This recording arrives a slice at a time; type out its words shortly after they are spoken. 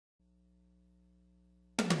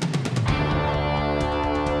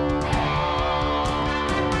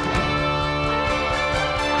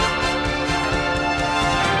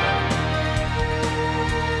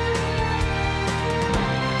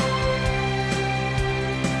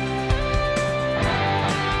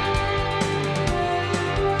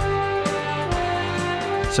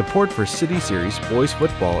Support for City Series boys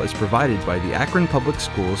football is provided by the Akron Public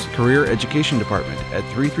Schools Career Education Department at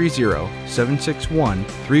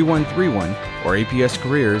 330-761-3131 or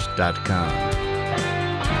apscareers.com.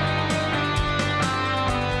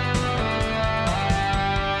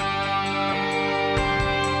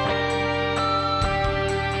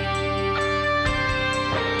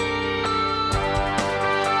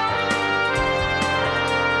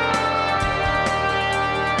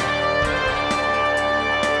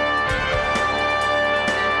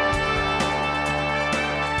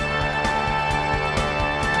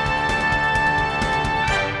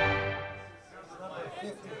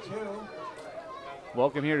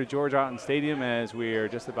 Welcome here to George Otten Stadium as we are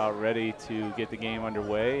just about ready to get the game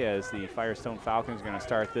underway as the Firestone Falcons are going to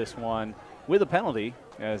start this one with a penalty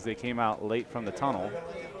as they came out late from the tunnel.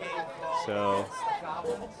 So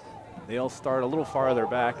they'll start a little farther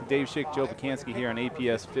back. Dave Schick, Joe Pacansky here on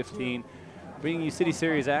APS 15, bringing you City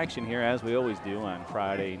Series action here as we always do on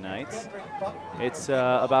Friday nights. It's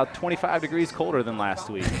about 25 degrees colder than last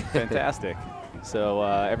week. Fantastic. So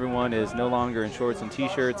everyone is no longer in shorts and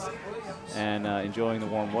T-shirts and enjoying the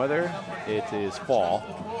warm weather. It is fall,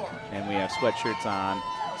 and we have sweatshirts on,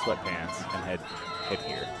 sweatpants, and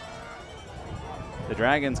headgear. The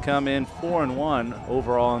Dragons come in 4-1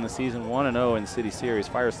 overall in the season, 1-0 in the City Series.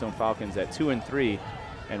 Firestone Falcons at 2-3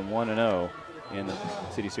 and 1-0 in the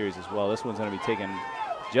City Series as well. This one's going to be taken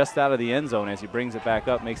just out of the end zone as he brings it back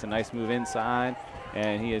up, makes a nice move inside,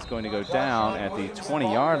 and he is going to go down at the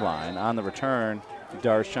 20-yard line on the return,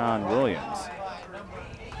 Darshawn Williams.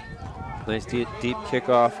 Nice deep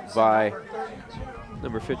kickoff by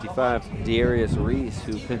number 55, Darius Reese,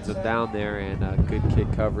 who pins him down there, and good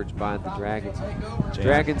kick coverage by the Dragons.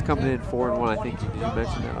 Dragons coming in 4-1. I think did you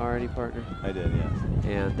mention that already, partner? I did, yes.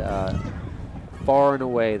 And far and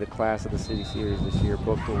away the class of the City Series this year.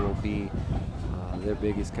 Booker will be their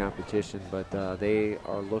biggest competition, but they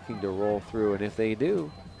are looking to roll through, and if they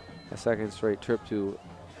do, a second straight trip to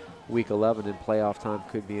Week 11 in playoff time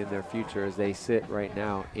could be in their future as they sit right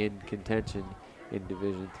now in contention in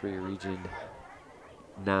Division III Region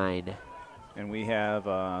 9. And we have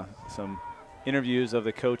some interviews of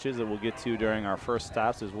the coaches that we'll get to during our first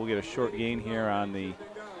stops as we'll get a short gain here on the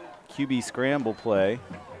QB scramble play.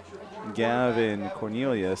 Gavin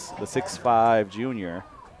Cornelius, the 6'5 junior.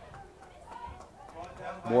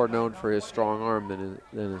 More known for his strong arm than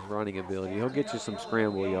his running ability. He'll get you some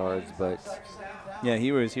scramble yards, but yeah,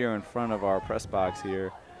 he was here in front of our press box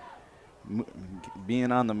here,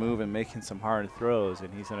 being on the move and making some hard throws,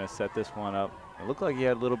 and he's going to set this one up. It looked like he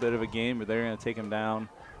had a little bit of a game, but they're going to take him down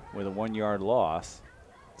with a 1-yard loss.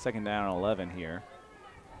 Second down and 11 here.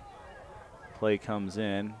 Play comes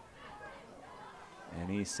in, and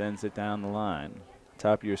he sends it down the line.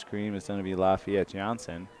 Top of your screen is going to be Lafayette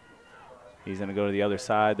Johnson. He's going to go to the other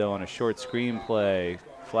side, though, on a short screen play.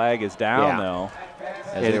 Flag is down, though,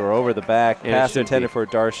 as they were over the back. Pass intended for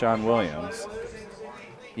Darshawn Williams.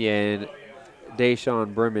 Yeah, and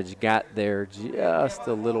Deshaun Brimage got there just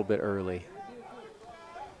a little bit early.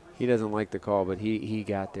 He doesn't like the call, but he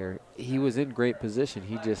got there. He was in great position.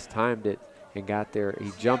 He just timed it and got there.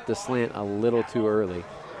 He jumped the slant a little too early,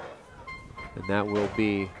 and that will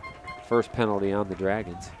be first penalty on the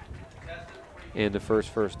Dragons and the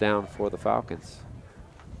first down for the Falcons.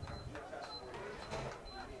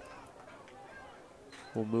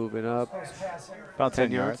 We'll move it up. About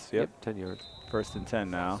 10 yards. Yep, 10 yards. First and 10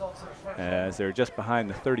 now, as they're just behind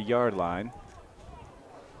the 30-yard line.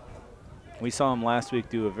 We saw him last week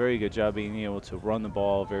do a very good job being able to run the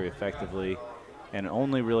ball very effectively and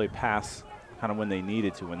only really pass kind of when they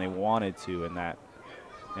needed to, when they wanted to in that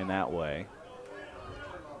way.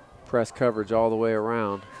 Press coverage all the way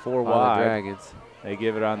around. 4 wide. The Dragons. They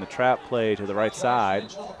give it on the trap play to the right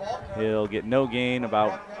side. He'll get no gain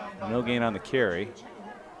on the carry.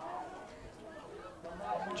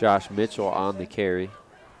 Josh Mitchell on the carry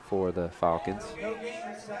for the Falcons.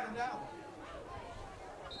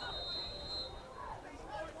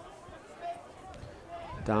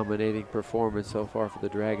 Dominating performance so far for the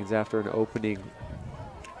Dragons after an opening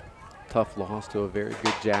tough loss to a very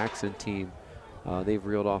good Jackson team. They've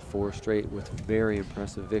reeled off 4 straight with very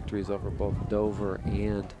impressive victories over both Dover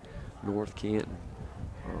and North Canton.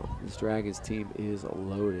 This Dragons team is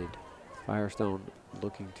loaded. Firestone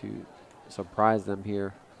looking to surprise them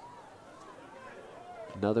here.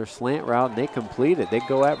 Another slant route, and they complete it. They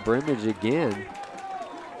go at Brimage again.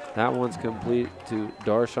 That one's complete to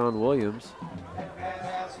Darshawn Williams.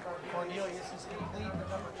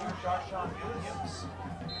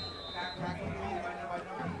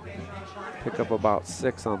 Pick up about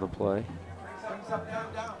 6 on the play.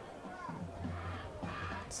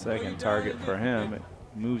 Second target for him.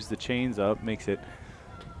 moves the chains up, makes it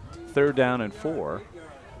 3rd down and 4.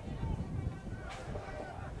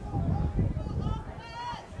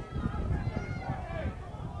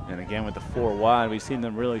 And again, with the 4 wide, we've seen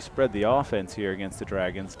them really spread the offense here against the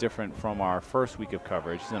Dragons, different from our first week of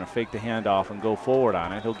coverage. He's going to fake the handoff and go forward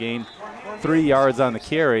on it. He'll gain 3 yards on the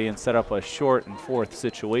carry and set up a short and 4th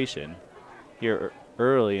situation here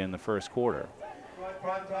early in the first quarter.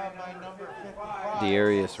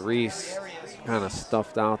 Darius Reese kind of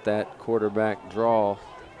stuffed out that quarterback draw.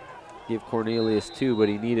 Give Cornelius 2, but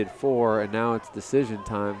he needed 4, and now it's decision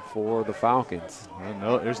time for the Falcons.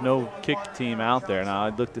 Well, there's no kick team out there now.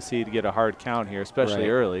 I'd look to see to get a hard count here, especially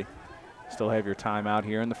early. Still have your timeout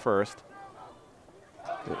here in the first.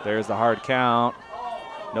 There's the hard count.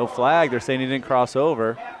 No flag. They're saying he didn't cross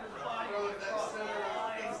over.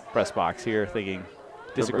 Press box here thinking,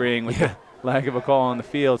 disagreeing with the lack of a call on the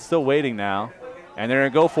field. Still waiting now. And they're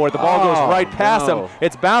going to go for it. The ball goes right past him.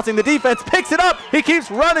 It's bouncing. The defense picks it up. He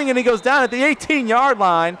keeps running, and he goes down at the 18-yard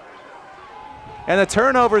line. And the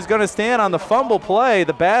turnover is going to stand on the fumble play,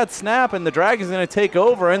 the bad snap, and the Dragons are going to take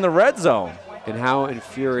over in the red zone. And how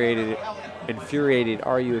infuriated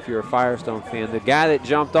are you if you're a Firestone fan? The guy that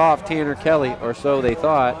jumped off, Tanner Kelly, or so they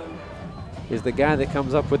thought, is the guy that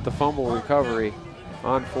comes up with the fumble recovery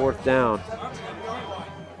on 4th down.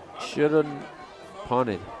 Should've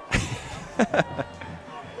punted.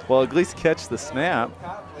 Well, at least catch the snap.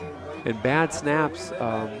 And bad snaps,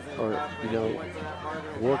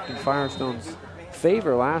 worked in Firestone's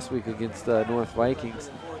favor last week against the North Vikings.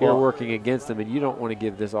 Here working against them, and you don't want to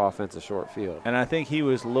give this offense a short field. And I think he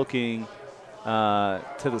was looking to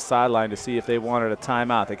the sideline to see if they wanted a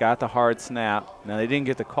timeout. They got the hard snap. Now, they didn't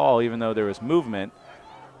get the call, even though there was movement.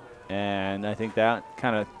 And I think that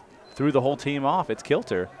kind of threw the whole team off. It's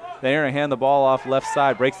kilter. They're going to hand the ball off left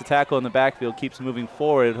side, breaks the tackle in the backfield, keeps moving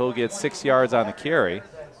forward. He'll get 6 yards on the carry.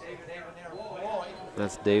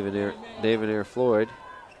 That's David Floyd,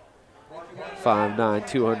 5'9",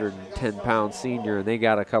 210-pound senior, and they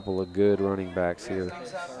got a couple of good running backs here.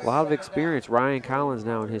 A lot of experience. Ryan Collins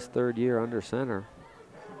now in his 3rd year under center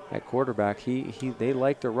at quarterback. They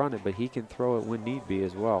like to run it, but he can throw it when need be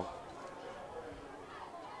as well.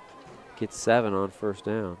 Gets 7 on 1st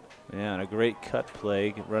down. Yeah, and a great cut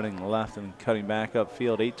play, running left and cutting back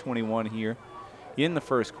upfield. 8:21 here in the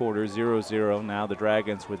first quarter, 0-0. Now the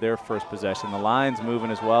Dragons with their first possession. The line's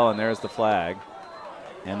moving as well, and there's the flag.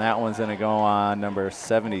 And that one's going to go on number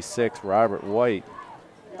 76, Robert White,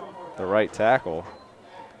 the right tackle.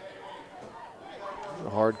 The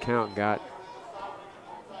hard count got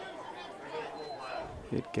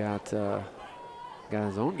his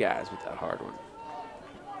own guys with that hard one.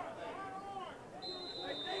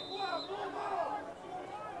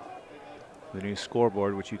 The new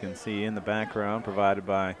scoreboard, which you can see in the background, provided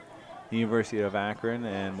by the University of Akron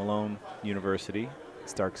and Malone University,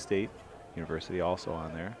 Stark State University also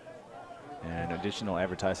on there. And additional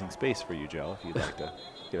advertising space for you, Joe, if you'd like to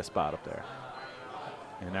get a spot up there.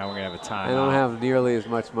 And now we're going to have a timeout. I don't have nearly as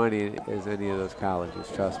much money as any of those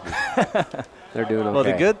colleges, trust me. They're doing okay. Well,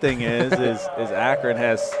 the good thing is Akron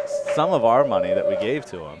has some of our money that we gave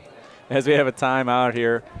to them. As we have a timeout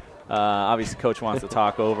here, obviously Coach wants to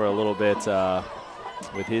talk over a little bit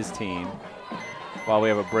with his team. While we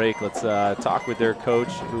have a break, let's talk with their coach,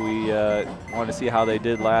 who we want to see how they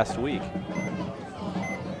did last week.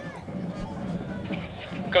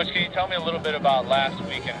 Coach, can you tell me a little bit about last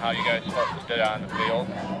week and how you guys did on the field?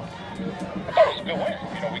 I thought it was a good win.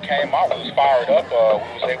 You know, we came out, we was fired up.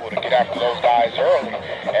 We was able to get after those guys early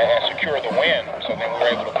and secure the win. So then we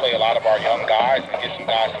were able to play a lot of our young guys and get some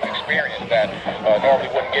guys some experience that normally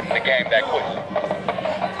wouldn't get in the game that quickly.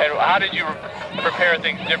 And how did you prepare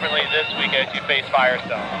things differently this week as you face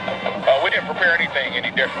Firestone? We didn't prepare anything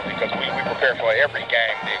any differently because we prepare for every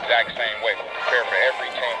game the exact same way. We prepare for every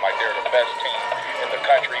team like they're the best team in the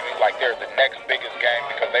country, like they're the next biggest game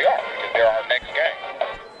because they're our next game.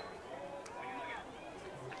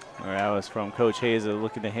 All right, that was from Coach Hayes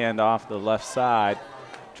looking to hand off the left side,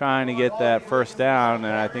 trying to get that first down,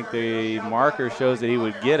 and I think the marker shows that he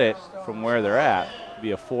would get it from where they're at. It'd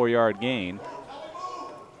be a 4-yard gain.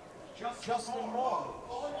 Justin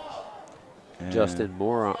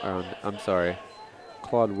Moore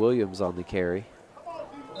Claude Williams on the carry.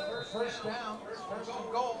 First down, first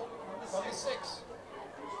and goal from the 6.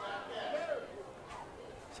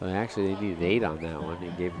 So actually they needed 8 on that one. He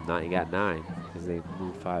gave him 9. He got 9 because they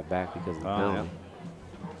moved 5 back because of the penalty.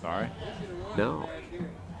 Yeah. Sorry. No.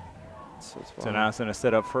 So now it's going to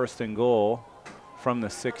set up first and goal from the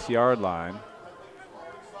 6-yard line.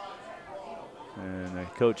 And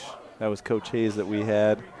that was Coach Hayes that we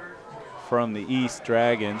had from the East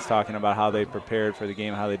Dragons talking about how they prepared for the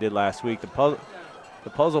game, how they did last week. The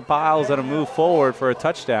puzzle pile's going to move forward for a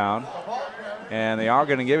touchdown, and they are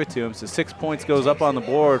going to give it to him. So 6 points goes up on the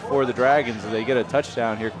board for the Dragons as they get a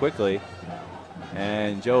touchdown here quickly.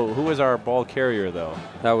 And, Joe, who was our ball carrier, though?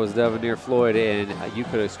 That was Devanir Floyd, and you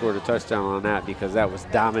could have scored a touchdown on that because that was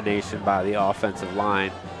domination by the offensive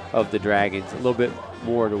line of the Dragons. A little bit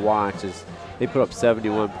more to watch as they put up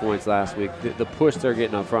 71 points last week. The push they're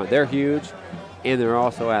getting up front, they're huge, and they're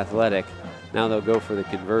also athletic. Now they'll go for the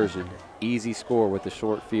conversion. Easy score with the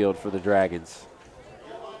short field for the Dragons.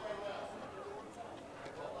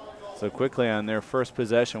 So quickly on their first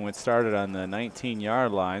possession, which started on the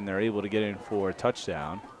 19-yard line, they're able to get in for a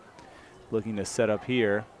touchdown. Looking to set up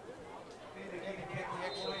here.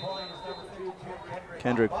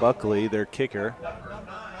 Kendrick Buckley, their kicker.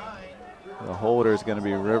 The holder is going to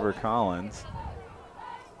be River Collins.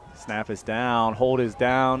 Snap is down, hold is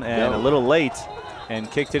down, and a little late, and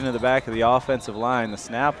kicked into the back of the offensive line. The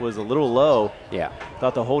snap was a little low. Yeah.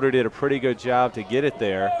 Thought the holder did a pretty good job to get it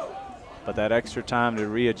there, but that extra time to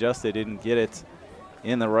readjust it didn't get it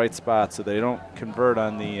in the right spot, so they don't convert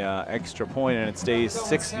on the extra point, and it stays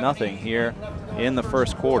 6-0 here in the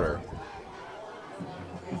first quarter.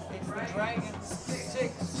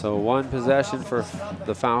 So one possession for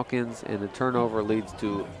the Falcons, and the turnover leads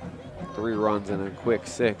to 3 runs and a quick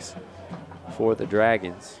 6 for the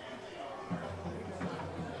Dragons.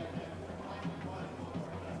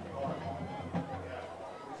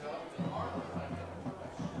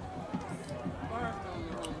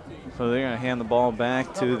 So they're going to hand the ball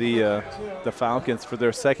back to the Falcons for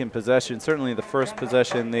their second possession. Certainly the first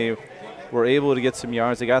possession they were able to get some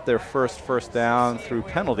yards. They got their first down through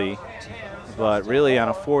penalty, but really on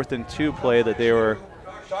a 4th and 2 play that they were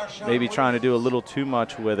maybe trying to do a little too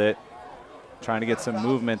much with it, trying to get some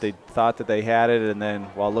movement. They thought that they had it, and then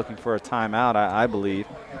while looking for a timeout, I believe,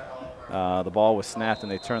 the ball was snapped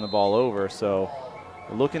and they turned the ball over. So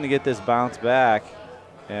looking to get this bounce back,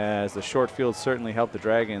 as the short field certainly helped the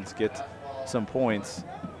Dragons get some points.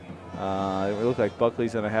 It looked like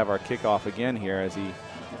Buckley's going to have our kickoff again here as he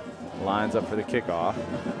lines up for the kickoff.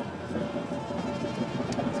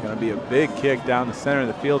 It's going to be a big kick down the center of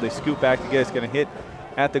the field. They scoop back to get it. It's going to hit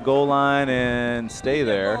at the goal line and stay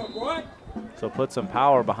there. So put some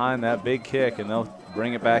power behind that big kick, and they'll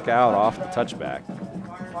bring it back out off the touchback.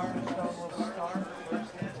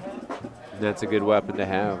 That's a good weapon to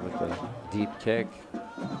have with the deep kick.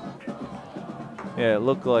 Yeah, it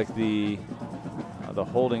looked like the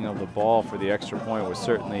holding of the ball for the extra point was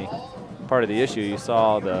certainly part of the issue. You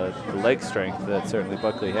saw the leg strength that certainly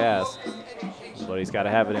Buckley has, but he's got to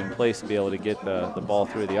have it in place to be able to get the ball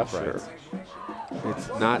through the uprights. Sure. It's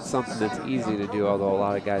not something that's easy to do, although a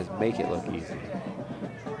lot of guys make it look easy.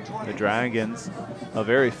 The Dragons, a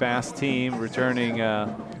very fast team, returning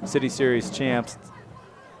City Series champs.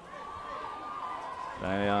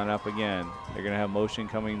 On up again. They're going to have motion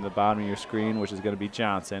coming to the bottom of your screen, which is going to be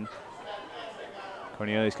Johnson.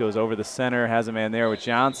 Cornelius goes over the center, has a man there with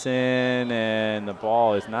Johnson, and the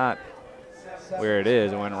ball is not where it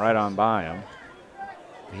is. It went right on by him.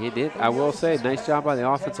 He did. I will say, nice job by the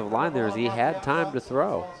offensive line there as he had time to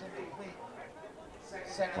throw.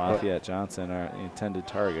 Lafayette Johnson, our intended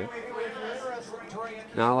target.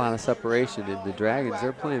 Not a lot of separation, and the Dragons,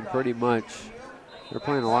 they're playing pretty much. They're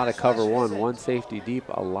playing a lot of cover one safety deep,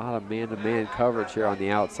 a lot of man-to-man coverage here on the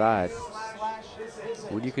outside.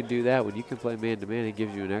 When you can do that, when you can play man-to-man, it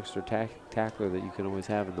gives you an extra tackler that you can always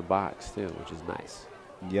have in the box too, which is nice.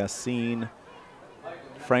 Yassine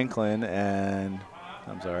Franklin and,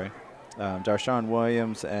 Darshawn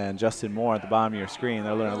Williams and Justin Moore at the bottom of your screen.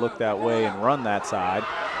 They're going to look that way and run that side,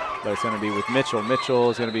 but it's going to be with Mitchell. Mitchell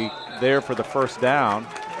is going to be there for the first down,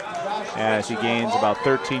 as he gains about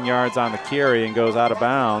 13 yards on the carry and goes out of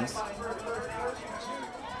bounds.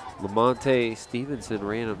 Lamonte Stevenson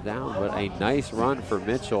ran him down, but a nice run for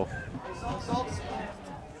Mitchell.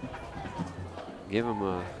 Give him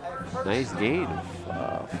a nice gain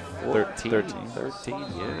of 13,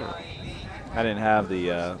 yeah. I didn't have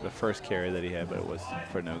the first carry that he had, but it was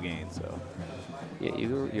for no gain, so. Yeah,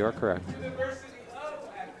 you are correct.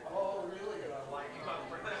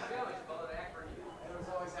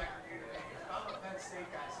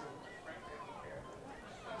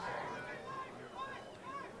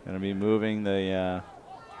 Going to be moving the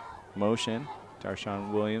motion.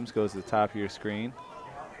 Darshawn Williams goes to the top of your screen.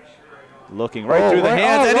 Looking right through the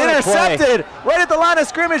hands and intercepted right at the line of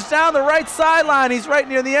scrimmage down the right sideline. He's right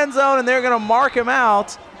near the end zone, and they're going to mark him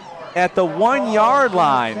out at the 1 yard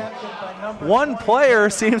line. One player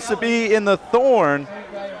seems to be in the thorn.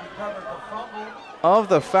 of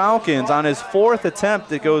the Falcons on his 4th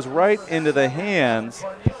attempt. It goes right into the hands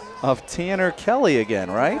of Tanner Kelly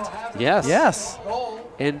again, right? Yes. Yes.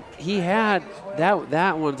 And he had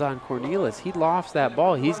that one's on Cornelius. He lofts that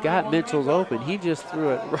ball. He's got Mitchell's open. He just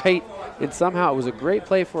threw it right, and somehow it was a great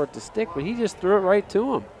play for it to stick, but he just threw it right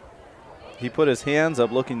to him. He put his hands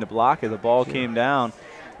up looking to block it. The ball came down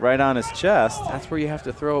right on his chest. That's where you have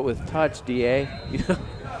to throw it with touch, DA. You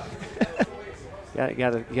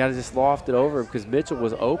gotta just loft it over because Mitchell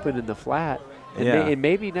was open in the flat. And, and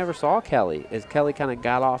maybe he never saw Kelly as Kelly kind of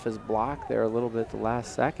got off his block there a little bit the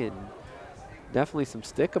last second. Definitely some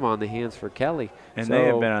stick-em on the hands for Kelly. And they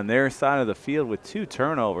have been on their side of the field with 2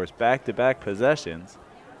 turnovers, back-to-back possessions.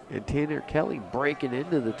 And Tanner Kelly breaking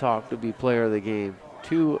into the talk to be player of the game.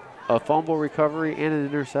 A fumble recovery and an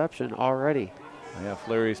interception already. Yeah,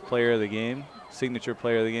 Fleury's player of the game, signature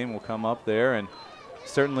player of the game will come up there, and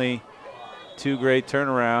certainly 2 great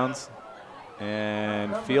turnarounds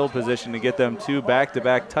and field position to get them 2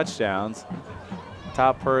 back-to-back touchdowns.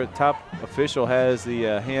 Top official has the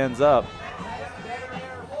hands up,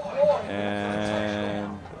 and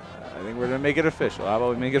I think we're going to make it official. How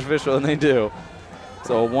about we make it official? And they do.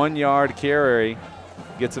 So a 1-yard carry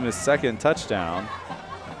gets him his 2nd touchdown.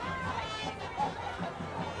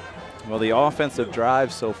 Well, the offensive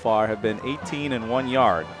drives so far have been 18 and 1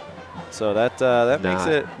 yard. So that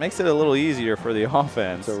makes it a little easier for the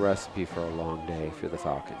offense. It's a recipe for a long day for the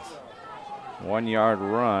Falcons. 1-yard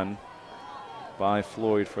run by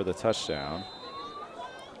Floyd for the touchdown.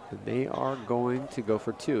 They are going to go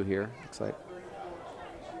for 2 here. Looks like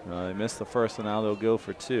they missed the first, and now they'll go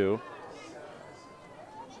for 2.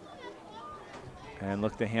 And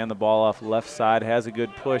look to hand the ball off left side. Has a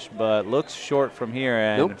good push, but looks short from here,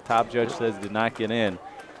 and top judge says did not get in.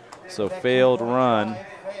 So failed run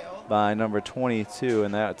by number 22,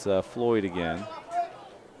 and that's Floyd again.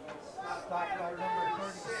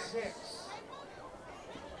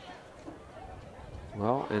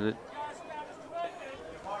 Well, and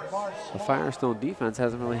the Firestone defense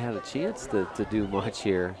hasn't really had a chance to do much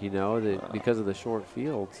here, you know, because of the short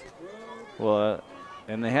fields. Well,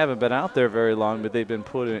 and they haven't been out there very long, but they've been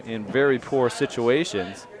put in very poor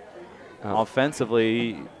situations.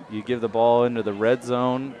 Offensively, you give the ball into the red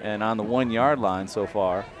zone and on the 1-yard line so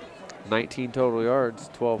far. 19 total yards,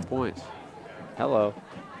 12 points. Hello.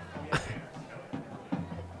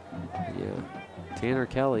 Yeah. Tanner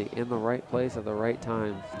Kelly in the right place at the right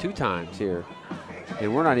time 2 times here.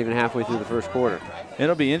 And we're not even halfway through the first quarter.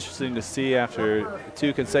 It'll be interesting to see after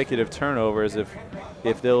 2 consecutive turnovers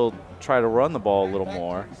if they'll try to run the ball a little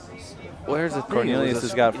more. Well, here's the thing. Cornelius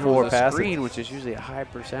has got 4 passes. Screen, which is usually a high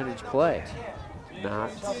percentage play.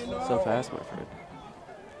 Not so fast, my friend.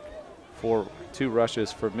 2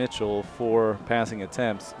 rushes for Mitchell, 4 passing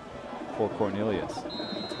attempts for Cornelius.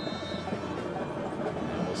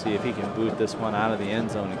 We'll see if he can boot this one out of the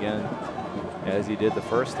end zone again as he did the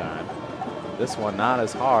first time. This one not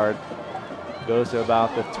as hard. Goes to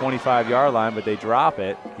about the 25-yard line, but they drop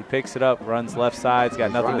it. He picks it up, runs left side. He's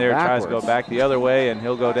got nothing there, tries to go back the other way, and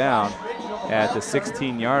he'll go down at the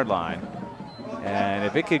 16-yard line. And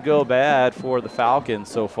if it could go bad for the Falcons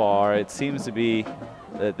so far, it seems to be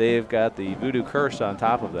that they've got the voodoo curse on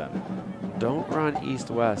top of them. Don't run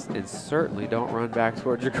east-west, and certainly don't run back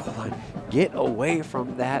towards your goal line. Get away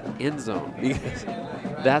from that end zone, because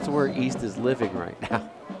that's where East is living right now.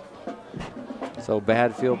 So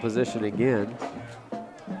bad field position again.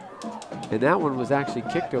 And that one was actually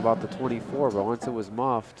kicked to about the 24, but once it was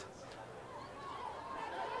muffed.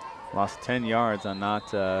 Lost 10 yards on not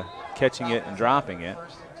catching it and dropping it.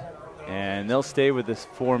 And they'll stay with this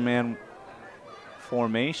 4-man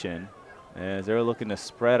formation as they're looking to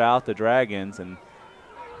spread out the Dragons, and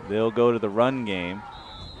they'll go to the run game.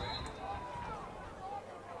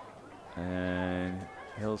 And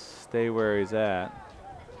he'll stay where he's at.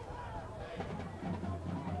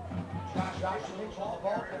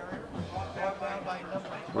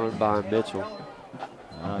 Run by Mitchell.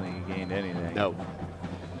 I don't think he gained anything. No.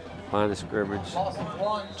 Line of scrimmage.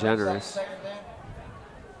 Generous.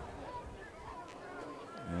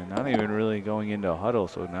 And not even really going into a huddle,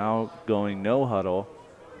 so now going no huddle.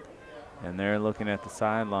 And they're looking at the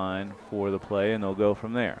sideline for the play, and they'll go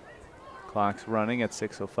from there. Clock's running at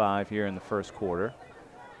 6:05 here in the first quarter.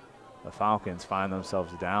 The Falcons find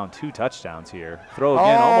themselves down 2 touchdowns here. Throw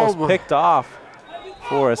again, almost picked off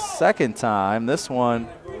for a second time. This one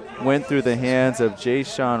went through the hands of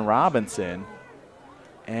Jay-Sean Robinson.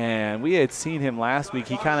 And we had seen him last week.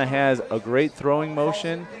 He kind of has a great throwing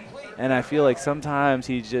motion, and I feel like sometimes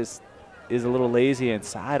he just is a little lazy in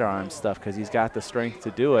sidearm stuff because he's got the strength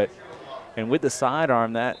to do it. And with the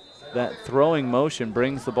sidearm, that that throwing motion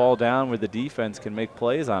brings the ball down where the defense can make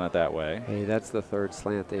plays on it that way. Hey, that's the third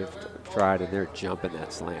slant they've tried, and they're jumping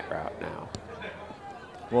that slant route now.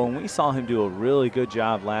 Well, and we saw him do a really good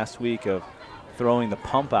job last week of throwing the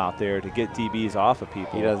pump out there to get DBs off of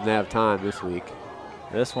people. He doesn't have time this week.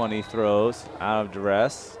 This one he throws out of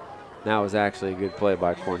duress. That was actually a good play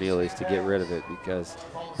by Cornelius to get rid of it, because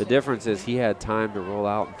the difference is he had time to roll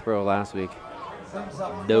out and throw last week.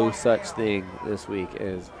 No such thing this week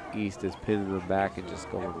as East is pinning them back and just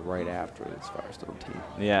going right after this Firestone team.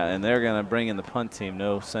 Yeah, and they're going to bring in the punt team.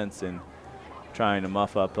 No sense in trying to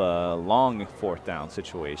muff up a long 4th down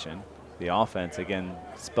situation. The offense, again,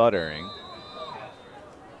 sputtering.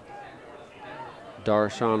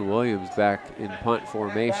 Darshawn Williams back in punt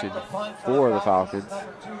formation for the Falcons.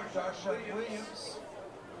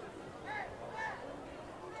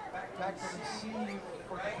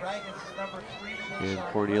 And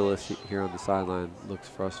Cornelius here on the sideline looks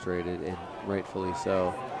frustrated, and rightfully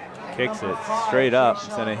so. Kicks it straight up. It's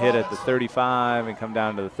going to hit at the 35 and come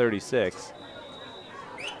down to the 36.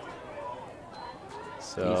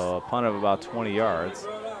 So a punt of about 20 yards.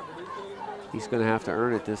 He's going to have to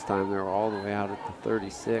earn it this time. They're all the way out at the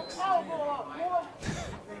 36.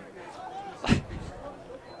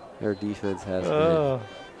 Their defense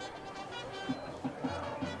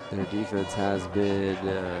has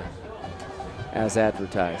been as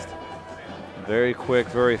advertised. Very quick,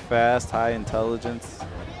 very fast, high intelligence,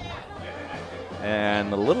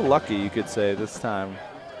 and a little lucky, you could say, this time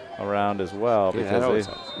around as well, because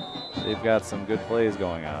they've got some good plays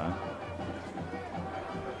going on.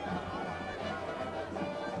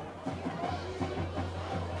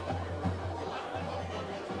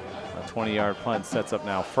 A 20-yard punt sets up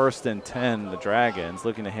now 1st and 10. The Dragons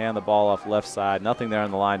looking to hand the ball off left side. Nothing there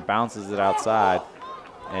on the line. Bounces it outside.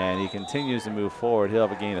 And he continues to move forward. He'll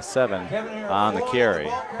have a gain of 7 on the carry.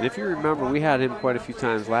 And if you remember, we had him quite a few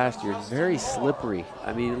times last year. He's very slippery.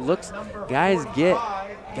 I mean, it looks, guys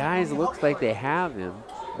looks like they have him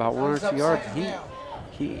about 1 or 2 yards.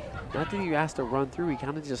 He not that he has to run through, he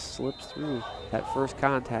kind of just slips through that first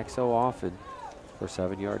contact so often for a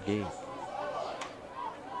 7-yard gain.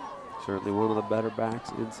 Certainly one of the better backs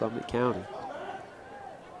in Summit County.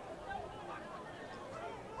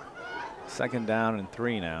 2nd down and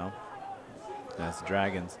 3 now. That's the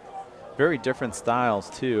Dragons. Very different styles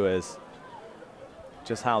too, as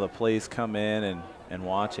just how the plays come in and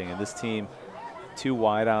watching. And this team, 2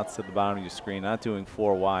 wideouts at the bottom of your screen, not doing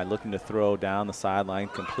 4 wide, looking to throw down the sideline,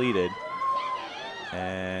 completed.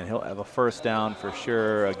 And he'll have a 1st down for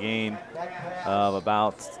sure, a gain of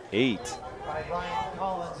about 8.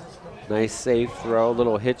 Nice safe throw,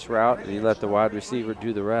 little hitch route, and you let the wide receiver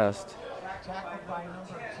do the rest.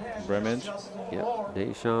 Brimage. Yep,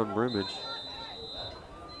 Deshaun Brimage.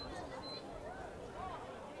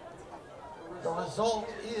 The result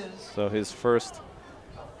is So his first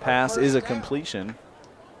pass is a completion.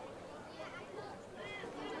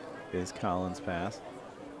 Is Collins' pass.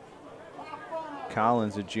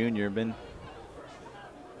 Collins, a junior, been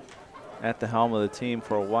at the helm of the team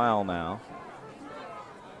for a while now.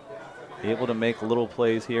 Able to make little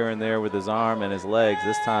plays here and there with his arm and his legs.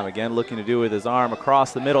 This time again looking to do with his arm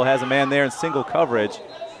across the middle. Has a man there in single coverage.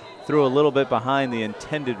 Threw a little bit behind the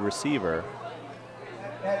intended receiver.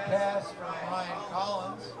 that pass from Ryan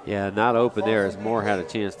Collins. Yeah, not open there as Moore had a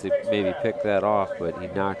chance to maybe pick that off, but he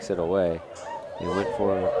knocks it away. He went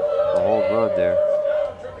for a home run there.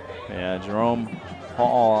 Yeah, Jerome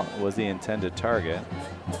Hall was the intended target.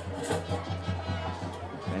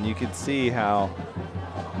 And you can see how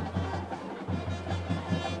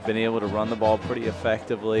been able to run the ball pretty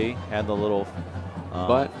effectively. Had the little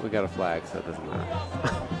but we got a flag, so it doesn't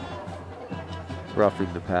matter.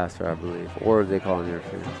 Roughing the passer, I believe, or they call it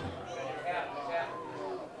interference.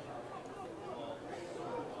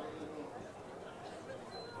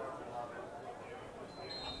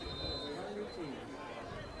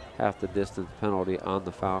 Half the distance penalty on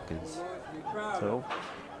the Falcons. So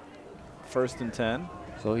 1st and 10.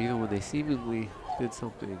 So even when they seemingly did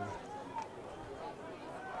something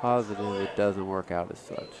positive, it doesn't work out as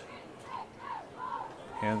such.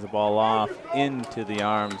 Hands the ball off into the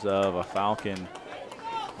arms of a Falcon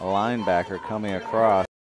linebacker coming across.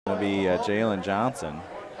 It's going to be Jalen Johnson.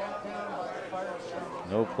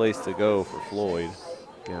 No place to go for Floyd.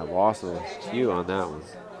 Yeah, loss of a few on that one.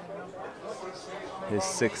 His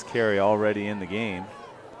 6th carry already in the game.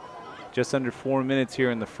 Just under 4 minutes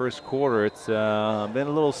here in the first quarter. It's been a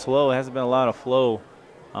little slow. It hasn't been a lot of flow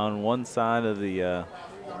on one side of the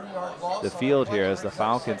field here as the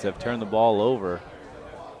Falcons have turned the ball over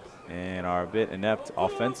and are a bit inept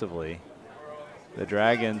offensively. The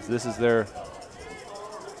Dragons, this is their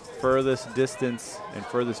furthest distance and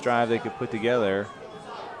furthest drive they could put together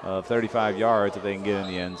of 35 yards if they can get in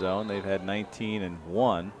the end zone. They've had 19 and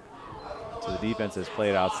 1. So the defense has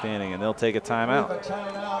played outstanding, and they'll take a timeout.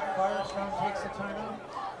 Firestone takes a timeout.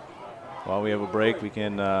 While we have a break, we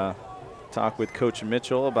can talk with Coach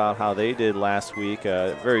Mitchell about how they did last week.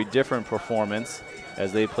 A very different performance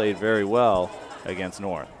as they played very well against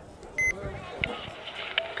North.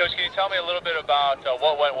 Coach, can you tell me a little bit about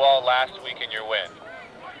what went well last week in your win?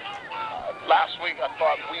 Last week, I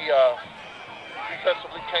thought we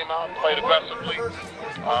defensively came out and played aggressively.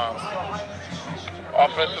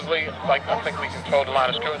 Offensively, I think we controlled the line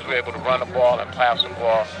of scrimmage. We were able to run the ball and pass the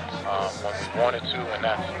ball when we wanted to, and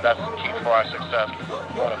that's the key for our success.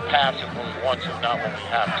 We want to pass it when we want to, not when we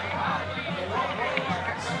have to.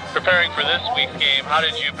 Preparing for this week's game, how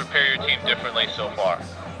did you prepare your team differently so far?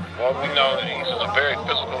 Well, we know that East is a very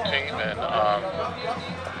physical team, and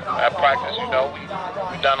at practice,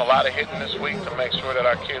 we've done a lot of hitting this week to make sure that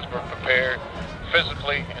our kids were prepared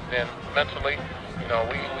physically and then mentally.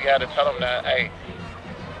 We had to tell them that, hey,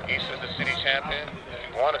 East is the city champion.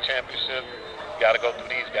 If you want a championship, you got to go through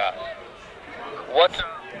these guys.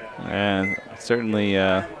 And certainly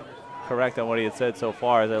correct on what he had said so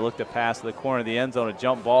far. As I looked at pass to the corner of the end zone, a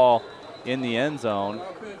jump ball in the end zone.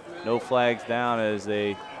 No flags down as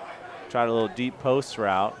they tried a little deep post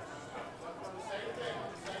route.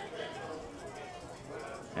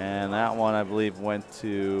 And that one, I believe, went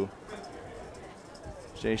to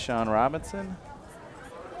Jay-Sean Robinson.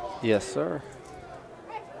 Yes, sir.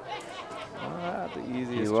 Not the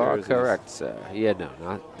easiest You are jerseys. correct, sir. Yeah,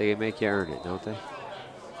 no, they make you earn it, don't they?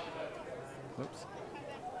 Oops.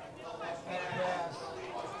 Pass.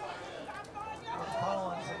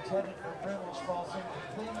 Collins intended for Brimage, falls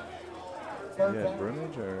incomplete. You had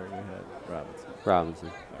Brimage or you had Robinson?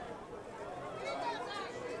 Robinson.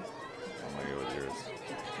 I'm going to go with yours.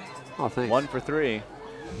 Oh, thanks. 1 for 3.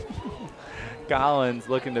 Collins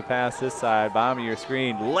looking to pass this side, bottom of your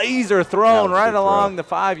screen. Laser thrown right along the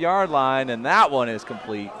 5-yard line, and that one is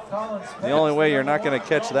complete. The only way you're not going to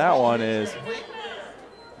catch that one is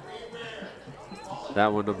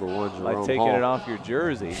that one, number 1, Jerome by taking Hall. it off your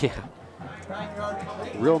jersey. Yeah.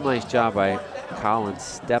 Real nice job by Collins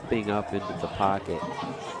stepping up into the pocket.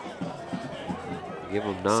 Give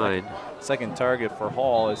him 9. Second target for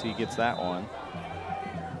Hall as he gets that one.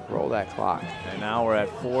 Roll that clock. And now we're at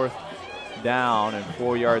 4th down and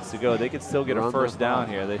 4 yards to go. They could still get a first down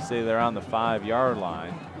here. They say they're on the 5-yard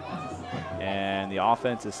line. And the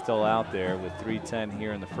offense is still out there with 3:10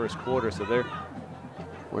 here in the first quarter. So they're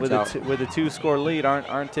with a 2-score lead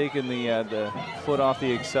aren't taking the foot off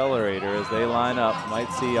the accelerator as they line up.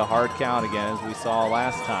 Might see a hard count again as we saw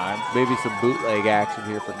last time. Maybe some bootleg action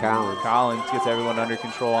here for Collins. Collins gets everyone under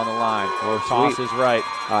control on the line. Or tosses right.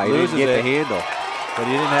 He didn't get the handle. But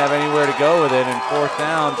he didn't have anywhere to go with it, and 4th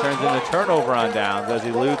down turns into turnover on downs as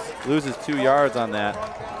he loses 2 yards on that.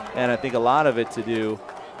 And I think a lot of it to do,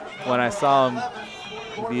 when I saw him,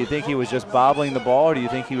 do you think he was just bobbling the ball, or do you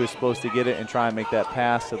think he was supposed to get it and try and make that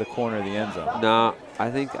pass to the corner of the end zone? No, I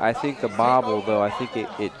think the bobble, though, I think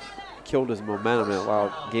it killed his momentum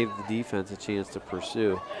and gave the defense a chance to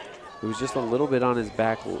pursue. It was just a little bit on his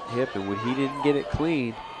back hip, and when he didn't get it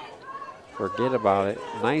clean, forget about it.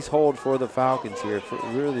 Nice hold for the Falcons here.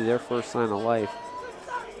 Really their first sign of life.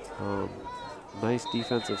 Nice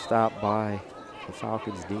defensive stop by the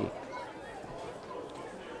Falcons D.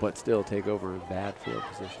 But still take over in bad field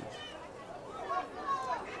positions.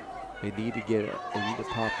 They need to get it. They need to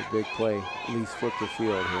pop a big play, at least flip the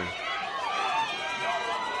field here.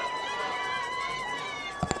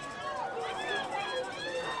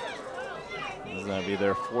 This is going to be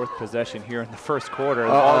their 4th possession here in the first quarter. The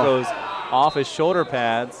ball goes off his shoulder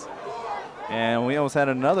pads. And we almost had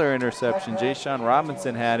another interception. Jay-Sean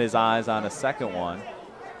Robinson had his eyes on a second one.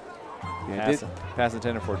 Pass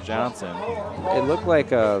intended for Johnson. It looked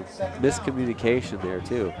like a miscommunication there,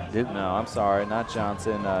 too. No, I'm sorry, not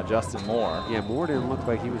Johnson, Justin Moore. Yeah, Moore didn't look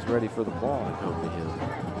like he was ready for the ball to come to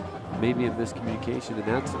him. Maybe a miscommunication, and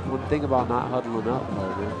that's one thing about not huddling up,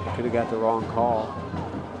 partner. Could have got the wrong call.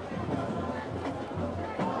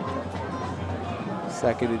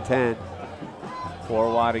 2nd and 10.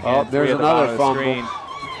 4 wide again. There's another fumble. Screen,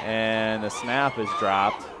 and the snap is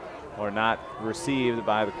dropped or not received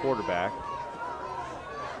by the quarterback.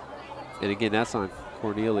 And again, that's on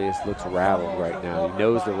Cornelius. Looks rattled right now. He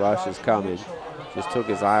knows the rush is coming. Just took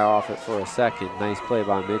his eye off it for a second. Nice play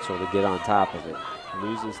by Mitchell to get on top of it.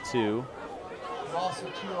 Loses 2. Also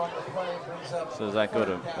 2 on the play, brings up. So does that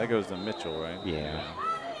goes to Mitchell, right? Yeah.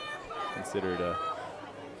 Considered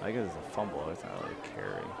I guess it's a fumble. It's not really a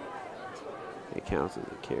carry. It counts as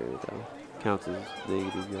a carry, though. Counts as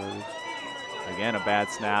negative yardage. Again, a bad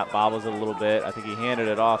snap, bobbles it a little bit. I think he handed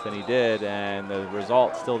it off, and he did, and the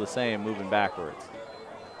result's still the same, moving backwards.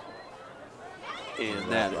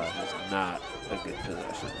 And that was not a good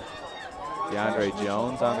possession. DeAndre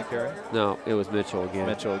Jones on the carry? No, it was Mitchell again.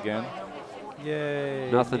 Mitchell again.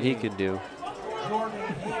 Yay. Nothing he can do.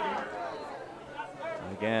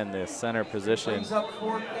 Again, the center position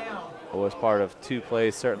was part of 2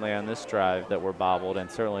 plays certainly on this drive that were bobbled,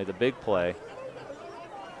 and certainly the big play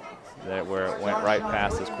where it went right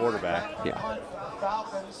past his quarterback. Yeah.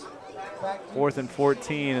 4th and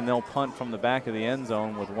 14, and they'll punt from the back of the end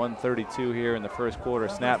zone with 1:32 here in the first quarter.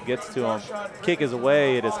 Snap gets to him. Kick is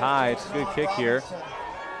away. It is high. It's a good kick here.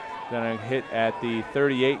 Going to hit at the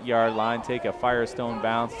 38-yard line, take a Firestone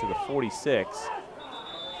bounce to the 46.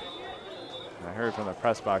 I heard from the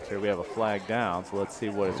press box here we have a flag down, so let's see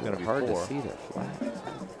what it's going to be hard for. to see that flag.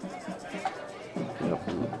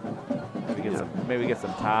 Maybe get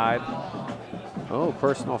some tied. Oh,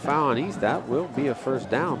 personal foul on East. That will be a first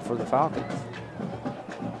down for the Falcons. I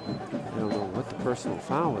don't know what the personal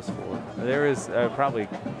foul was for. There is probably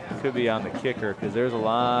could be on the kicker because there's a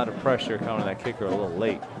lot of pressure coming to that kicker a little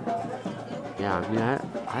late. Yeah, I mean,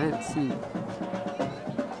 I didn't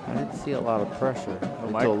see a lot of pressure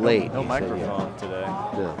until late. No microphone today.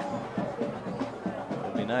 No.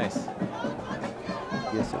 It'd be nice.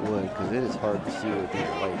 Yes, it would, because it is hard to see with these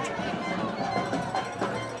lights.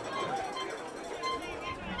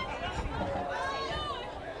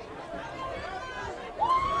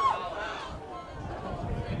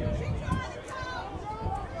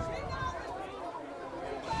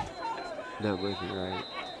 That might be right.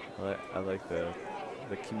 I like the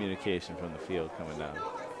communication from the field coming down.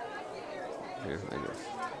 Here, I guess.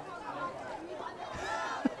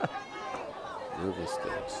 Movie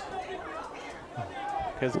sticks.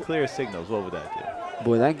 Because clear signals, what would that do?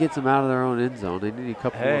 Boy, that gets them out of their own end zone. They need a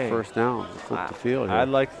couple more first downs to flip the field here. I'd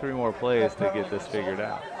like 3 more plays to get this figured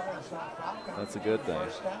out. That's a good thing.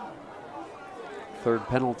 3rd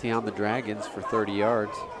penalty on the Dragons for 30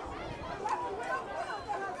 yards.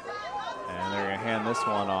 And they're going to hand this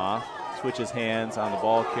one off. Switches hands on the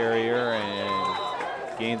ball carrier and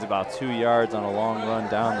gains about 2 yards on a long run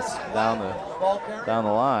down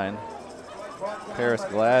the line. Paris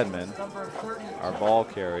Gladman, our ball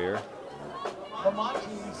carrier. We're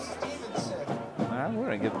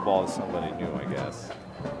going to give the ball to somebody new, I guess.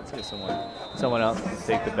 Let's get someone else to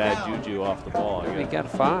take the bad juju off the ball. We got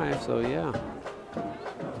 5, so yeah.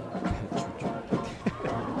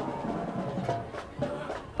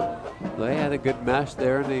 They had a good mesh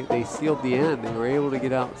there, and they sealed the end. They were able to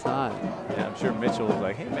get outside. Yeah, I'm sure Mitchell was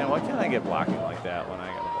like, hey, man, why can't I get blocking like that when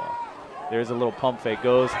I got the ball? There's a little pump fake.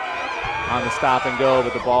 Goes on the stop and go,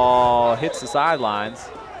 but the ball hits the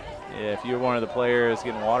sidelines. If you were one of the players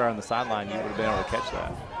getting water on the sideline, you would have been able to catch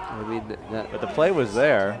that. I mean, but the play was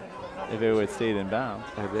there if it would have stayed in bounds.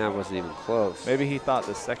 I mean, that wasn't even close. Maybe he thought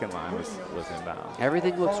the second line was in bounds.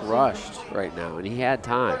 Everything looks rushed right now, and he had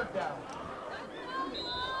time.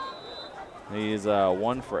 He's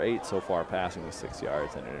 1 for 8 so far, passing with 6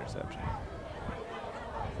 yards and an interception.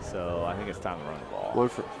 So I think it's time to run the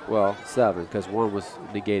ball. 7, because 1 was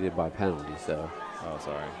negated by penalty. So. Oh,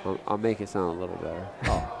 sorry. I'll make it sound a little better.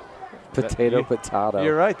 Oh. Potato.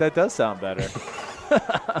 You're right. That does sound better.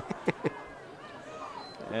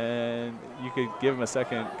 And you could give him a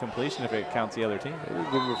second completion if it counts the other team. Maybe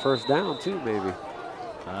give him a first down too, maybe.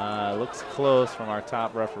 Looks close from our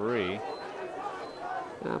top referee.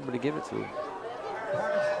 I'm going to give it to him.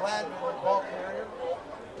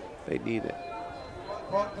 They need it.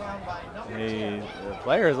 The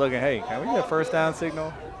player is looking, hey, can we get a first down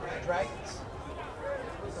signal?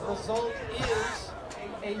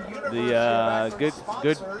 The result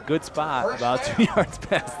is good spot, about 2 yards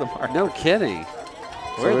past the mark. No kidding.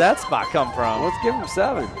 Where'd that spot come from? Let's give him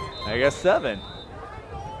 7. I guess 7.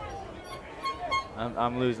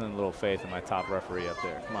 I'm losing a little faith in my top referee up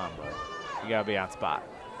there. Come on, bud. You gotta be on spot.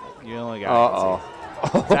 You only got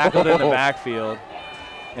tackled in the backfield,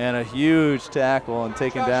 and a huge tackle and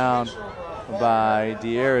taken down by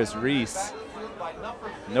Darius Reese.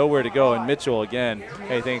 Nowhere to go, and Mitchell again.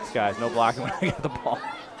 Hey, thanks guys. No blocking when I get the ball.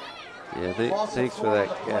 Yeah, thanks for that,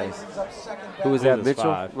 guys. Who was that, Mitchell?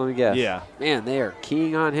 5. Let me guess. Yeah. Man, they are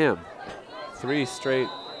keying on him. 3 straight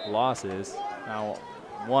losses. Now,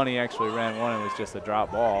 1 he actually ran, 1 it was just a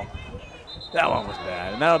drop ball. That one was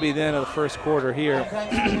bad. And that'll be the end of the first quarter here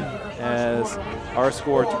as our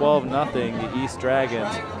score 12-0, the East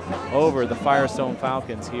Dragons over the Firestone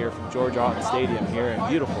Falcons here from George Alton Stadium here in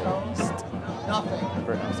beautiful East.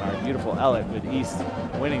 I'm sorry, beautiful Ellet with East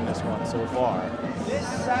winning this one so far. This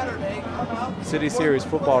Saturday, come out. City Series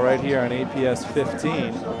football right here on APS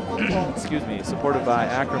 15. Excuse me, supported by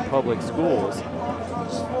Akron Public Schools.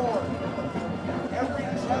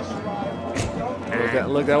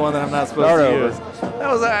 Look, that one that I'm not supposed to use.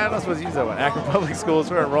 I'm not supposed to use that one. Akron Public Schools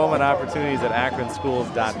for enrollment opportunities at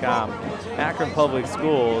akronschools.com. Akron Public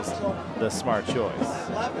Schools, the smart choice.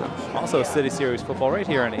 Also, City Series football right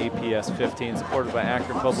here on APS 15, supported by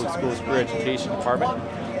Akron Public Schools Career Education Department,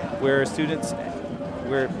 where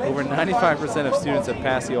over 95% of students have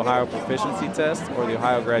passed the Ohio Proficiency Test or the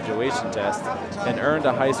Ohio Graduation Test and earned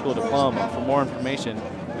a high school diploma. For more information,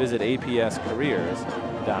 visit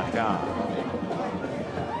apscareers.com.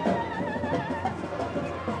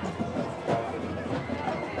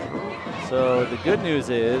 So the good news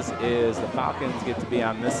is the Falcons get to be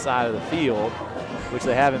on this side of the field, which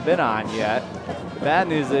they haven't been on yet. The bad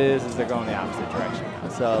news is they're going the opposite direction now.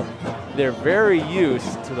 So they're very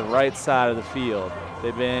used to the right side of the field.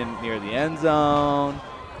 They've been near the end zone,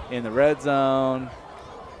 in the red zone.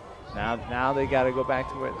 Now they got to go back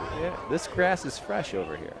to where this grass is fresh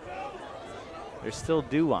over here. There's still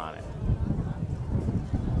dew on it.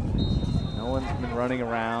 No one's been running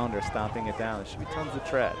around or stomping it down. There should be tons of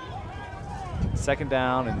tread. 2nd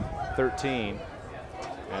down and 13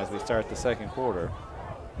 as we start the second quarter.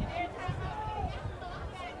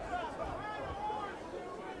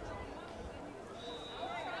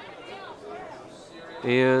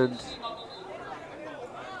 And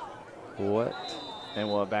what? And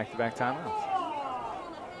we'll have back-to-back timeouts.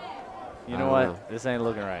 You know what? This ain't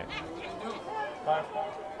looking right.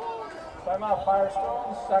 Timeout,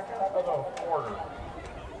 Firestone, second of the quarter.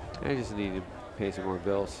 I just need to pay some more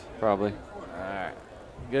bills, probably. All right.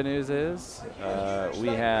 Good news is we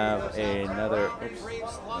have another. Oops. No,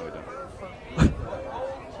 we don't.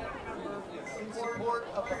 In support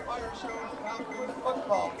of the Firestone Falcons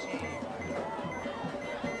football team.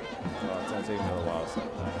 Well, it's going to take a little while.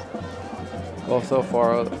 Well, so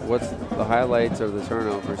far, what's the highlights of the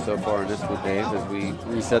turnover so far in this one, Dave, as we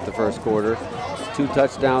reset the first quarter? 2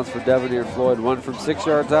 touchdowns for Devoneer Floyd, one from 6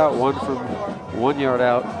 yards out, one from 1 yard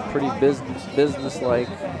out. Pretty business-like.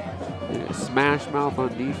 Smash mouth on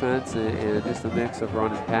defense and just a mix of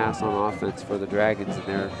run and pass on offense for the Dragons in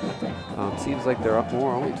there. Seems like they're up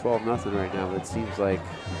more, only 12-0 right now, but it seems like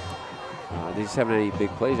they just haven't had any big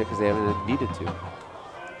plays yet because they haven't needed to.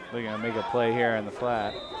 They're going to make a play here in the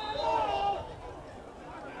flat.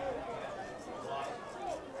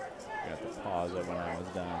 Got the pause it when I was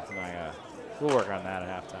done. So we'll work on that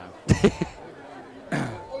at halftime.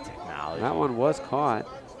 Technology. That one was caught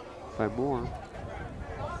by Moore.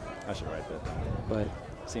 I should write that down. But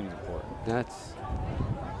seems important. That's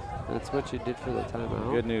what you did for the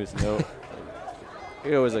timeout. Good news, no.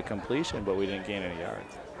 It was a completion, but we didn't gain any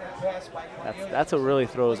yards. That's what really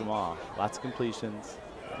throws them off. Lots of completions,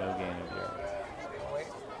 no gain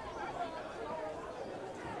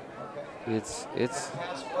of yards.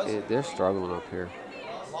 They're struggling up here.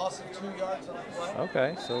 Loss of 2 yards on the play.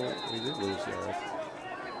 Okay, so we did lose yards.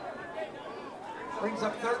 Brings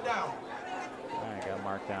up 3rd down. All right, got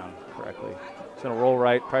marked down correctly. He's going to roll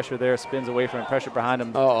right, pressure there, spins away from him, pressure behind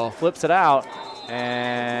him, flips it out,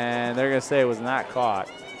 and they're going to say it was not caught.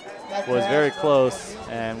 Was very close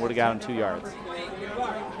and would have got him 2 yards.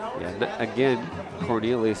 Yeah, again,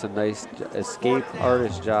 Cornelius, a nice escape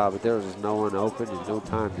artist job, but there was just no one open and no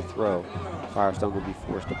time to throw. Firestone will be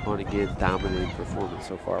forced to punt again. Dominating performance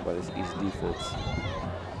so far by this East defense.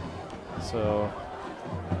 So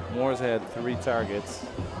Moore's had 3 targets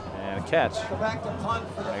and a catch.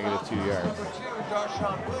 Negative 2 yards.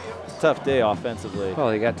 Tough day offensively. Well,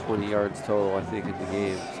 they got 20 yards total, I think, in the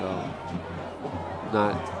game. So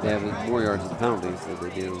they have more yards in penalties than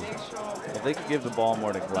they do. If they could give the ball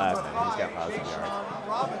more to Gladman, he's got positive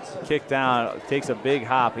yards. Kick down, takes a big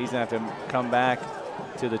hop. He's going to have to come back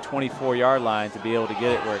to the 24-yard line to be able to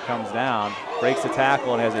get it where it comes down. Breaks the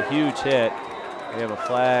tackle and has a huge hit. We have a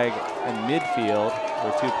flag in midfield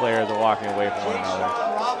where 2 players are walking away from one another.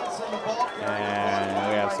 And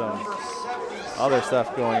we have some other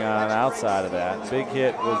stuff going on outside of that. Big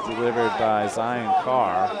hit was delivered by Zion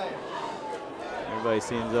Carr. Everybody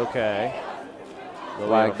seems okay.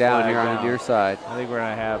 Flag down here on the near side. I think we're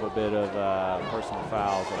going to have a bit of personal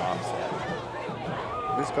fouls at offset.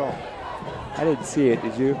 Good call. I didn't see it,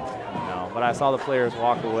 did you? No, but I saw the players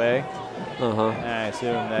walk away. And I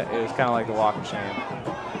assume that it was kind of like the walk of shame.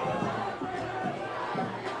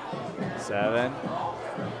 7.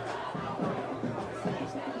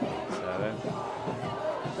 7.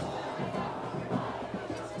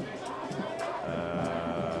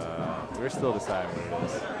 We're still deciding what it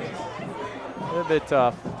is. A bit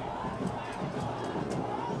tough.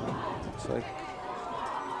 It's like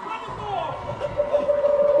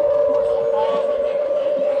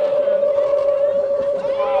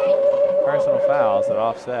Personal fouls at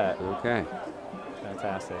offset. okay.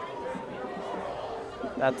 Fantastic.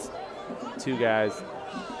 That's 2 guys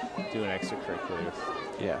doing extracurriculars.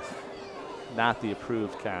 Yes. Not the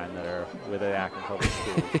approved kind that are with the Akron Public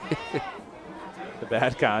Schools. The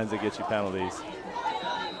bad kinds that get you penalties.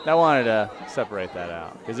 I wanted to separate that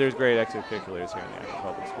out because there's great extracurriculars here in the Akron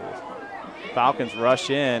Public Schools. Falcons rush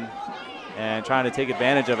in and trying to take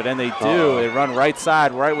advantage of it, and they do. They run right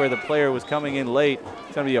side, right where the player was coming in late.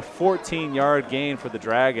 It's going to be a 14-yard gain for the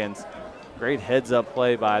Dragons. Great heads-up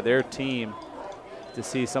play by their team to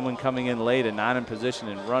see someone coming in late and not in position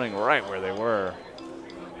and running right where they were.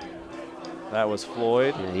 That was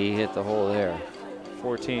Floyd. Yeah, he hit the hole there.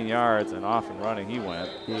 14 yards and off and running he went.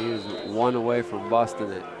 He was 1 away from busting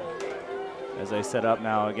it. As they set up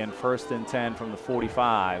now again, 1st and 10 from the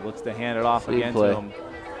 45. Looks to hand it off Speed again play. to him.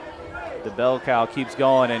 The bell cow keeps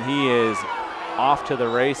going, and he is off to the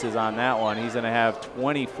races on that one. He's going to have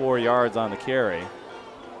 24 yards on the carry.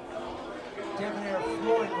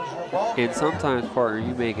 And sometimes, partner,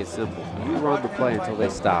 you make it simple. You run the play until they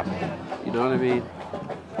stop it. You know what I mean?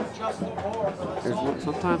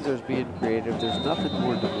 Sometimes there's being creative. There's nothing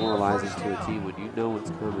more demoralizing to a team when you know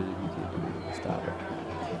what's coming and you can't stop it.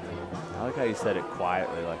 I like how you said it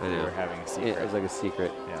quietly, like we were having a secret. It was like a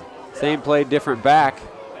secret. Yeah. Same play, different back.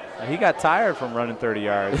 He got tired from running 30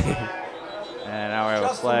 yards. And now we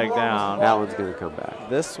have a flag down. That one's going to come back.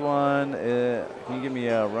 This one, can you give me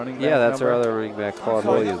a running back? Yeah, that's number? our other running back, Claude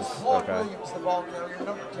Williams. Okay.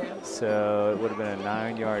 So it would have been a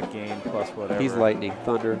 9-yard gain plus whatever. He's lightning,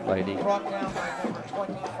 thunder, lightning. We're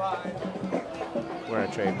going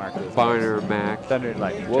to trademark this. Barner, Mac. Thunder,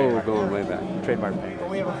 lightning. Whoa, going way back. Trademark paint.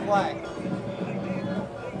 We have a flag.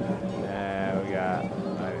 And we got,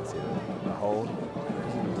 I didn't see that. A hold.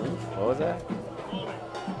 What was that?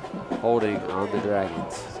 Holding on the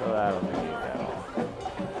Dragons. So that'll make it that off.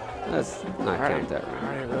 Let's not count that I right.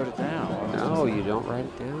 already wrote it down. No, you don't write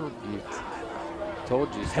it down. You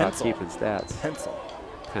told you stop Pencil. keeping stats. Pencil.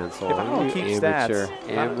 Pencil. If I don't You keep amateur. stats,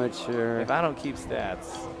 Amateur. If I don't keep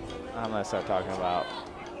stats, I'm going to start talking about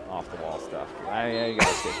off-the-wall stuff. You got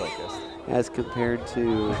to stay focused. As compared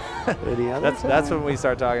to any other That's when we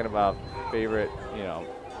start talking about favorite,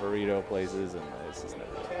 burrito places, and it's just never.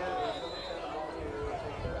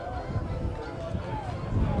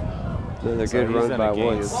 Another So good he's run gonna by gain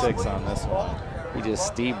Williams. 6 on this one. He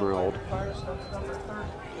just steamrolled.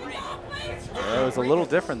 It was a little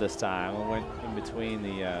different this time. We went in between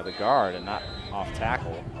the guard and not off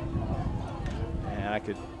tackle. And I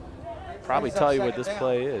could probably tell you what this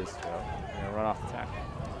play is. So, run off the tackle.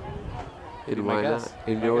 And why not?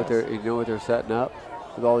 And you know what they're setting up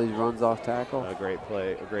with all these runs off tackle? A great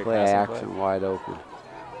play, a great Play passing action play. wide open.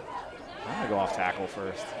 I'm gonna go off tackle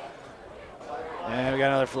first. And we got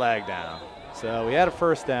another flag down. So we had a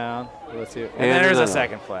first down. Let's see. And then there's a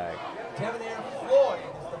second flag.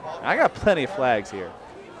 I got plenty of flags here.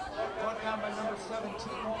 Brought down by number 17,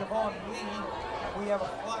 Devon Lee. We have a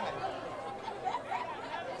flag.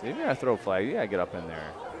 So if you're gonna throw a flag, you gotta get up in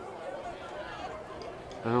there.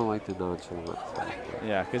 I don't like the nonchalant flag.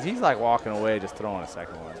 Yeah, because he's like walking away, just throwing a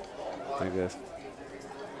second one. I guess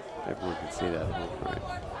everyone can see that at home, right?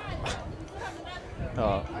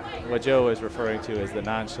 What Joe was referring to is the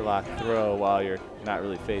nonchalant throw while you're not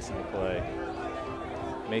really facing the play.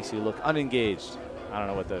 Makes you look unengaged. I don't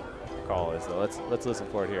know what the call is, though. Let's listen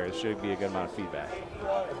for it here. It should be a good amount of feedback.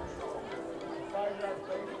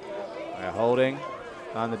 Holding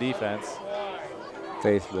on the defense.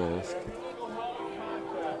 Face mask.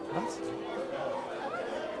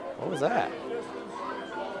 What was that?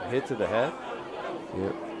 A hit to the head?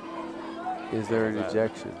 Yep. Is there an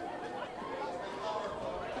ejection?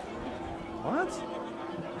 What?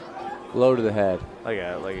 Blow to the head. Like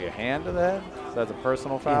a hand to the head? So that's a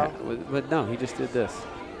personal foul? Yeah, but no, he just did this.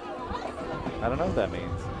 I don't know what that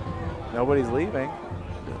means. Nobody's leaving.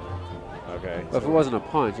 Okay. Well, if it wasn't a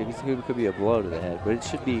punch, it could be a blow to the head. But it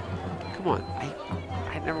should be. Come on,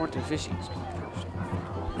 I never went to fishing school first.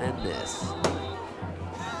 And this.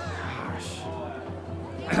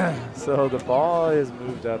 Gosh. So the ball is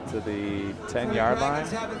moved up to the 10-yard line.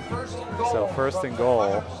 So 1st and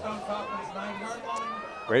goal.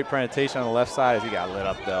 Great presentation on the left side as he got lit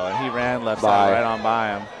up, though. And he ran left side right on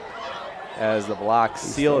by him as the block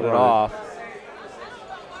sealed it off.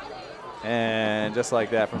 And just like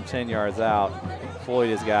that, from 10 yards out,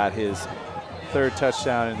 Floyd has got his 3rd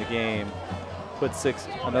touchdown in the game. Put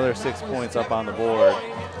another 6 points up on the board.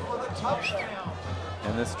 And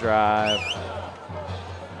in this drive.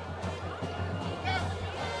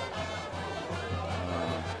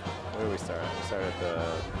 Where do we start? We start at the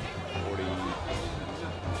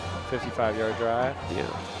 55-yard drive. Yeah.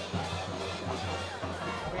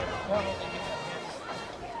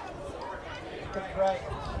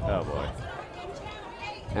 Oh boy.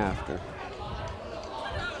 After.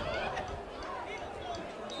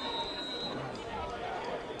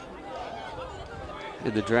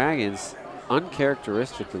 And the Dragons,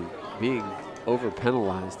 uncharacteristically, being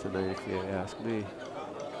over-penalized tonight, if you ask me.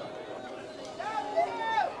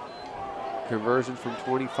 Conversion from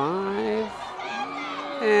 25.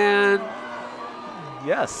 And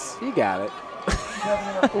yes, he got it.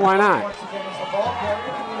 Why not?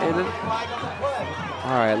 And then,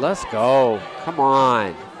 all right, let's go. Come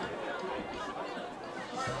on.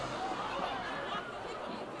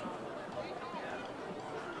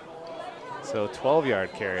 So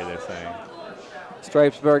 12-yard carry, they're saying.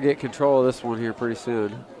 Stripes better get control of this one here pretty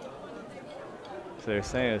soon. So they're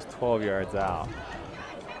saying it's 12 yards out.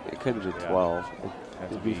 It couldn't be 12.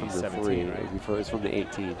 It'd be be from the 17, 3. right? It's from the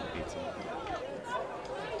 18. 18.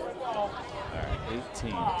 All right,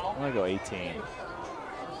 18. I'm going to go 18.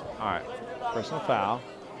 All right, personal foul.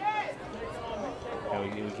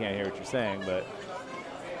 And we can't hear what you're saying, but.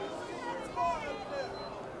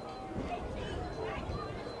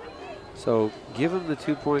 So give him the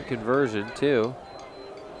 2-point conversion, too.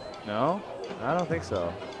 No, I don't think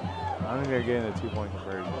so. I don't think they're getting the 2-point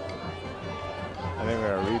conversion. I think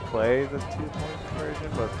we're going to replay the 2-point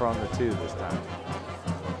conversion, but from the 2 this time.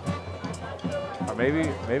 Or maybe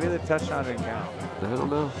the touchdown didn't count. I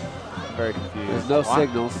don't know. I'm very confused. There's no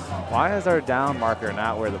signals. Why is our down marker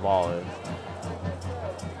not where the ball is?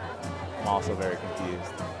 I'm also very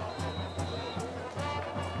confused.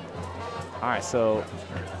 All right, so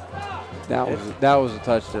that was a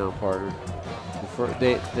touchdown, partner.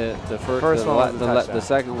 The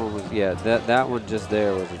second one was that one just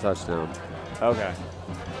there was a touchdown. Okay.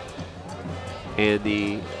 And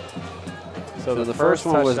so the first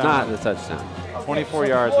one was not touchdown, the touchdown. 24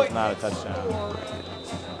 yards was not a touchdown.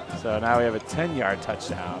 So now we have a 10-yard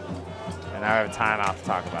touchdown, and now we have a timeout to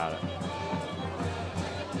talk about it.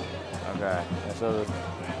 Okay. So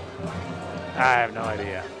I have no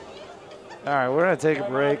idea. All right, we're gonna take a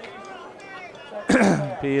break,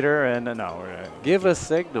 Peter, and no, we're gonna give a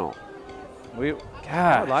signal. I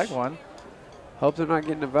would like one. Hope they're not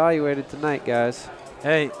getting evaluated tonight, guys.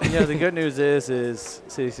 Hey, the good news is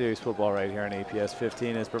City Series football right here on APS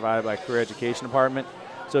 15 is provided by Career Education Department.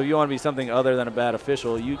 So if you want to be something other than a bad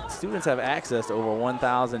official, students have access to over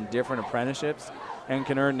 1,000 different apprenticeships and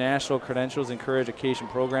can earn national credentials in career education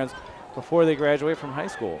programs before they graduate from high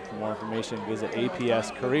school. For more information, visit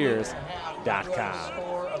apscareers.com.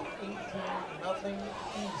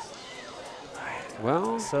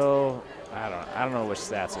 Well, so I don't know which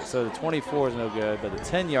stats are. So the 24 is no good, but the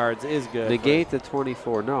 10 yards is good. Negate the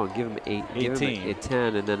 24. No, give him 18. Give him a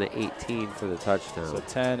 10 and then an 18 for the touchdown. So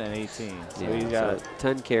 10 and 18. So yeah, he's got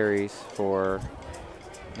 10 carries for.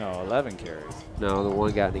 No, 11 carries. No, the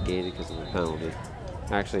one got negated because of the penalty.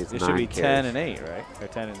 Actually, it's 9 should be carries. 10 and 8, right? Or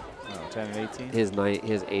 10 and 18. His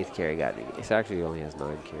 8th carry got negated. It actually only has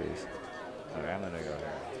 9 carries. Okay, I'm gonna go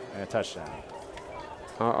here and a touchdown.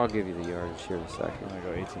 I'll give you the yardage here in a second. I'm going to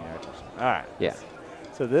go 18-yard touchdown. All right. Yeah.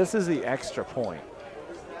 So this is the extra point,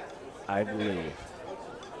 I believe.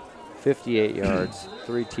 58 yards,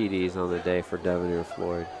 3 TDs on the day for Devanir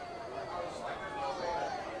Floyd.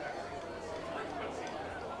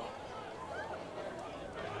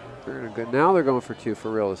 Now they're going for 2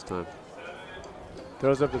 for real this time.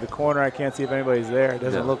 Throws up to the corner. I can't see if anybody's there. It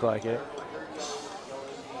doesn't look like it.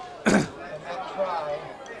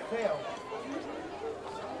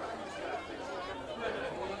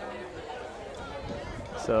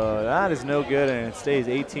 So that is no good, and it stays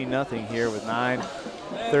 18-0 here with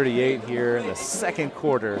 9:38 here in the second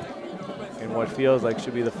quarter in what feels like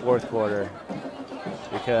should be the fourth quarter,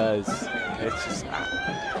 because it's just not.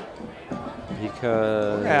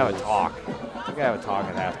 Because we're gonna have a talk. We're gonna have a talk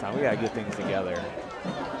at halftime. We gotta get things together.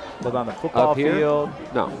 But on the football field,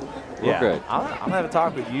 no, we're good. I'm gonna have a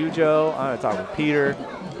talk with you, Joe. I'm gonna talk with Peter.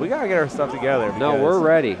 We gotta get our stuff together. No, we're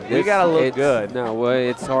ready. We gotta look good. No, well,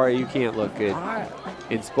 it's hard. You can't look good.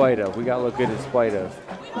 In spite of, we got to look good in spite of.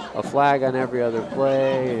 A flag on every other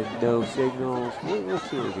play and no signals. We'll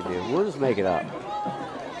see what we can do. We'll just make it up.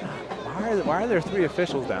 Why are there 3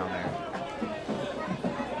 officials down there?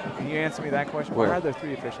 Can you answer me that question? Where? Why are there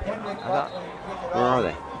 3 officials? Where are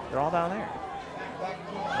they? They're all down there.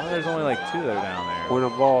 I know there's only like 2 that are down there. When a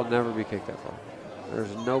ball never be kicked that far.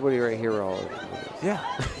 There's nobody right here all over. Yeah.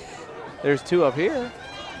 There's 2 up here.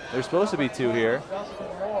 There's supposed to be 2 here. I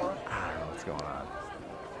don't know what's going on.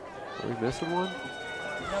 Are we missing one?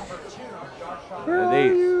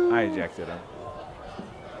 I ejected him.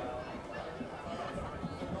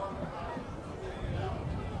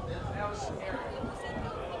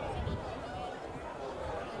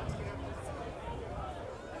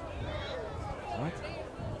 What?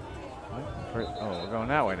 Oh, we're going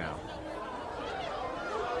that way now.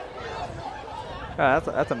 Oh,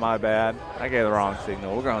 that's a my bad. I gave the wrong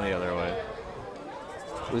signal. We're going the other way.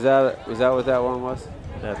 Was that what that one was?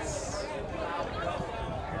 That's.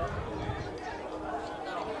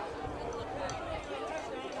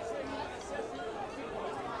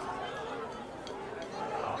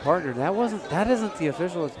 Partner, that isn't the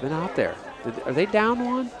official that's been out there. Are they down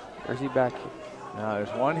one? Or is he back here? No,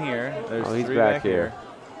 there's one here. There's he's 3 back back here.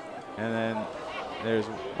 And then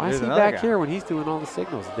Why is he another back guy. here when he's doing all the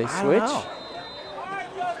signals? Did they I switch?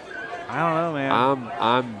 don't know, man.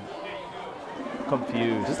 I'm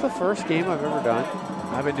confused. Is this the first game I've ever done?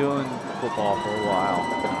 I've been doing football for a while.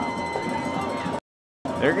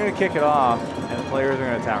 They're going to kick it off, and the players are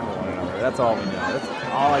going to tackle one another. That's all we know. That's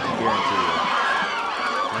all I can guarantee you.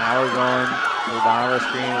 Now we're going to the bottom of our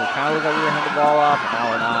screen. We kind of look like we're going to hand the ball off, but now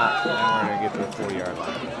we're not. And we're going to get to the 40-yard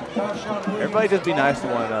line. Everybody just be nice to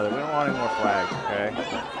one another. We don't want any more flags, okay?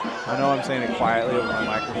 I know I'm saying it quietly over my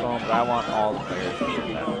microphone, but I want all the players to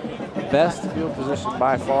hear that. Best field position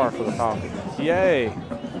by far for the Falcons. Yay.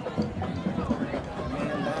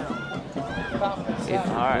 All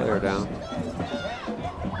right. Player down.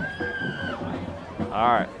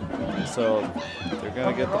 All right. So they're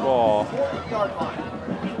going to get the ball.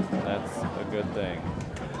 That's a good thing.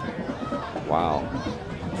 Wow.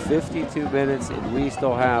 52 minutes, and we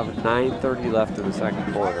still have 9:30 left in the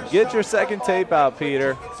second quarter. Get your second tape out,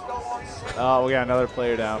 Peter. Oh, we got another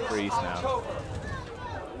player down for East now.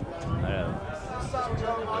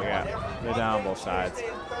 They're down both sides.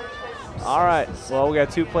 All right, well, we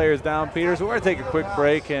got 2 players down, Peter, so we're going to take a quick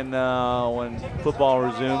break, and when football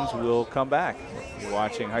resumes, we'll come back. You're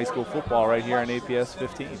watching high school football right here on APS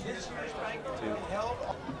 15.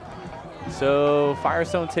 So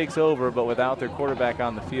Firestone takes over, but without their quarterback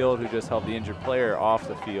on the field, who just held the injured player off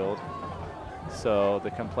the field. So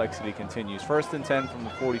the complexity continues. 1st and 10 from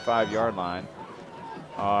the 45-yard line.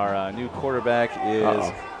 Our new quarterback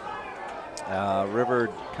is River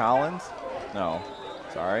Collins. No,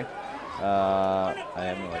 sorry. I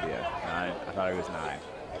have no idea. 9. I thought he was 9.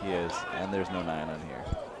 He is, and there's no 9 on here.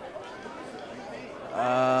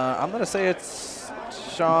 I'm going to say it's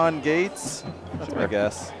Sean Gates. That's my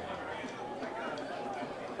guess.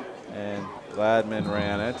 And Gladman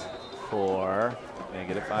ran it for, and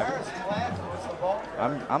get it 5 yards.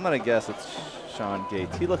 I'm going to guess it's Sean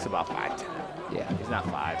Gates. He looks about 5'10". Yeah. He's not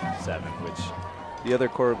 5'7", which the other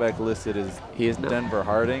quarterback listed is Denver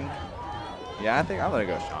Harding. Yeah, I think I'm going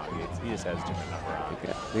to go Sean Gates. He just has a different number on.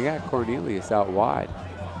 They got Cornelius out wide.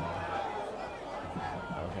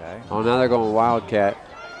 Okay. Oh, now they're going Wildcat.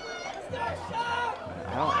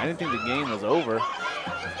 I didn't think the game was over.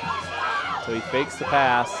 So he fakes the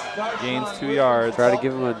pass, gains 2 yards. Try to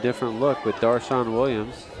give him a different look with Darshawn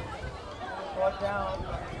Williams.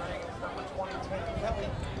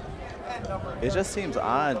 It just seems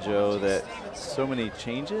odd, Joe, that so many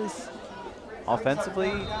changes offensively,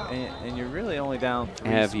 and you're really only down 3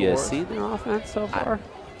 Have you scores. seen their offense so far?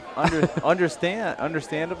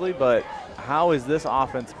 Understandably, but how is this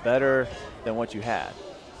offense better than what you had?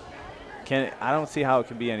 I don't see how it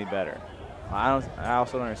can be any better. I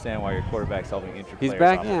also don't understand why your quarterback's helping injured players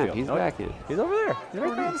back off the in. field. He's back in. He's over there. He's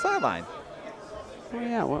right there on the sideline. Oh,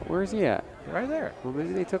 yeah. Where is he at? Right there. Well,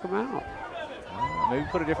 maybe they took him out. Maybe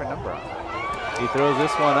put a different number on. He throws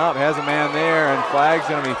this one up, has a man there, and flag's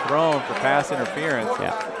going to be thrown for pass interference.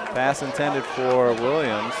 Yeah. Pass intended for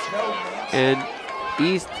Williams. And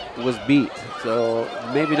East was beat, so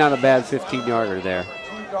maybe not a bad 15-yarder there.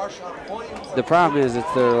 The problem is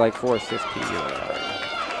it's their like 4th 15-yarder.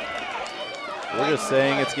 We're just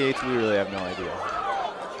saying it's Gates. We really have no idea.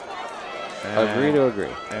 Agree to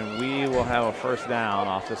agree. And we will have a 1st down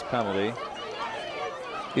off this penalty.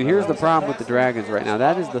 Dude, here's the problem with the Dragons right now.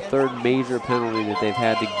 That is the 3rd major penalty that they've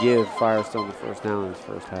had to give Firestone the 1st down in this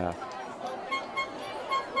 1st half.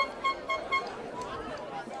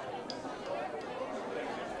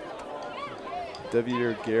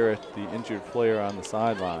 W. Garrett, the injured player on the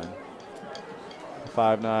sideline.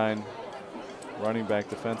 5'9", running back,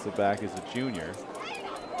 defensive back, is a junior.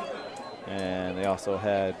 And they also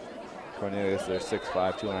had Cornelius, their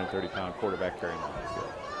 6'5", 230-pound quarterback, carrying on the field.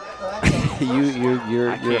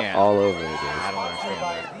 You're all over it, dude. I don't understand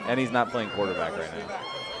that. And he's not playing quarterback right now.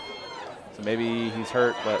 So Maybe he's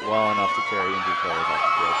hurt, but well enough to carry injured players off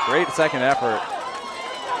the field. Great second effort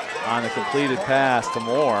on the completed pass to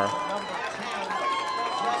Moore.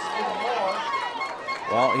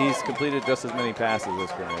 Well, he's completed just as many passes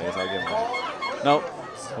this Grenades. I'll give him that. Nope.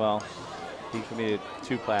 Well, he completed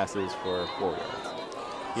 2 passes for 4 yards.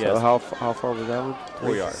 So how far was that one?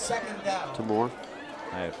 4 yards. To Moore?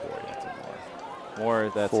 I have 4 yards to Moore.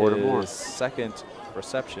 Moore, that's 4 to his Moore. second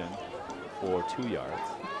reception for 2 yards.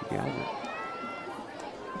 You got it.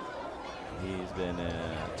 He's been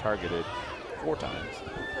targeted 4 times.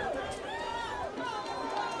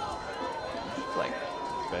 Like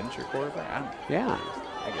bench your quarterback? Yeah.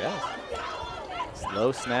 I guess.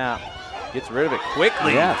 Slow snap. Gets rid of it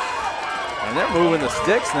quickly. Yes. And they're moving the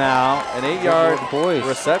sticks now. An 8-yard boys.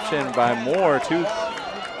 reception by Moore. 2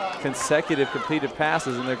 consecutive completed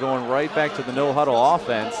passes, and they're going right back to the no-huddle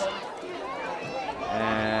offense.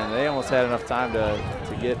 And they almost had enough time to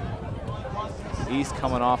get East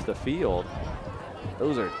coming off the field.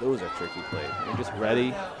 Those are tricky plays. You're just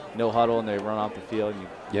ready, no huddle, and they run off the field, and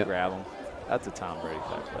you grab them. That's a Tom Brady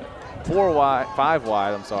type play. 5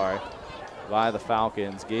 wide, I'm sorry, by the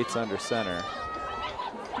Falcons. Gates under center.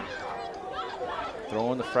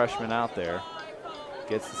 Throwing the freshman out there.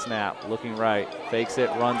 Gets the snap, looking right, fakes it,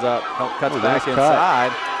 runs up, cuts back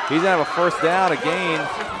inside. He's going to have a first down, a gain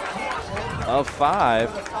of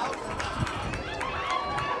 5.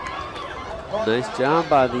 Nice job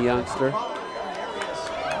by the youngster.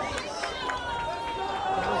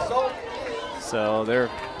 So they're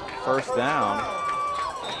first down.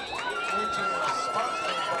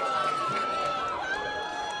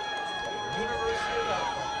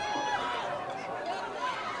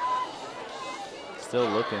 Still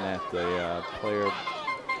looking at the player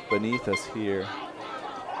beneath us here,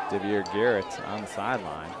 Devier Garrett on the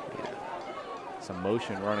sideline. Some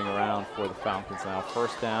motion running around for the Falcons now.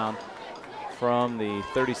 First down from the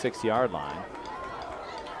 36-yard line.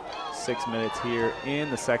 6 minutes here in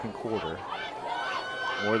the second quarter,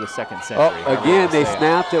 or the second century. Oh, again, they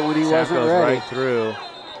snapped it when he wasn't goes ready. Right through.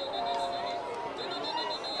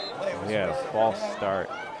 Yeah, false start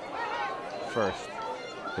first.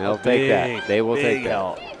 They'll take that. They will take that.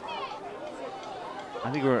 Help.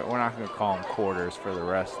 I think we're not going to call them quarters for the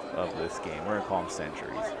rest of this game. We're going to call them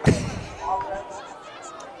centuries.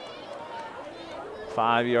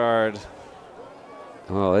 5 yard.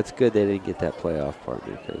 Oh, it's good they didn't get that playoff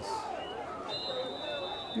partner because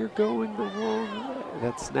you're going the wrong way.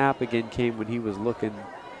 That snap again came when he was looking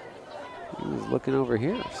over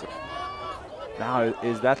here. So. Now,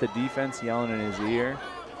 is that the defense yelling in his ear?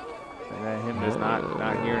 Is that him just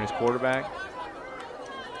not hearing his quarterback?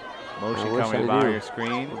 Motion coming by your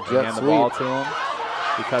screen. Hand the ball to him.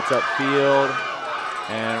 He cuts up field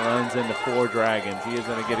and runs into 4 Dragons. He is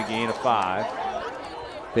going to get a gain of 5.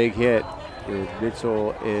 Big hit.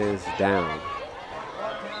 Mitchell is down.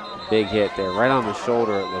 Big hit there, right on the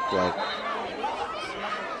shoulder it looked like.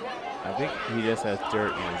 I think he just has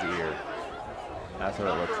dirt in his ear. That's what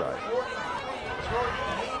it looks like.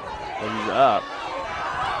 But he's up.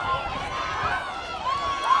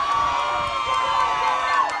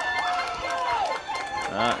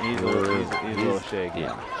 He's a little shaky.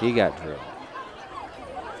 Yeah, he got drilled.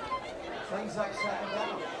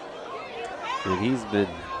 And he's been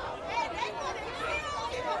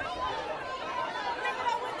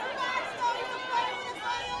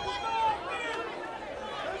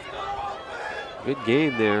good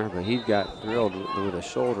game there, but he got drilled with a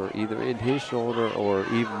shoulder, either in his shoulder or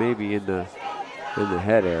even maybe in the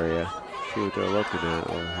head area. See what they're looking at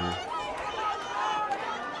over here.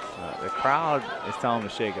 The crowd is telling him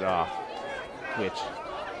to shake it off. Which,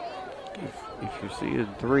 if you're seeing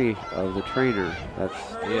 3 of the trainer,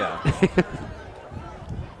 that's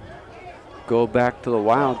Go back to the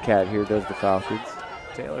Wildcat here, does the Falcons.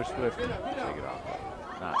 Taylor Swift can shake it off,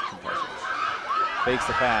 not concussions. Fakes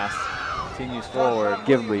the pass, continues forward.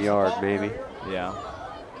 Give him a yard, maybe. Yeah.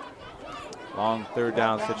 Long 3rd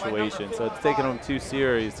down situation. So it's taken him 2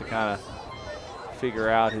 series to kind of figure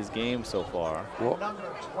out his game so far. Well,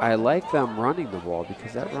 I like them running the ball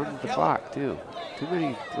because that runs the clock too. Too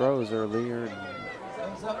many throws earlier.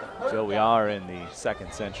 So we are in the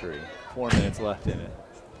 2nd century. 4 minutes left in it.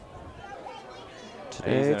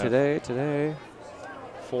 Today.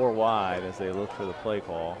 4 wide as they look for the play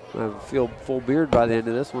call. I feel full beard by the end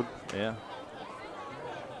of this one. Yeah.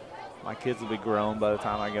 My kids will be grown by the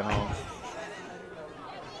time I get home.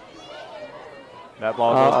 That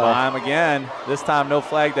ball goes by him again. This time no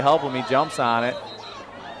flag to help him. He jumps on it.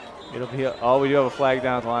 It'll be, we do have a flag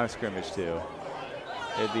down at the line of scrimmage too.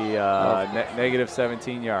 It'd be negative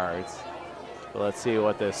 17 yards. But let's see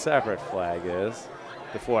what the separate flag is.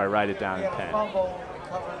 before I write it down in pen. Fumble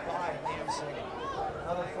recovered by DMC.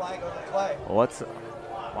 Another flag on the play.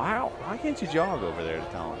 Why can't you jog over there to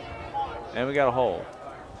tell him? And we got a hold.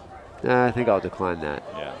 I think I'll decline that.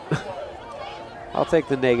 Yeah. I'll take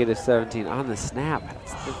the -17 on the snap.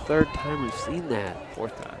 It's the 3rd time we've seen that.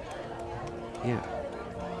 4th time. Yeah.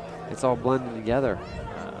 It's all blended together.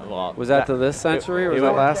 Well, Was that to this century or was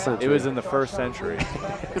that last century? It was in the 1st century.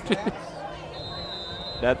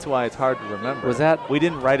 That's why it's hard to remember. Was that we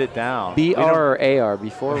didn't write it down. BR or AR,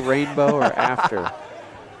 before rainbow or after?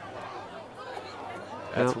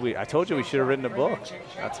 That's I told you we should have written a book.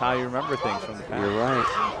 That's how you remember things from the past. You're right.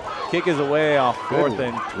 Kick is away off 4th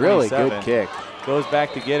and 27. Really good kick. Goes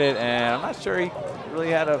back to get it, and I'm not sure he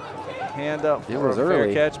really had a hand up for a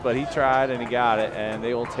fair catch, but he tried and he got it, and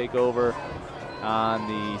they will take over on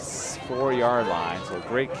the 4-yard line. So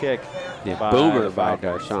great kick. Boomer by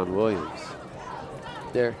Darshawn Williams.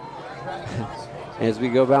 There. As we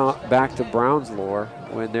go back to Browns lore,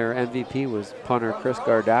 when their MVP was punter Chris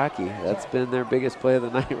Gardocki, that's been their biggest play of the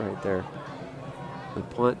night right there. The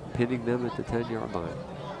punt, pinning them at the 10-yard line.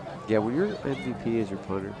 Yeah, when your MVP is your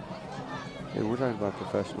punter, and we're talking about a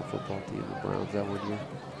professional football team, the Browns that 1 year,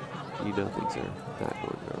 you know things are not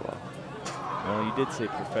going very well. Well, you did say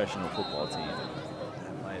professional football team.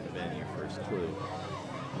 That might have been your first clue.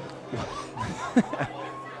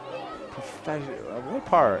 What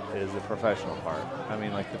part is the professional part? I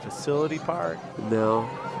mean, like the facility part? No.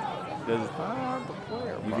 The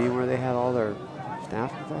player You part. mean where they had all their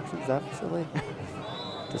staff infections, that facility?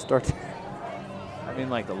 To start. I mean,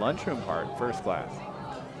 like the lunchroom part, first class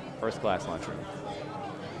lunchroom.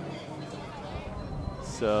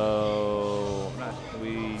 So,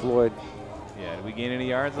 Floyd. Yeah, did we gain any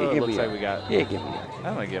yards? Though? Yeah, It looks like we got. Yeah, give me a yard.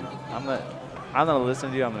 I'm gonna give him. I'm gonna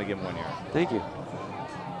listen to you. I'm gonna give him 1 yard. Thank you.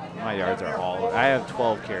 My yards are all. I have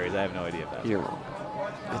 12 carries. I have no idea if that's. You're wrong.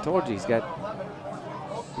 I told you he's got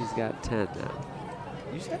 10 now.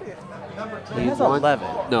 You said it. He has won. 11.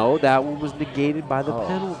 No, that one was negated by the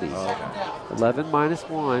penalties. Oh, okay. 11 minus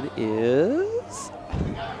 1 is.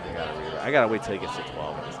 I gotta wait till he gets to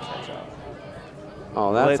 12 and just catch up.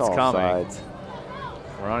 Oh, that's Blitz all coming. sides.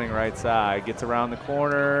 Running right side, gets around the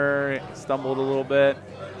corner, stumbled a little bit,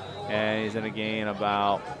 and he's in a gain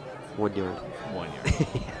about 1 yard. 1 yard.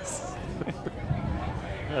 Yes.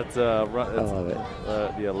 That's I love it.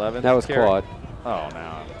 The 11th. That was carry. Claude. Oh,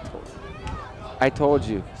 no. I told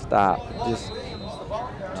you, stop. Just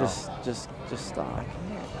stop.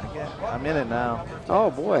 I'm in it now.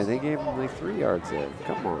 Oh boy, they gave him like 3 yards there.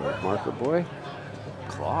 Come on, marker boy.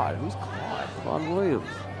 Claude, who's Claude? Claude Williams.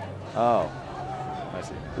 Oh, I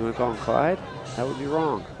see. You want to call him Clyde? That would be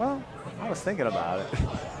wrong. Well, I was thinking about it.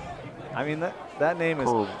 I mean, that name is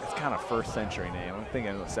it's kind of 1st century name. I'm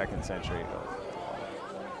thinking of the 2nd century.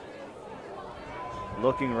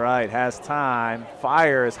 Looking right, has time,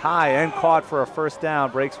 fires high and caught for a 1st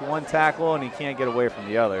down, breaks 1 tackle, and he can't get away from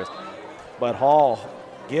the others. But Hall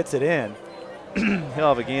gets it in. He'll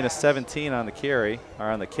have a gain of 17 on the carry, or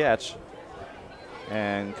on the catch.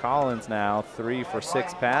 And Collins now 3 for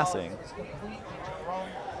 6 passing.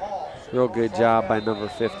 Real good job by number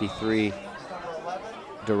 53,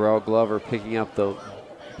 Darrell Glover, picking up the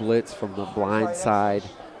blitz from the blind side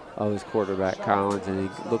of his quarterback, Collins, and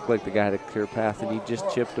he looked like the guy had a clear path, and he just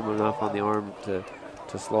chipped him enough on the arm to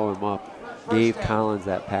slow him up. Gave Collins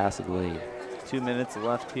that passing lane. 2 minutes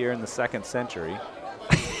left here in the 2nd century.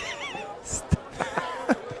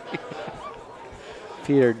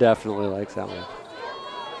 Peter definitely likes that one.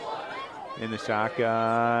 In the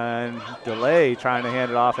shotgun, delay, trying to hand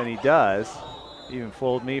it off, and he does. Even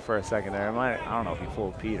fooled me for a second there. I don't know if he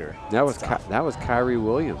fooled Peter. That was Kyrie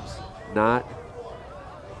Williams, not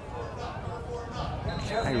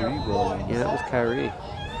Kyrie Williams. Yeah, that was Kyrie.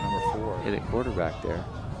 Number 4. And at quarterback there.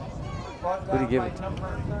 Who'd he give it to?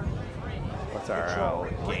 What's our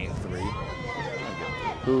game 3?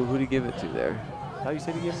 Who'd he give it to there? I thought you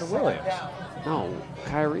said he gave it to Williams. No,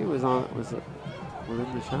 Kyrie was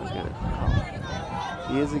in the shotgun.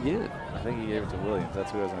 He is again. I think he gave it to Williams.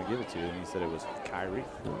 That's who I was going to give it to, and he said it was Kyrie.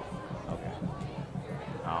 No. Okay.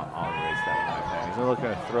 I'll erase that one. He's looking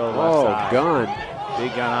to throw left side. Oh, gun.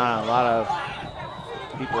 Big gun on. A lot of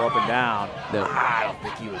people up and down. No. I don't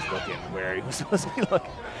think he was looking where he was supposed to be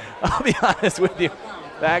looking. I'll be honest with you.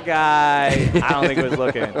 That guy, I don't think was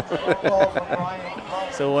looking.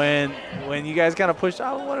 So when you guys kind of pushed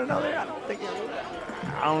out one another, I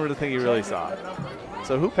don't really think he really saw it.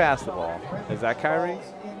 So who passed the ball? Is that Kyrie?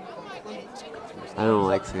 I don't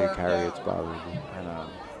like saying Kyrie. It's bothering me. I know.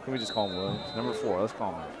 Can we just call him Williams? Number 4. Let's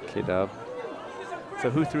call him. K-Dub. So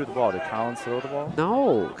who threw the ball? Did Collins throw the ball?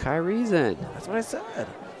 No, Kyrie's in. That's what I said.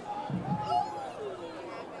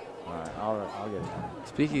 I'll get it.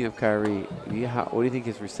 Speaking of Kyrie, what do you think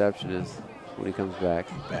his reception is when he comes back?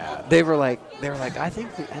 Bad. They were like, I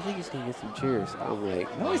think he's gonna get some cheers. I'm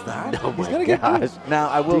like, No, he's not. Oh He's my gonna get gosh. booed. Now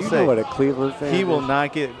I Do will you say know what a Cleveland fan he will is?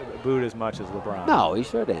 not get booed as much as LeBron. No, he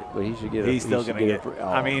shouldn't. But he should get. He's still gonna get.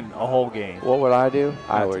 I mean, a whole game. what would I do?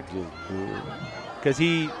 I That's- would just boo him. Because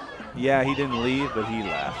he didn't leave, but he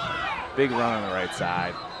left. Big run on the right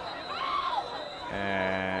side.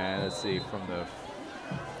 And let's see, from the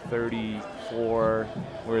 34,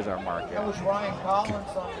 where's our mark That at? was Ryan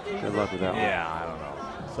Collins on the Good luck with that one. Yeah, I don't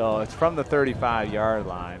know. So it's from the 35-yard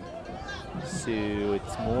line. So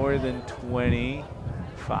it's more than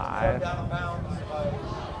 25, down of bounds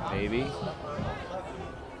by maybe.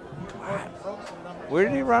 Brooks and number Where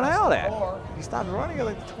did he run out at? 4. He stopped running at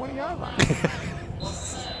like the 20-yard line.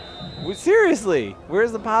 Well, seriously,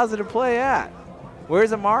 where's the positive play at?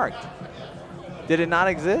 Where's it marked? Did it not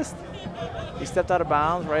exist? He stepped out of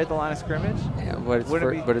bounds right at the line of scrimmage? Yeah, but Would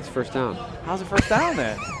it be- but it's first down. How's it first down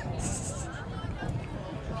then?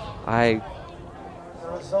 The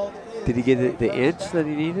result is Did he get the inch that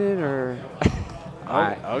he needed, or?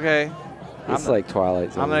 Okay. It's like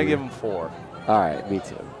Twilight Zone. I'm going to give him 4. All right, me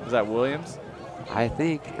too. Is that Williams? I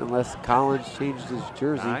think, unless Collins changed his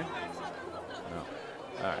jersey. 9?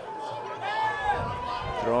 No. All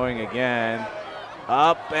right. Throwing again.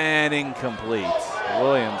 Up and incomplete.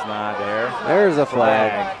 Williams not there. There's a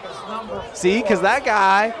flag. See, because that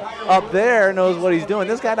guy up there knows what he's doing.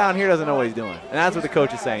 This guy down here doesn't know what he's doing. And that's what the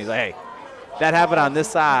coach is saying. He's like, hey, that happened on this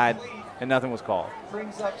side, and nothing was called.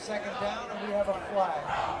 brings up second down, and we have a flag.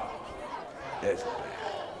 It's bad.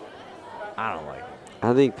 I don't like it.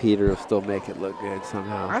 I think Peter will still make it look good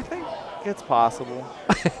somehow. I think it's possible.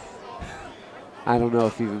 I don't know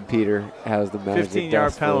if even Peter has the magic. 15-yard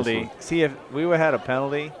dust for this penalty. one. See, if we would have had a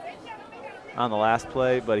penalty on the last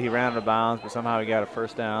play, but he ran out of bounds, but somehow he got a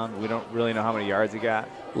first down. We don't really know how many yards he got.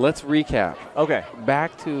 Let's recap. Okay.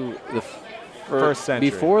 Back to the First century.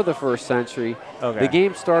 Before the first century, Okay. the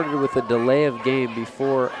game started with a delay of game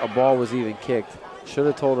before a ball was even kicked. Should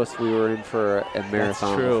have told us we were in for a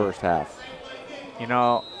marathon in true. the first half. You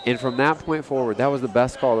know, And from that point forward, that was the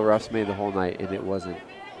best call the refs made the whole night, and it wasn't.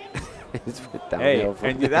 It's went hey, downhill from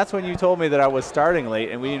and there. that's when you told me that I was starting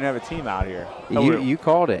late and we didn't have a team out here. You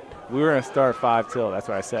called it. We were going to start 5 till. That's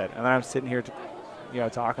what I said. And then I'm sitting here,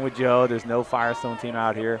 talking with Joe. There's no Firestone team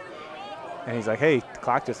out here. And he's like, hey, the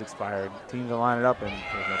clock just expired. Teams are lining up, and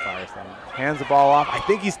there's no Firestone. Hands the ball off. I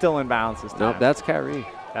think he's still in bounds this time. Nope, that's Kyrie.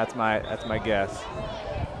 That's my guess.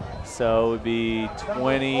 So it would be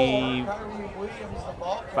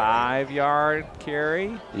 25-yard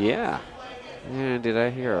carry. Yeah. And did I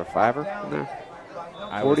hear a 5er in there?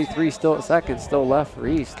 43 seconds still left for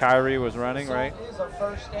East. Kyrie was running, right? Is a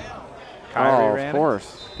first down. Kyrie ran of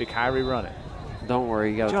course. it? Did Kyrie run it? Don't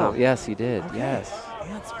worry, you got to Joe. tell. Yes, he did. Okay. Yes.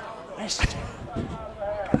 Answer the question.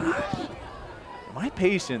 Gosh. My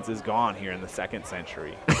patience is gone here in the second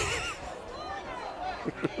century.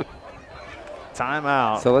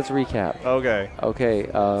 Timeout. So let's recap. Okay. Okay,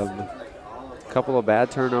 couple of bad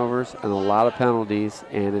turnovers and a lot of penalties,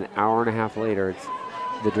 and an hour and a half later, it's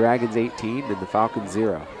the Dragons 18 and the Falcons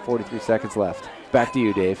 0. 43 seconds left. Back to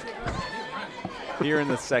you, Dave. Here in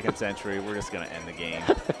the second century, we're just going to end the game.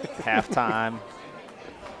 Halftime.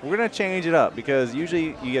 We're going to change it up because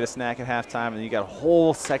usually you get a snack at halftime and you got a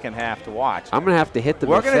whole second half to watch. I'm going to have to hit the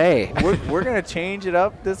We're buffet. we're going to change it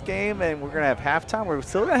up this game, and we're going to have halftime. We're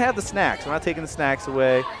still going to have the snacks. We're not taking the snacks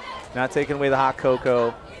away, not taking away the hot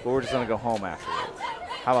cocoa, but we're just going to go home afterwards.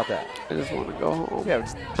 How about that? I just want to go home. Yeah, we're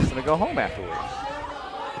just going to go home afterwards.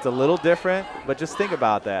 It's a little different, but just think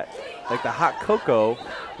about that. Like the hot cocoa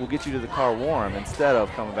will get you to the car warm instead of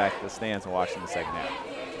coming back to the stands and watching the second half.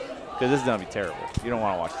 Because this is going to be terrible. You don't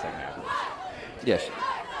want to watch the second half. Yes.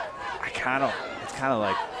 It's kind of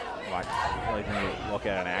like when you look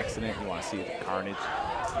at an accident, you want to see the carnage.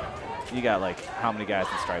 You got like how many guys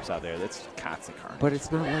in stripes out there? That's constant carnage. But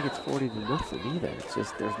it's not like it's 40-0 either. It's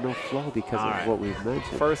just there's no flow because All of right. what we've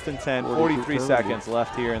mentioned. First and 10, 42 43 seconds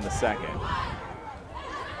left here in the second.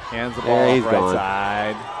 Hands the There, ball he's right gone.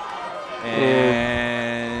 side.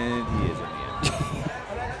 And he is in the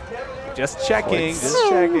end. Just checking, just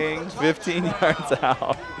checking. 15 yards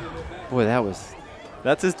out. Boy,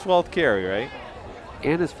 That's his 12th carry, right?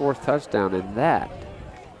 and his 4th touchdown, and that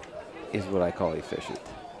is what I call efficient.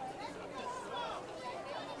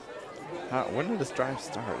 When did this drive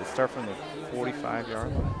start? Did it start from the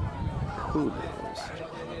 45-yard line? Who knows? I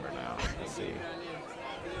don't remember now. Let's see.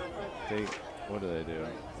 What do they do?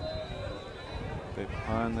 They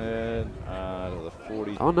punted to the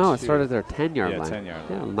 42. Oh, no, it started at their 10-yard line. 10-yard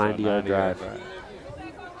Yeah, line. 90-yard So drive.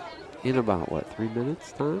 In about, 3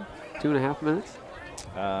 minutes time? 2.5 minutes?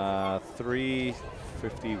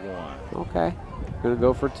 3:51. Okay. Going to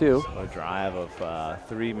go for 2. A drive of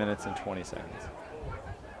 3 minutes and 20 seconds.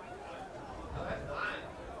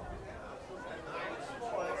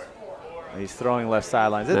 He's throwing left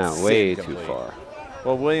sidelines. It's No, way too incomplete. far.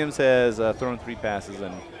 Well, Williams has thrown 3 passes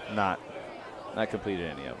and not completed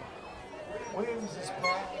any of them. Williams is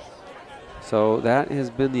back. So that has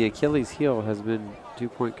been the Achilles heel, has been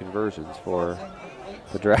 2-point conversions for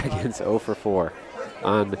the Dragons. 0 for 4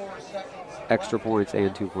 on extra points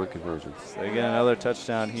and 2-point conversions. So they get another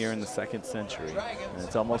touchdown here in the 2nd century. And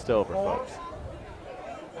it's almost over, folks.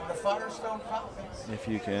 The Firestone Falcons. If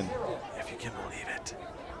you can believe it.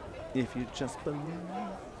 If you just believe.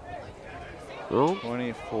 Well,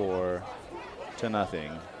 24-0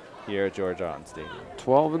 here at George Allen Stadium.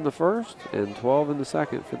 12 in the first and 12 in the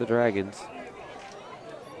second for the Dragons.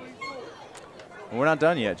 And we're not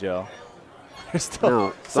done yet, Joe. There's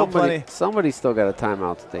still, No, plenty. somebody's still got a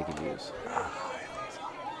timeout that they can use.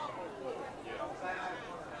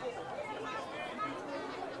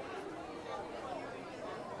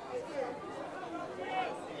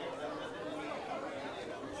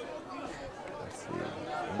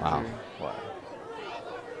 Wow. What?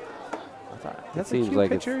 I thought It that's a seems cute like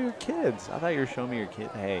picture of your kids. I thought you were showing me your kid.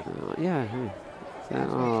 Hey, Yeah. Hey.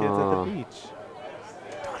 that's my kids at Aw, the beach.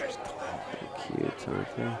 Daughter's cute,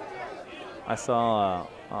 aren't they? I saw.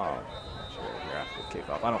 Sure, here after the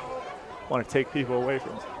kickoff. I don't want to take people away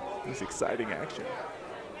from this exciting action.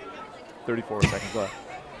 34 seconds left.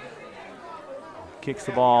 Kicks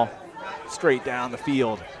the ball straight down the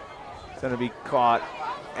field. It's going to be caught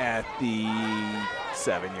at the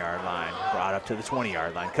 7-yard line. Brought up to the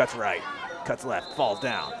 20-yard line. Cuts right. Cuts left. Falls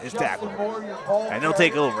down. Is tackled. And they'll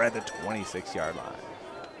take over at the 26-yard line.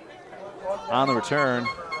 On the return,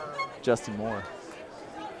 Justin Moore.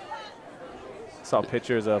 Saw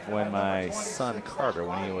pictures of when my son Carter,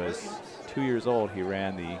 when he was 2 years old, he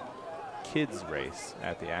ran the kids race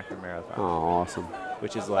at the Akron Marathon. Oh, awesome.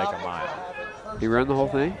 Which is like a mile. He ran the whole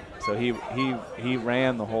thing? So he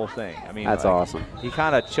ran the whole thing. I mean, That's like, awesome. He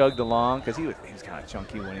kind of chugged along because he was kind of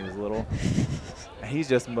chunky when he was little. He's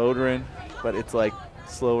just motoring, but it's like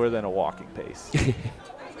slower than a walking pace.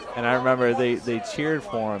 And I remember they cheered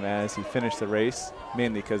for him as he finished the race,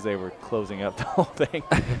 mainly because they were closing up the whole thing.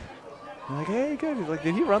 I'm like, hey, good. He's like,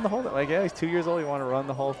 did he run the whole thing? Like, yeah, he's 2 years old. He wanted to run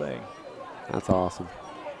the whole thing. That's awesome.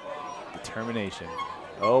 Determination.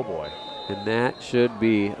 Oh, boy. And that should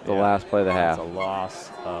be the last play of the half. It's a loss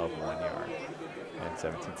of 1 yard and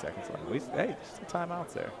 17 seconds left. Hey, still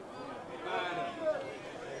timeouts there.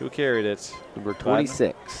 Who carried it? Number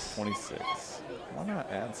 26. 26. Why not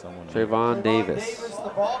add someone? Trayvon Davis. The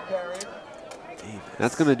ball carrier. Davis.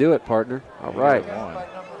 That's going to do it, partner. All right. All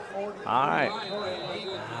right.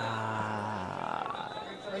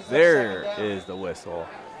 There is the whistle.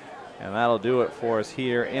 And that'll do it for us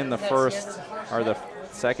here in the the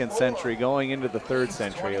 2nd century. Going into the 3rd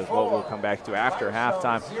century is what we'll come back to after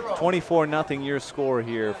halftime. 24-0 your score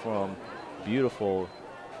here from beautiful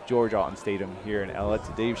George Alton Stadium here in Ellet.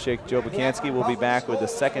 Dave Schick, Joe Bukansky will be back with the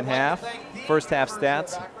second half. First half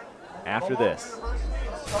stats after this.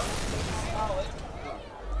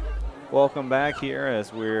 Welcome back here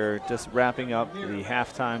as we're just wrapping up the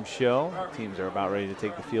halftime show. Teams are about ready to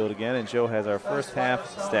take the field again, and Joe has our first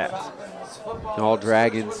half stats. All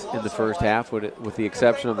Dragons in the first half, with the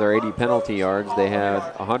exception of their 80 penalty yards. They had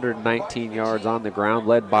 119 yards on the ground,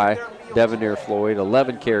 led by Devonair Floyd,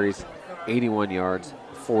 11 carries, 81 yards,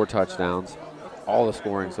 4 touchdowns. All the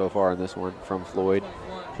scoring so far in this one from Floyd.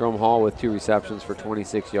 Jerome Hall with 2 receptions for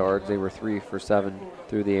 26 yards. They were 3 for 7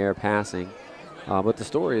 through the air passing. But the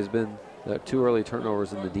story has been the 2 early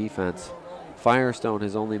turnovers in the defense. Firestone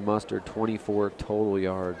has only mustered 24 total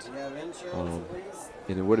yards.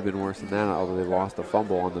 And it would have been worse than that, although they lost a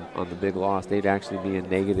fumble on the big loss. They'd actually be in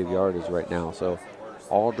negative yardage right now. So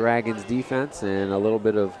all Dragons defense and a little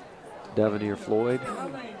bit of Devonair Floyd.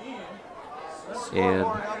 And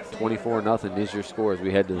 24-0 is your score as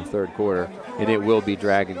we head to the 3rd quarter. And it will be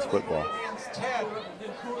Dragons football.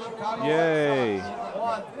 Yay.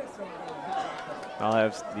 I'll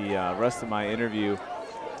have the rest of my interview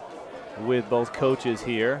with both coaches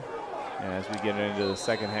here as we get into the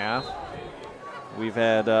second half. We've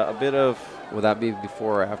had a bit of... Will that be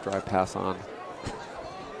before or after I pass on?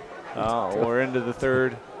 We're into the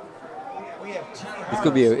 3rd. It's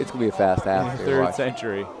gonna be a fast half. 3rd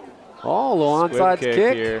century. Oh, low onside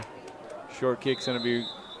kick. Here. Short kick's going to be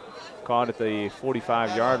caught at the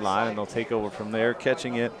 45-yard line, and they'll take over from there.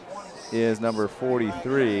 Catching it is number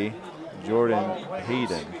 43, Jordan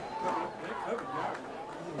Hayden.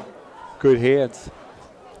 Good hands.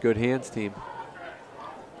 Good hands, team.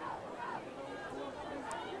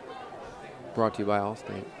 Brought to you by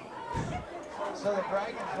Allstate. So the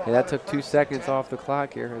Dragons will Hey, that have took it 2 first and seconds 10 off the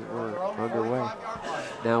clock here as from we're their own underway. 45-yard line.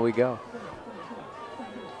 Now we go.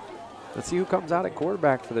 Let's see who comes out at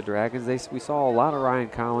quarterback for the Dragons. We saw a lot of Ryan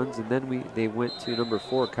Collins, and then they went to number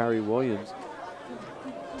 4, Kyrie Williams,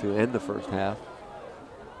 to end the first half.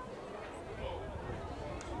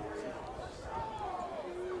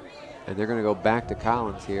 And they're going to go back to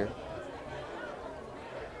Collins here.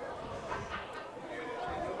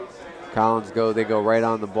 Collins they go right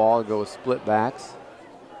on the ball, go with split backs.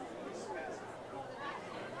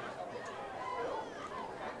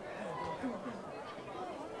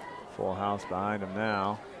 Full house behind him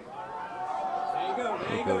now. There you go,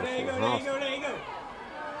 there you go, there you go, there you go, there you go.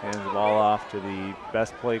 Hands the ball off to the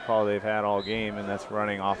best play call they've had all game, and that's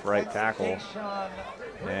running off right tackle.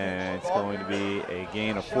 And it's going to be a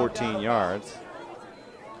gain of 14 yards.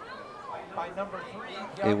 By number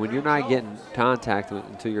 3, And when you're not getting contact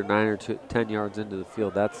until you're 9 or 10 yards into the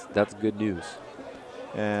field, that's good news.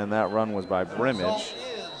 And that run was by Brimage. Result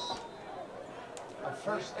is a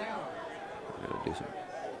first down. I'm gonna do some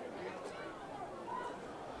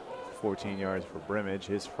 14 yards for Brimage,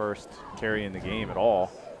 his first carry in the game at all.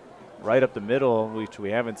 Right up the middle, which we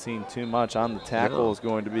haven't seen too much on the tackle, is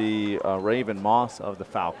going to be Raven Moss of the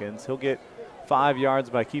Falcons. He'll get 5 yards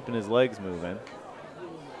by keeping his legs moving.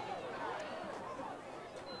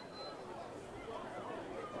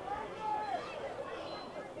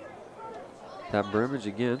 That Brimage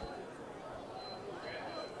again.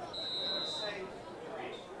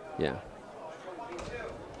 Yeah.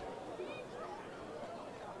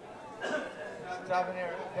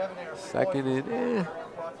 Second and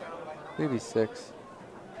maybe 6.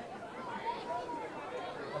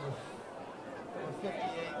 Number 58,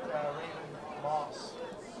 Raven Moss.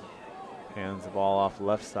 Hands the ball off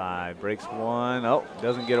left side, breaks one. Oh,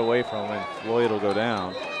 doesn't get away from him, and Floyd will go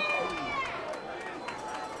down.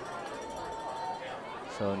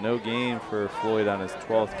 So no gain for Floyd on his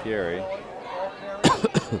 12th carry.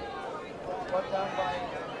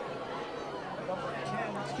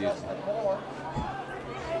 Excuse me.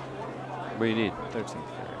 What do you need? 13th carry.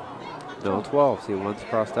 No, 12. See, one's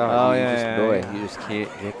crossed out. Oh, you yeah, just yeah, go yeah. it. You just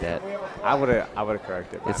can't get that. I would have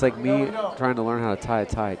corrected. It's like me trying to learn how to tie a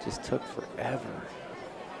tie. It just took forever.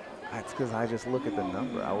 That's because I just look at the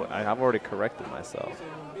number. I've already corrected myself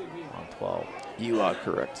on 12. You are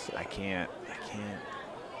correct, sir. I can't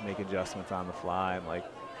make adjustments on the fly. I'm like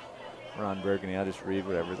Ron Burgundy. I'll just read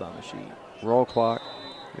whatever's on the sheet. Roll clock.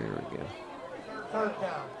 There we go. Third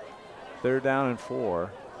down. 3rd down and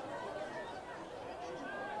 4.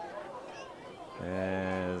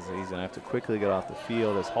 As he's gonna have to quickly get off the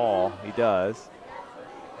field as Hall. He does.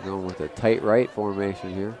 Going with a tight right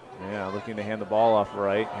formation here. Yeah, looking to hand the ball off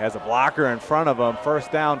right. Has a blocker in front of him.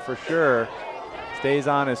 1st down for sure. Stays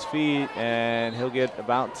on his feet, and he'll get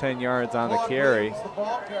about 10 yards on the carry.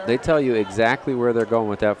 They tell you exactly where they're going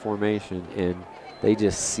with that formation, and they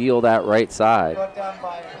just seal that right side. Brought down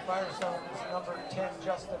by Firestone's number 10,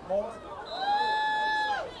 Justin Moore.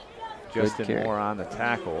 Justin carry. Moore on the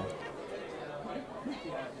tackle.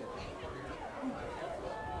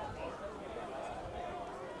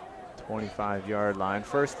 .25-yard line.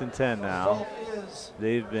 1st and 10 now.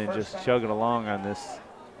 They've been just chugging along on this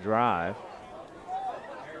drive.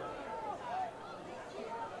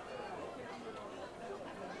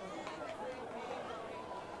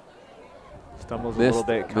 Stumbles a little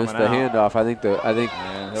bit coming missed the out. handoff. I think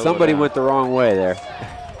And he'll somebody go down. went the wrong way there.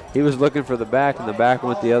 He was looking for the back, and the back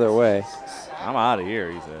went the other way. I'm out of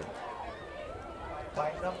here, he said.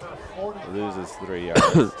 By number 40. Loses 3 yards.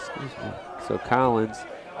 Excuse me. So Collins,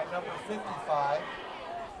 By number 55.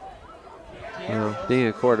 being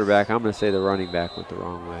a quarterback, I'm going to say the running back went the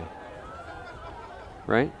wrong way.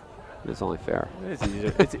 Right? It's only fair.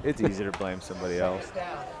 It's easier to blame somebody else.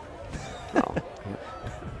 Down. Oh, yeah.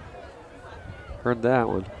 Heard that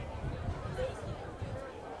one.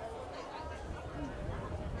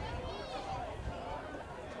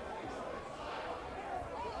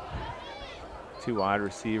 Two wide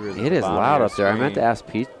receivers. It is loud up there. I meant to ask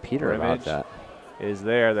Peter about Brimage that. is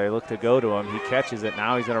there. They look to go to him. He catches it.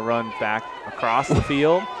 Now he's going to run back across the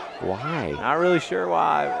field. Why? Not really sure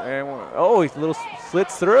why. And, oh, he little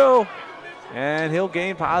slits through. And he'll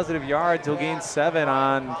gain positive yards. He'll gain 7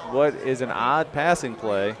 on what is an odd passing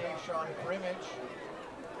play. Tayshawn Brimage.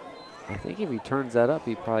 I think if he turns that up,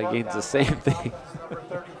 he probably gains the same thing. Number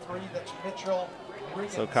 33, that's Mitchell Riggins.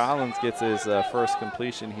 So Collins gets his first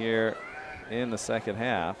completion here in the second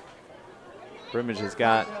half. Brimage has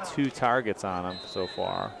got 2 targets on him so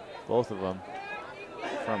far, both of them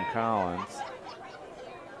from Collins.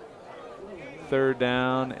 3rd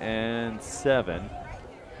down and 7.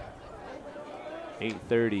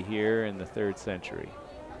 8:30 here in the third century.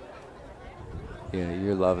 Yeah,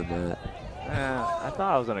 you're loving that. I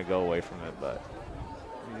thought I was going to go away from it, but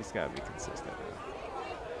you just got to be consistent.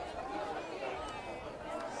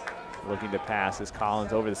 Looking to pass is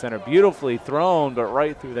Collins over the center. Beautifully thrown, but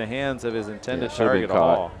right through the hands of his intended target,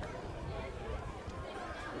 Hall.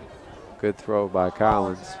 Good throw by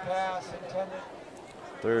Collins.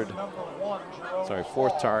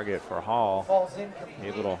 Fourth target for Hall.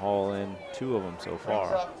 Able to haul in 2 of them so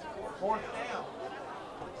far.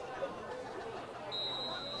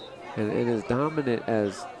 And as dominant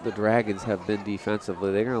as the Dragons have been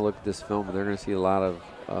defensively, they're going to look at this film and they're going to see a lot of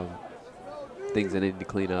things they need to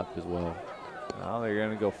clean up as well. Well, they're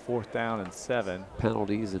going to go 4th down and 7.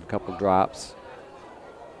 Penalties and a couple drops.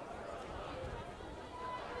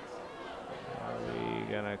 Are we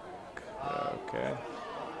going to, okay.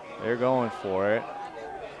 They're going for it.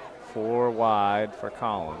 4 wide for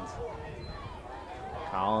Collins.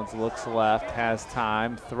 Collins looks left, has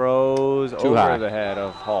time, throws over the head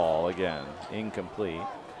of Hall again. Incomplete.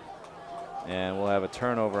 And we'll have a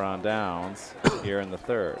turnover on downs here in the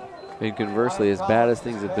third. And conversely, as bad as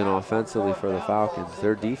things have been offensively for the Falcons,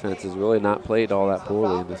 their defense has really not played all that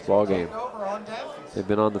poorly in this ball game. They've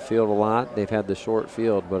been on the field a lot. They've had the short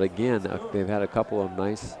field, but again, they've had a couple of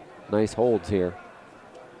nice holds here.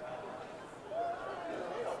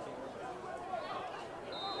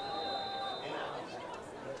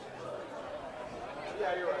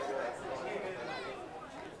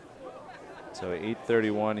 So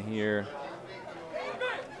 8:31 here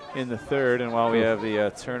in the third, and while we have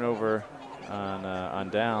the turnover on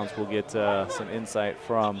downs, we'll get some insight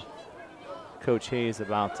from Coach Hayes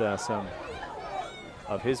about some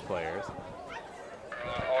of his players.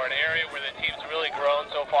 Or an area where the team's really grown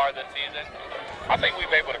so far this season? I think we've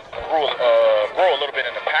been able to grow a little bit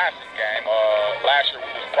in the passing game. Last year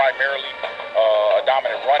we was primarily a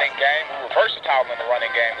dominant running game. We were versatile in the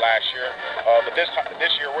running game last year, but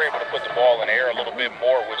this year we're able to put the ball in the air a little bit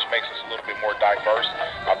more, which makes us a little bit more diverse.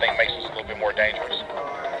 I think makes us a little bit more dangerous.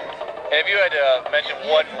 And if you had to mention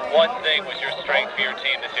one thing was your strength for your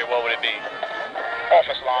team this year, what would it be?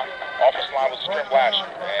 Offensive line. Offensive line was the strength last year,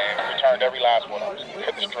 and we returned every last one of us. We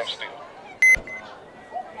hit the strength still.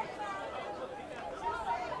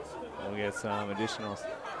 We'll get some additional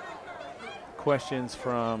questions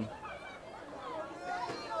from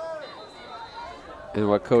And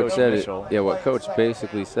what Coach said, what Coach Sorry.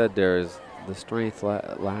 basically said there is the strength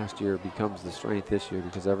last year becomes the strength this year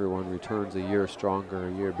because everyone returns a year stronger,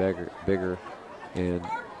 a year bigger, and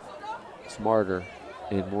smarter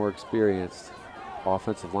and more experienced.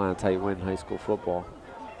 Offensive line, tight win high school football.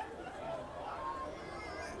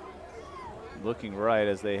 Looking right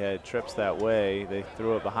as they had trips that way. They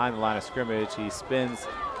threw it behind the line of scrimmage. He spins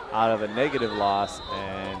out of a negative loss,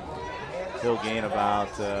 and he'll gain about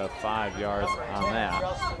 5 yards on that.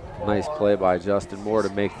 Nice play by Justin Moore to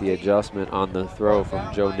make the adjustment on the throw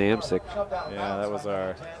from Joe Namsick. Yeah, that was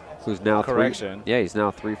our who's now correction. He's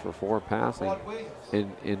now 3 for 4 passing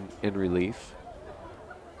in relief.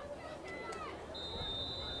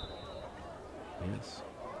 Yes.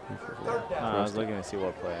 3 for 4. I was looking to see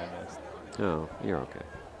what play I missed. Oh, you're okay.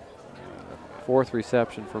 4th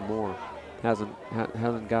reception for Moore. Hasn't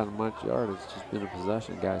gotten much yardage. Just been a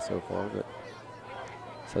possession guy so far, but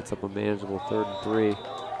sets up a manageable 3rd and 3.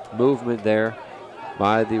 Movement there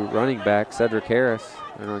by the running back, Cedric Harris.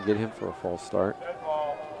 They're going to get him for a false start.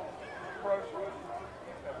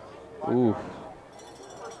 Ooh.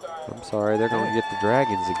 I'm sorry, they're going to get the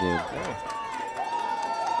Dragons again.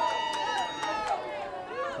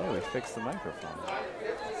 Hey, we fixed the microphone.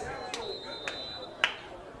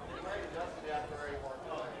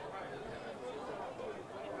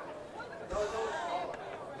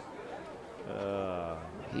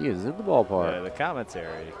 He is in the ballpark. Yeah, the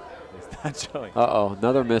commentary is not showing. Uh-oh,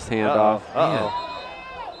 another missed handoff.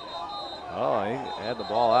 Oh, he had the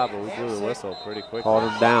ball out, but we blew the whistle pretty quickly. Called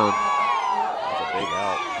him down. That's a big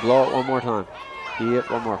help. Blow it one more time. Yep,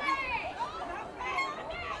 one more.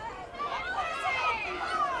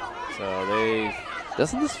 So they...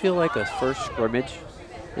 Doesn't this feel like a first scrimmage?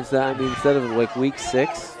 Is that, I mean, instead of like week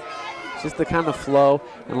 6, it's just the kind of flow,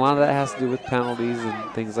 and a lot of that has to do with penalties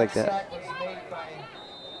and things like that.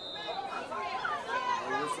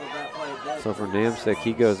 So for Namsick,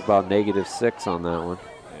 he goes about -6 on that one.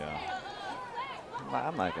 Yeah.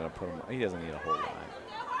 I'm not going to put him. He doesn't need a whole line.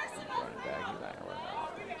 Running back, he's not going to run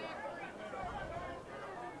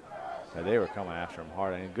that. Yeah, they were coming after him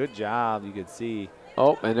hard. And good job, you could see.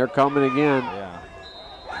 Oh, and they're coming again. Yeah.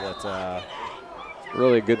 But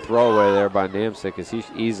really good throwaway there by Namsick, as he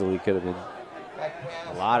easily could have been.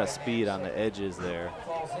 A lot of speed on the edges there.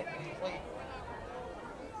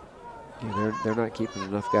 Yeah, they're not keeping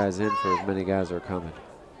enough guys in for as many guys are coming.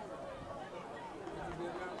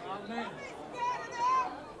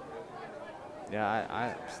 Yeah,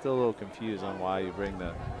 I'm still a little confused on why you bring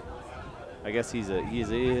the. I guess he is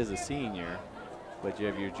a senior, but you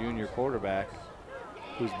have your junior quarterback,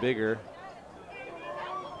 who's bigger.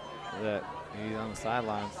 That he's on the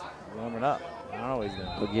sidelines warming up. I don't know what he's doing.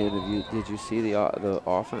 Again, did you see the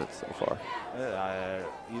offense so far?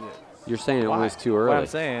 You're saying Why? it was too early. What I'm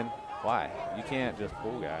saying, why? You can't just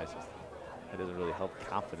fool guys. That doesn't really help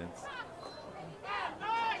confidence.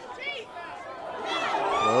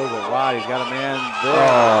 Throws it wide. He's got a man there.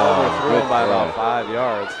 Overthrew him by about 5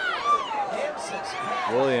 yards.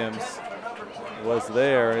 Williams was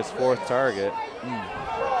there, his 4th target.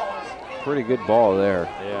 Pretty good ball there.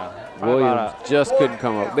 Yeah. Williams just couldn't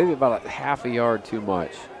come up. Maybe about a half a yard too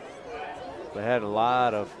much. They had a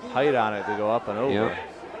lot of height on it to go up and over. Yep.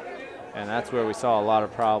 And that's where we saw a lot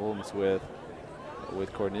of problems with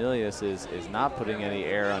Cornelius is not putting any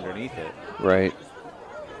air underneath it. Right.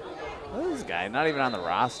 This guy, not even on the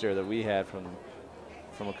roster that we had from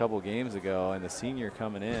a couple games ago, and the senior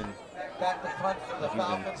coming in, like he's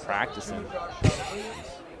been practicing.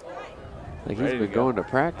 Like he's been going to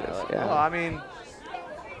practice, yeah. Well, I mean,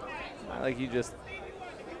 not like you just,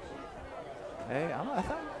 hey, I'm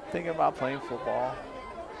thinking about playing football.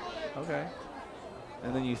 Okay.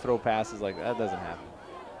 And then you throw passes like that. Doesn't happen.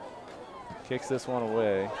 Kicks this one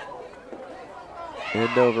away.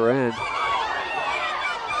 End over end.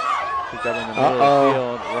 Picked up in the middle of the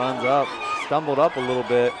field, runs up, stumbled up a little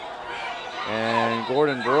bit, and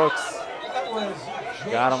Gordon Brooks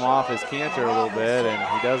got him off his canter a little bit,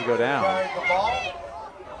 and he does go down.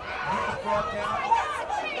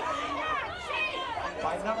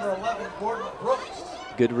 By number 11, Gordon Brooks.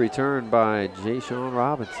 Good return by Jay-Sean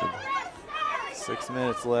Robinson. 6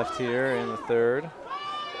 minutes left here in the 3rd.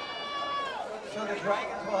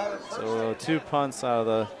 So 2 punts out of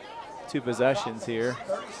the 2 possessions here.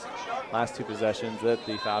 Last 2 possessions that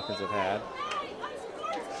the Falcons have had.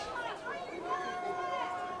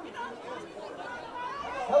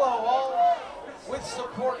 Hello all. With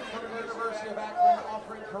support from the University of Akron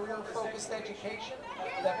offering career-focused education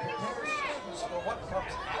that prepares students for what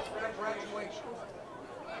comes after graduation.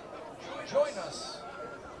 Join us.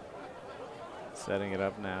 Setting it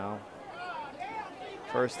up now.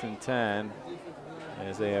 1st and 10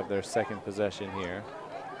 as they have their 2nd possession here.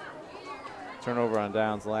 Turnover on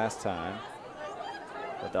downs last time,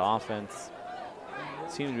 but the offense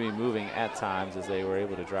seemed to be moving at times as they were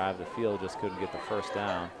able to drive the field, just couldn't get the 1st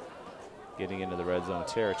down, getting into the red zone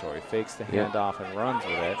territory. Fakes the handoff and runs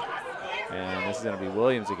with it. And this is going to be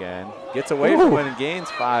Williams again. Gets away from it and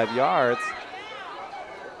gains 5 yards.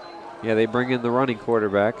 Yeah, they bring in the running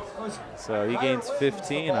quarterback. So he gains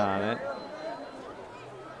 15 on it.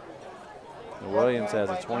 And Williams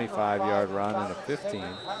has a 25-yard run and a 15.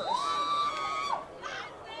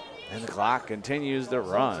 And the clock continues to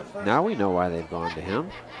run. Now we know why they've gone to him.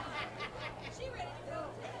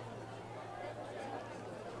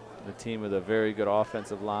 The team with a very good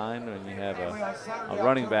offensive line, and you have a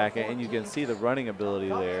running back, and you can see the running ability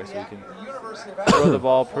there. So you can throw the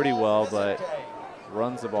ball pretty well, but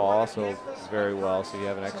runs the ball also very well, so you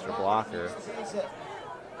have an extra blocker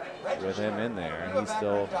with him in there. And he's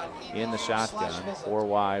still in the shotgun, 4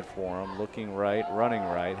 wide for him, looking right, running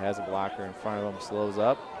right, has a blocker in front of him, slows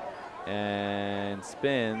up and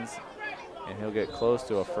spins, and he'll get close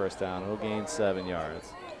to a 1st down. He'll gain 7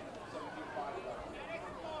 yards.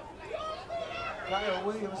 Kyle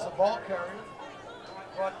Williams, the ball carrier,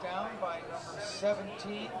 brought down by number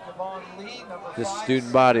 17, Kevon Lee, number 5. Just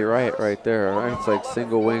student body right there, right? It's like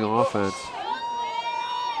single wing offense,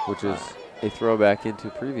 which is a throwback into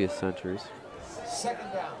previous centuries.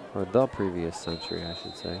 2nd down. Or the previous century, I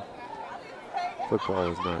should say.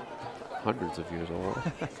 Football is not hundreds of years old.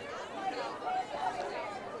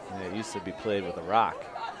 And it used to be played with a rock.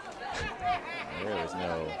 There was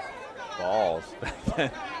no balls back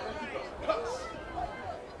then.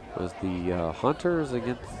 It was the hunters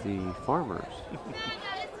against the farmers.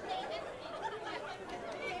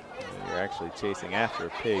 You're actually chasing after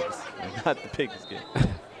pigs, and not the pigs game.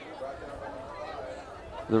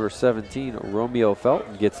 Number 17, Romeo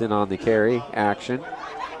Felton gets in on the carry action.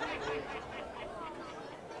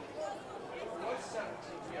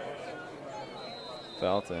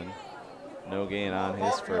 Felton, no gain on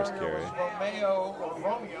his 1st carry.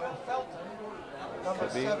 Romeo Felton,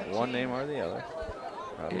 Could be 17. one name or the other.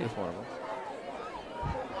 Probably just one of them.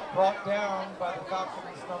 Brought down by the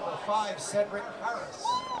Falcons, number 5, Cedric Harris.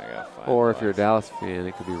 I got 5. Or if you're a Dallas fan,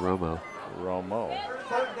 it could be Romo.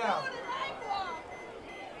 3rd down.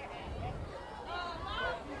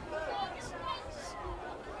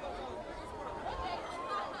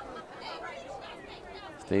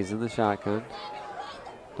 Stays in the shotgun.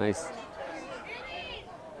 Nice.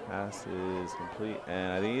 Pass is complete,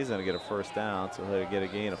 and I think he's going to get a first down, so he'll get a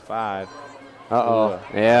gain of 5. Uh-oh.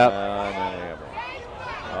 Yep. And then we have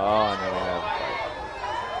and then we have a fight.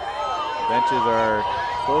 Benches are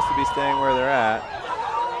supposed to be staying where they're at,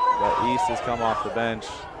 but East has come off the bench.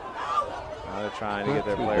 Now they're trying to get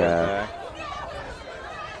their players back.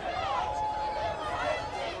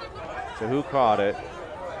 So who caught it?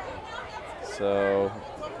 So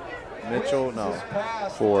Mitchell, no.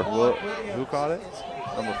 4. Who caught it?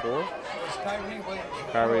 Number 4?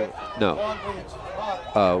 Kyrie. No.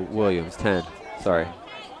 Williams, 10. Sorry.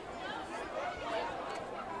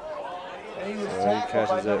 So he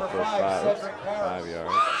catches it for 5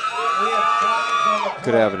 yards.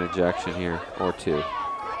 Could have an ejection here, or 2.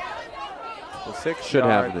 Well, 6 Should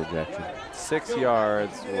yards, have an ejection. 6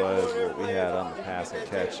 yards was what we had on the pass and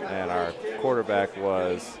catch, and our quarterback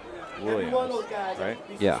was Williams, right?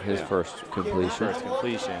 Yeah, his first completion.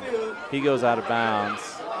 He goes out of bounds,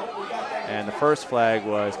 and the first flag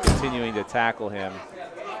was continuing to tackle him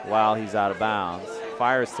while he's out of bounds.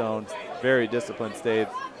 Firestone, very disciplined, stayed,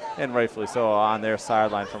 and rightfully so, on their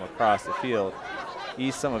sideline from across the field.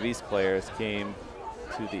 Some of East players came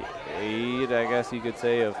to the aid, I guess you could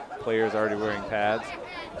say, of players already wearing pads.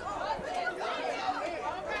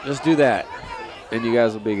 Just do that, and you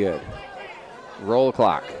guys will be good. Roll the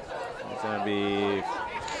clock. It's going to be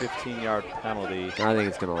 15-yard penalty. I think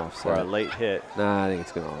it's going to offset. For a late hit. Nah, I think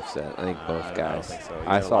it's going to offset. I think both guys. I don't think so.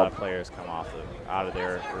 I saw a lot of players come out of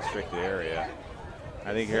their restricted area.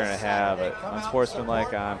 I think you're going to have an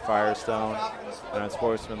unsportsmanlike on Firestone, an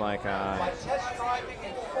unsportsmanlike on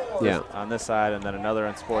this side, and then another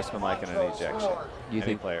unsportsmanlike and an ejection. You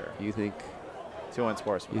think 2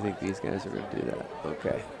 unsportsmanlike. You think these guys are going to do that?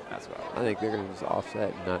 Okay. That's what I think they're going to just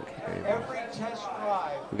offset and not kick anymore.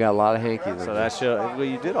 We got a lot of hankies. So that shows. Well,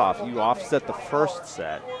 you offset the first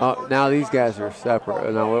set. Oh, now these guys are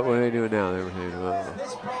separate. Now what are they doing now? They're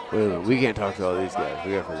saying, we can't talk to all these guys.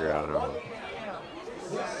 We got to figure it out our own.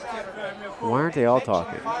 Why aren't they all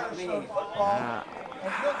talking?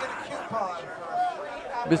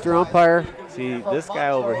 Mr. Umpire. See, this guy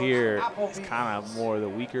over here is kind of more the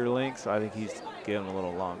weaker link, so I think he's giving a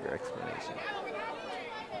little longer explanation.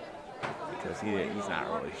 Because he's not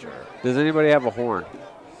really sure. Does anybody have a horn?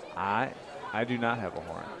 I do not have a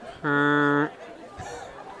horn.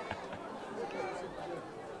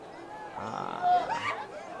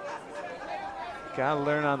 Gotta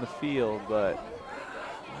learn on the field, but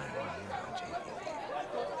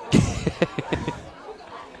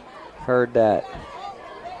heard that.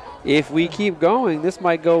 If we keep going, this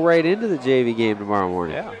might go right into the JV game tomorrow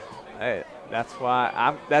morning. Yeah. Hey, that's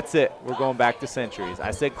why that's it. We're going back to centuries.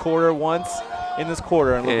 I said quarter once in this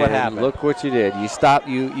quarter, and look what happened. Look what you did. You stopped.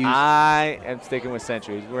 I am sticking with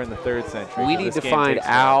centuries. We're in the 3rd century. We need to find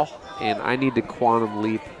Al, and I need to quantum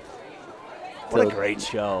leap. What a great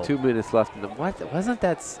show. 2 minutes left in the. What wasn't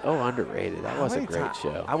that so underrated? That was a great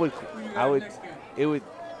show.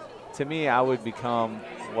 To me, I would become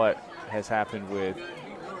what has happened with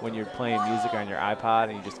when you're playing music on your iPod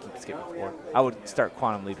and you just keep skipping forward. I would start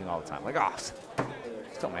quantum leaping all the time. Like,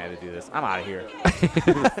 tell me how to do this. I'm out of here.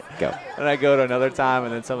 Go. And I go to another time,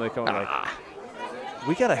 and then somebody comes like,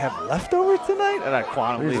 we got to have leftovers tonight? And I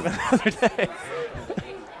quantum leap another day.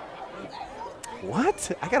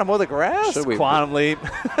 What? I got to mow the grass? Quantum leap.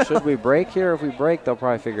 Should we break here? If we break, they'll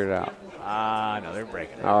probably figure it out. No, they're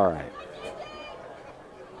breaking it. All right.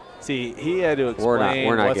 See, he had to explain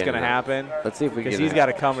what's going to happen. Let's see if we can. Because he's got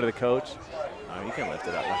to come to the coach. Oh, you can lift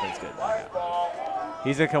it up. Nothing's good.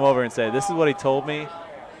 He's going to come over and say, this is what he told me.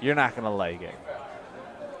 You're not going to like it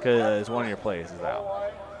because one of your plays is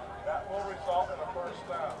out. That will result in a first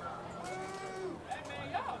down.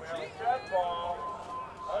 We have a dead ball,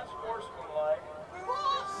 unsportsmanlike,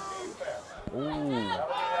 defense. Ooh.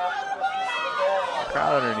 The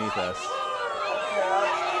crowd underneath us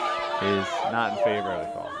is not in favor of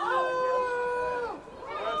the call.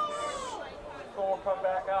 So we'll come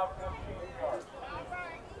back out 15 yards.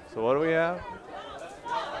 So what do we have?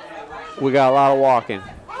 We got a lot of walking.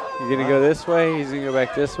 You're going to go this way. He's going to go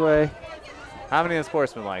back this way. How many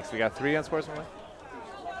unsportsmanlikes? We got 3 unsportsmanlike?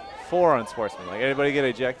 4 unsportsmanlike. Anybody get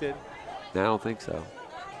ejected? No, I don't think so.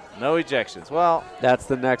 No ejections. Well, that's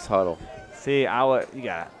the next huddle. See, I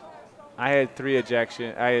had 3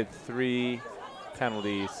 ejections. I had 3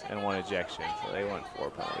 penalties and 1 ejection, so they went 4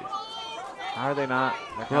 penalties. How are they not?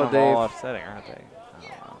 They're kind of all offsetting, aren't they? I don't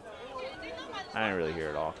know. I didn't really hear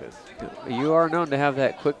it all because you are known to have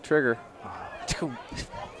that quick trigger.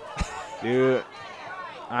 Dude,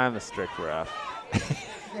 I'm a strict ref.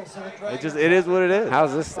 It is what it is.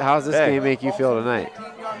 How's this game make you feel tonight?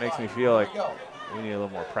 Makes me feel like we need a little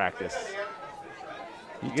more practice.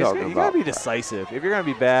 You gotta be decisive. If you're gonna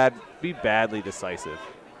be bad, be badly decisive.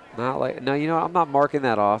 No, I'm not marking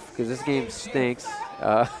that off because this game stinks.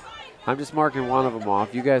 I'm just marking one of them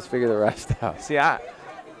off. You guys figure the rest out. See, I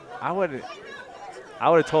would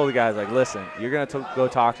have told the guys, like, listen, you're gonna go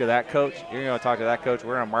talk to that coach. You're gonna talk to that coach.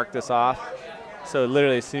 We're gonna mark this off. So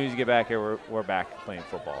literally, as soon as you get back here, we're back playing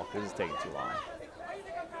football because it's taking too long.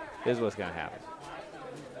 This is what's gonna happen.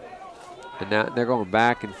 And now they're going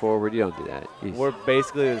back and forward. You don't do that. We're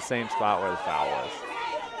basically in the same spot where the foul was.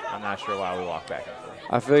 I'm not sure why we walk back and forth.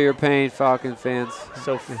 I feel your pain, Falcon fans.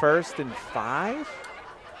 So 1st and 5?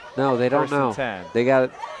 No, they don't 1st know. and 10. They got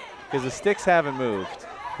it. Because the sticks haven't moved.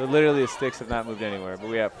 So literally, the sticks have not moved anywhere. But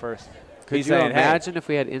we have first. Could you imagine if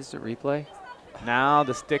we had instant replay? Now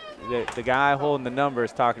the guy holding the number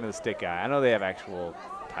is talking to the stick guy. I know they have actual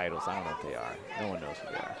titles. I don't know what they are. No one knows who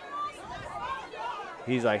they are.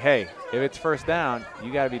 He's like, hey, if it's 1st down,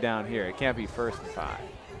 you got to be down here. It can't be 1st and 5.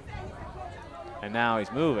 And now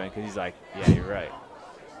he's moving because he's like, yeah, you're right.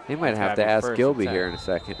 He might have to ask Gilby here in a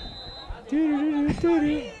second. If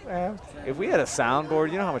we had a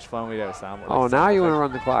soundboard, you know how much fun we'd have a soundboard. Oh, now you want to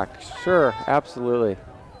run the clock. Sure, absolutely.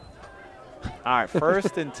 All right,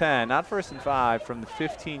 1st and 10, not 1st and 5 from the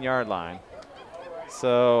 15-yard line.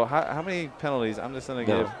 So how many penalties? I'm just going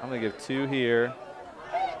to give 2 here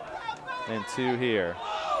and 2 here.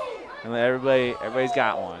 And everybody's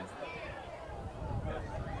got one.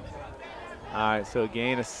 All right, so a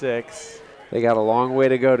gain of 6. They got a long way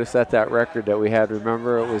to go to set that record that we had.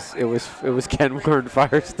 Remember, it was Kenmore and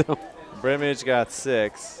Firestone. Brimage got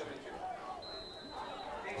 6.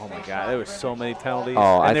 Oh my God, there were so many penalties,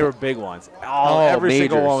 and they were big ones. Every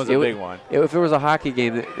single one was a big one. If it was a hockey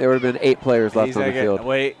game, there would have been 8 players left on the field.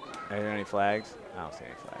 Wait, are there any flags? I don't see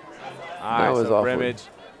any flags. All right, so awful. Brimage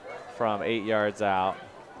from 8 yards out.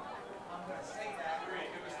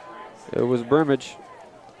 It was Brimage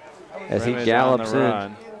as he gallops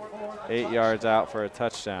in. 8 yards out for a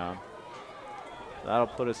touchdown. That'll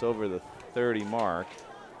put us over the 30 mark.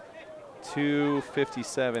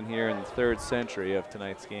 2:57 here in the 3rd century of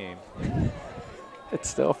tonight's game. It's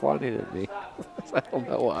still funny to me. I don't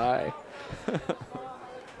know why.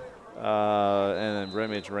 And then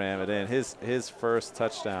Brimage ran it in. His first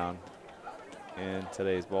touchdown in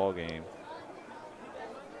today's ball game.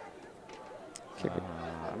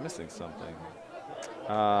 I'm missing something.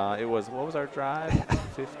 What was our drive?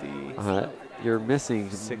 50? You're missing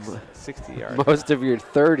 60 yards. Most of your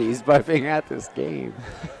 30s by being at this game.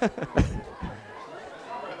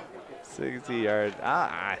 60 yards.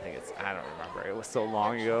 I don't remember. It was so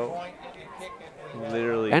long ago.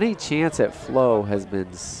 Literally. Any chance at flow has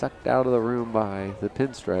been sucked out of the room by the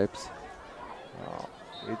pinstripes. Oh,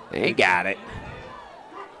 they got it.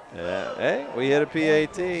 Yeah. Hey, we hit a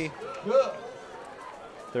PAT.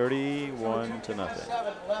 31-0.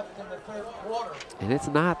 And it's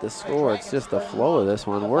not the score, it's just the flow of this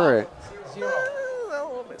one.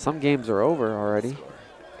 Some games are over already.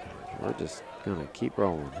 We're just going to keep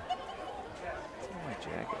rolling.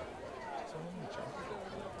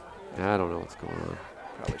 I don't know what's going on.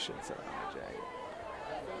 Probably shouldn't set my jacket.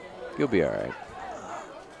 You'll be all right.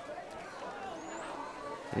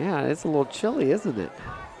 Yeah, it's a little chilly, isn't it?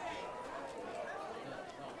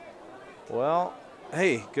 Well,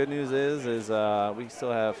 hey, good news is we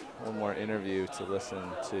still have one more interview to listen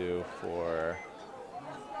to for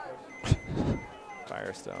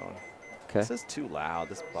Firestone. Okay. This is too loud,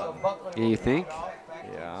 this button. Yeah, you think?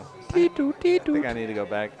 Yeah. I think I need to go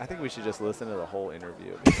back. I think we should just listen to the whole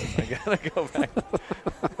interview. I gotta go back.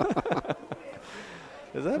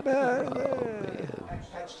 Is that bad? Oh, man.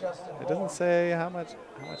 It doesn't say how much.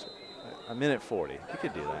 A minute 40. You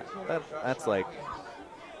could do that. That's like.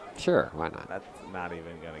 Sure, why not? That's not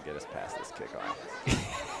even going to get us past this kickoff.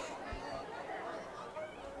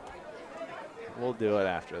 We'll do it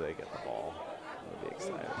after they get the ball. We'll be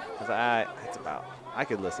excited. Because I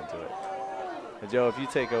could listen to it. And Joe, if you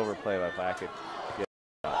take over play-by-play, I could get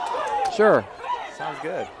Sure. Sounds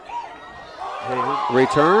good.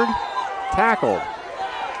 Return, tackled.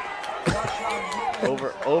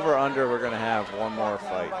 over, under, we're going to have one more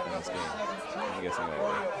fight in this game. I'm guessing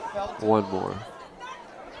that. One more.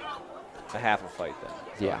 A half a fight then.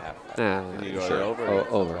 So Yeah. You go sure. over?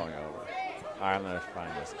 Over. Going over. All right, I'm going to find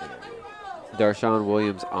this interview. Darshawn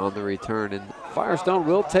Williams on the return, and Firestone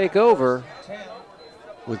will take over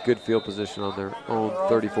with good field position on their own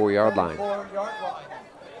 34-yard line.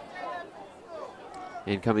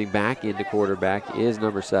 And coming back into quarterback is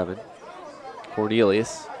number 7,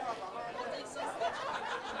 Cornelius.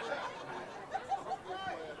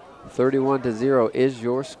 31-0 is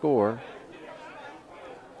your score.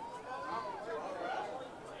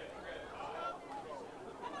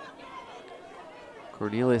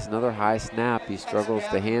 Cornelius, another high snap. He struggles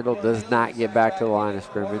to handle, does not get back to the line of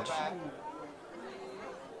scrimmage.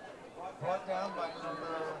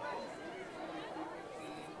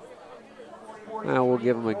 Now we'll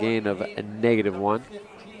give him a gain of a -1.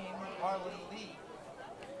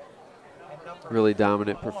 Really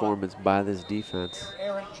dominant performance by this defense.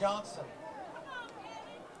 Aaron Johnson.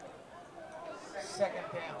 Second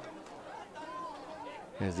down.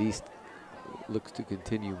 As East looks to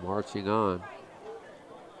continue marching on,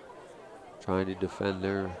 trying to defend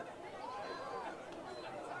their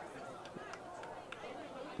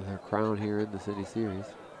crown here in the City Series.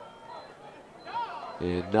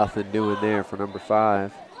 And nothing doing there for number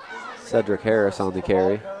 5, Cedric Harris on the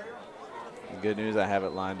carry. Good news, I have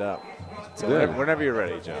it lined up. So Good. whenever you're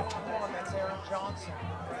ready, Joe.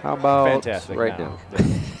 How about Fantastic right now?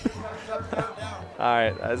 All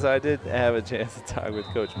right, so I did have a chance to talk with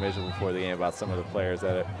Coach Mitchell before the game about some of the players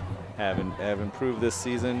that have improved this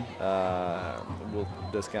season. We'll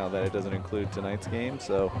discount that it doesn't include tonight's game,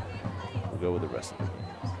 so we'll go with the rest of it.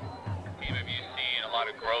 Team have you seen a lot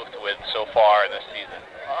of growth with so far this season?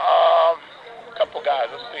 A couple guys.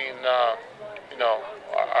 I've seen, you know,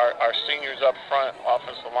 our seniors up front,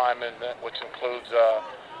 offensive linemen, which includes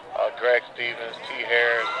Greg Stevens, T.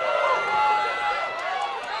 Harris,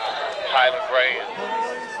 Tyler Gray, and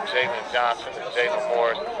Jalen Johnson, and Jalen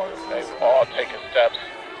Morris. They've all taken steps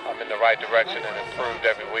in the right direction and improved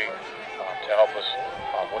every week to help us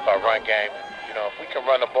with our run game. You know, if we can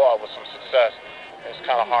run the ball with some success, it's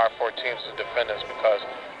kind of hard for teams to defend us because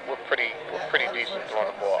we're pretty decent throwing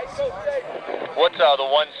the ball. What's the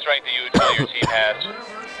one strength that you would tell your team has?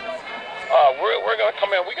 We're going to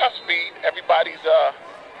come in. We got speed. Everybody's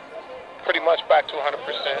pretty much back to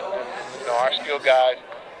 100%. You know, our skill guys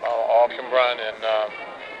all can run, and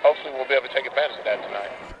hopefully we'll be able to take advantage of that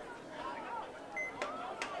tonight.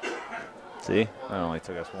 See, that only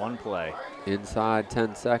took us one play. Inside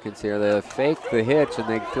 10 seconds here. They fake the hitch and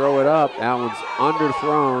they throw it up. That one's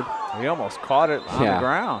underthrown. He almost caught it on the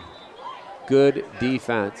ground. Good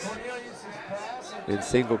defense in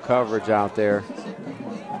single coverage out there.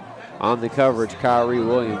 On the coverage, Kyrie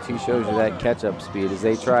Williams, he shows you that catch-up speed as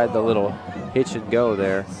they tried the little hitch and go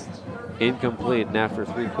there. Incomplete, and after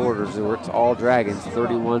 3 quarters, it's all Dragons,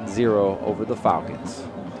 31-0 over the Falcons.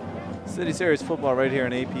 City Series football right here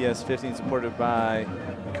on APS 15, supported by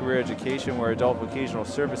Career Education, where Adult Vocational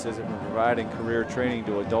Services have been providing career training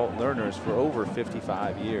to adult learners for over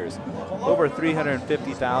 55 years. Over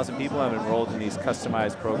 350,000 people have enrolled in these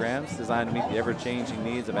customized programs designed to meet the ever-changing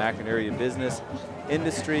needs of Akron area business,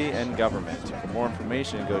 industry, and government. For more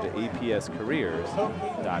information, go to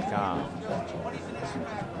apscareers.com.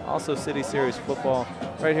 Also, City Series football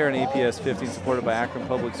right here on APS 15, supported by Akron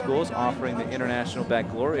Public Schools, offering the International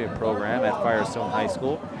Baccalaureate program at Firestone High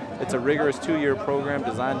School. It's a rigorous 2-year program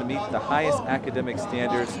designed to meet the highest academic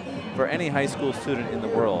standards for any high school student in the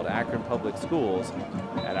world. Akron Public Schools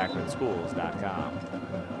at akronschools.com.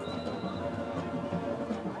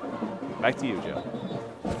 Back to you, Joe.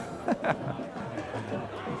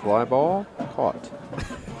 Fly ball caught.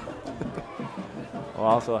 We'll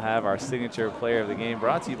also have our signature player of the game,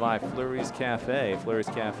 brought to you by Fleury's Cafe. Fleury's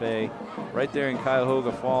Cafe right there in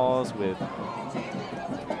Cuyahoga Falls, with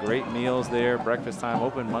great meals there. Breakfast time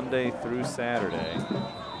open Monday through Saturday.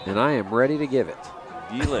 And I am ready to give it.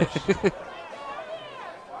 Delish.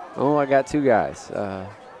 Oh, I got 2 guys.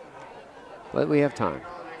 But we have time.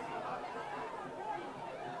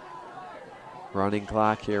 Running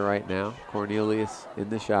clock here right now. Cornelius in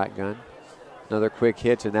the shotgun. Another quick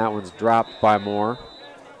hitch, and that one's dropped by Moore.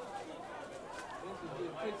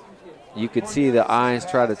 You could see the eyes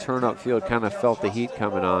try to turn upfield, kind of felt the heat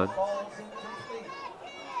coming on.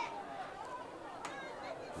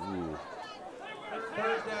 Ooh.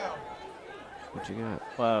 What you got?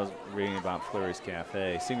 Well, I was reading about Fleury's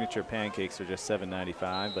Cafe. Signature pancakes are just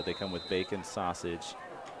 $7.95, but they come with bacon, sausage,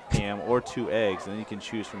 ham, or 2 eggs. And then you can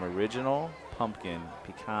choose from original, pumpkin,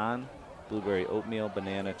 pecan, blueberry oatmeal,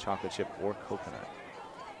 banana, chocolate chip, or coconut.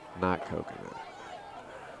 Not coconut.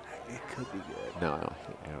 It could be good. No, I don't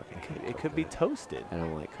It could be toasted. I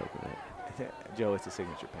don't like coconut. Joe, it's a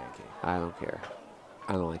signature pancake. I don't care.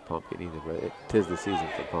 I don't like pumpkin either, but it 'tis the season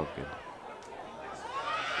for pumpkin.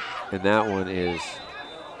 And that one is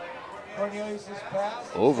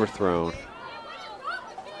overthrown.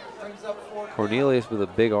 Cornelius with a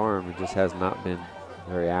big arm, and just has not been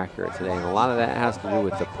very accurate today. And a lot of that has to do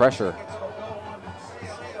with the pressure.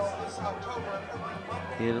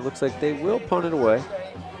 And it looks like they will punt it away.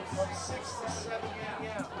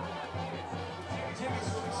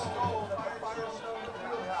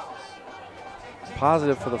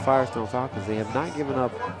 positive for the Firestone Falcons. They have not given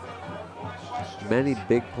up many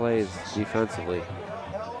big plays defensively.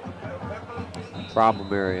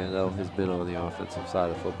 Problem area, though, has been on the offensive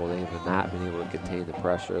side of football. They have not been able to contain the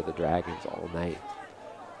pressure of the Dragons all night.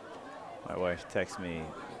 My wife texts me,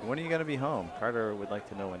 when are you going to be home? Carter would like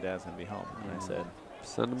to know when Dad's going to be home. And I said,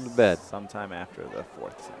 send him to bed. Sometime after the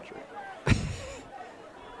 4th century.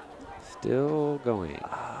 Still going.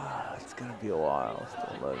 It's going to be a while.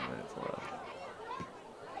 Still 11 minutes left.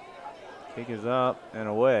 Kick is up and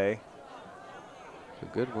away. A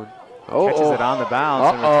good one. Catches it on the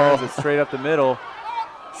bounce and returns it straight up the middle.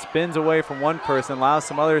 Spins away from one person, allows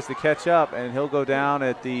some others to catch up, and he'll go down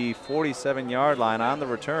at the 47-yard line. On the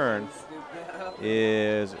return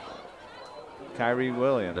is Kyrie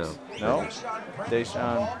Williams. No?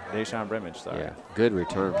 Deshaun Brimage, sorry. Yeah, good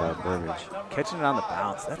return by Brimage. Catching it on the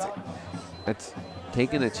bounce. That's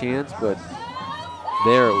taking a chance, but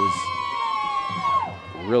there it was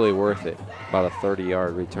really worth it. About a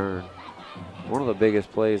 30-yard return. One of the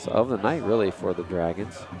biggest plays of the night, really, for the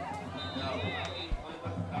Dragons.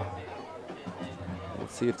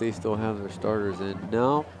 Let's see if they still have their starters in.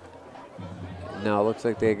 No. No, looks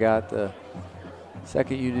like they got the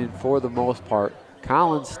second unit for the most part.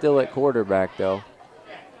 Collins still at quarterback, though.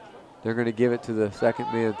 They're going to give it to the second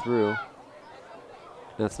man through.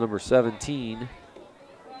 That's number 17.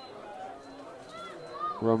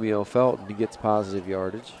 Romeo Felton. He gets positive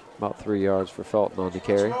yardage. About 3 yards for Felton on the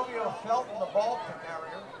carry. Romeo Felton, the ball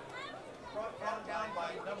carrier, brought down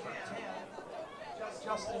by number 10,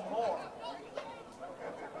 Justin Moore.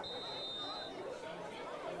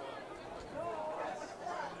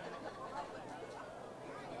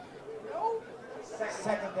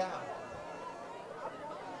 Second down.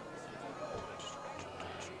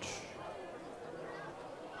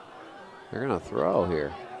 They're going to throw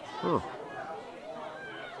here. Huh.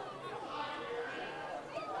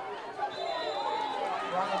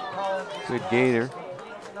 Good gainer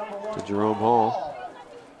to Jerome Hall.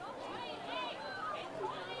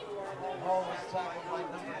 Hall was tackled by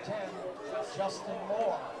number 10, Justin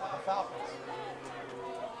Moore, the Falcons.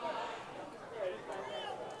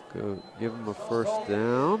 Go give him a first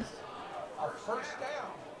down. A first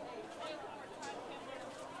down.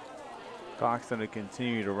 Clock's going to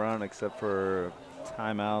continue to run except for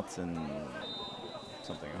timeouts and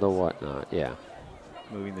something else. The whatnot, yeah.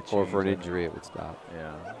 Moving the chains. Or for an injury, it would stop.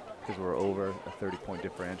 Yeah, because we're over a 30-point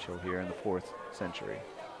differential here in the 4th century.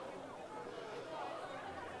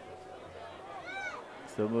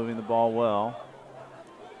 Still moving the ball well.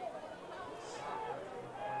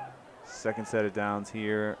 Second set of downs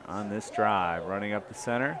here on this drive. Running up the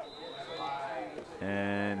center.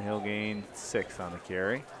 And he'll gain 6 on the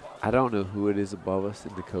carry. I don't know who it is above us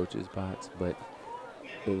in the coaches' box, but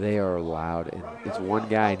they are loud. And it's one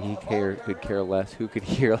guy, and he could care less who could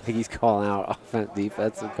hear, like he's calling out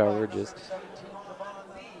defensive coverages.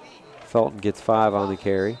 Felton gets 5 on the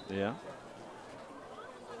carry. Yeah.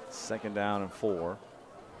 Second down and 4.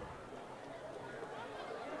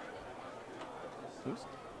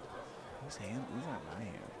 Whose hand? These aren't my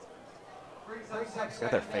hands. It's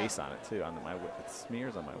got their face on it too. It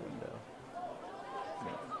smears on my window.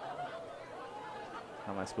 Yeah.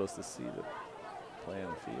 How am I supposed to see the play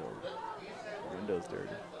on the field? The window's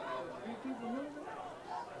dirty.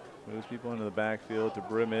 Moves people into the backfield to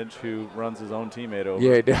Brimage, who runs his own teammate over.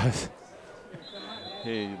 Yeah, he does.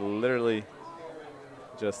 He literally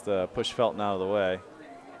just pushed Felton out of the way.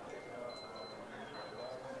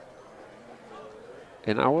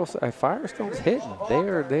 And I will say, Firestone's hitting.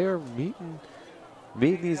 They are meeting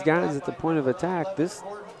these guys at the point of attack. This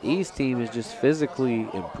East team is just physically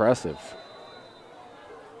impressive.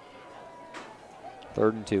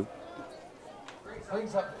 3rd and 2.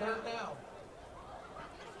 Brings up 3rd down.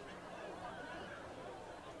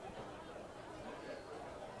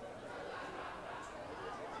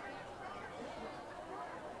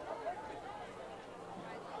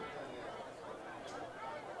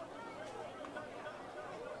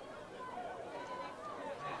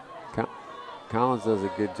 Collins does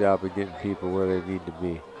a good job of getting people where they need to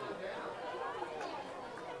be.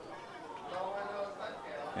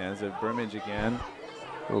 And it's a Brimage again.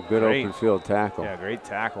 Oh, good Great. open field tackle. Yeah, great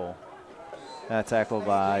tackle. That tackle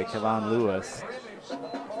by Kevon Lewis.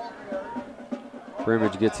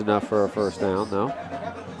 Brimage gets enough for a first down, though.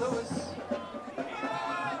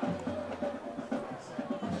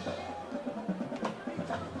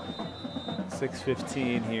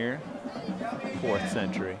 6:15 here, 4th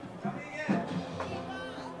century.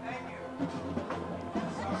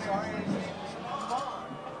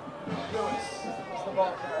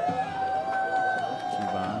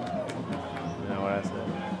 Kevon. You know what I said?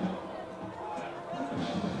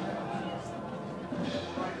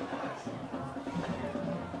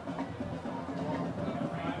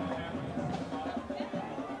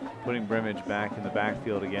 putting Brimage back in the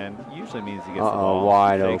backfield again usually means he gets the ball.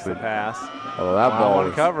 Wide takes open. the pass. Oh, that ball One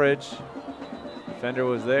was, coverage. Defender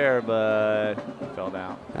was there, but fell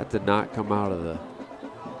down. that did not come out of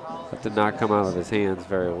his hands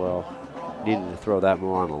very well. Needed to throw that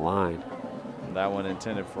more on the line. That one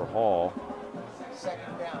intended for Hall.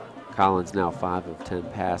 Collins now 5 of 10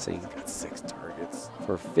 passing. Got 6 targets.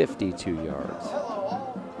 For 52 yards.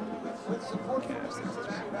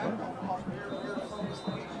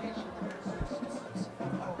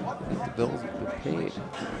 The Bills have been paid.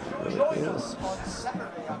 Really good.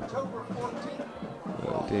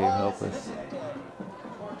 Oh, Dave, help us.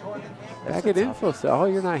 Back at Info. Oh,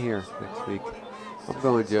 you're not here next week. I'm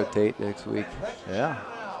going Joe Tate next week. Yeah.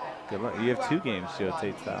 Good luck. You have 2 games, Joe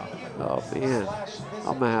Tate style. Oh, man.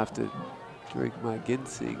 I'm going to have to drink my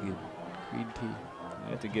ginseng and green tea.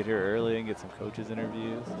 You have to get here early and get some coaches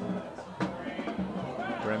interviews.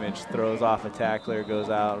 Brimage throws off a tackler, goes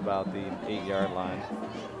out about the 8-yard line.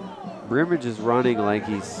 Brimage is running like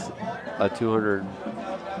he's a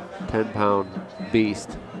 210-pound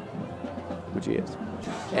beast, which he is.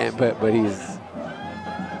 And but he's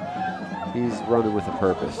running with a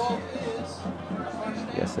purpose.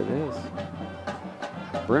 Yes, it is.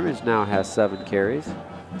 Brimage now has 7 carries.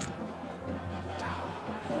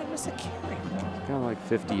 He's got like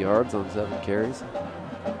 50 yards on 7 carries.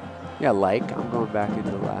 Yeah, I'm going back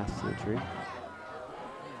into the last century.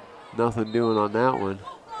 Nothing doing on that one.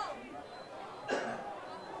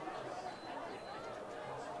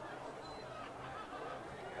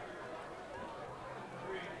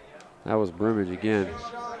 That was Brimage again.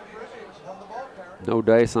 No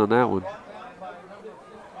dice on that one.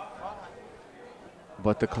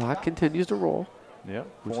 But the clock continues to roll. Yep.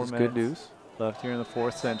 Which 4 is minutes good news. left here in the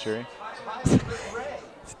 4th century.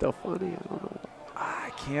 Still funny. I don't know. I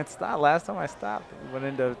can't stop. Last time I stopped, we went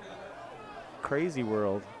into crazy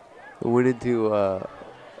world. It went into a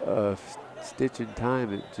stitch in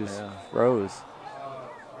time. It just froze.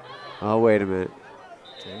 Oh, wait a minute.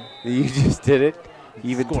 See? You just did it?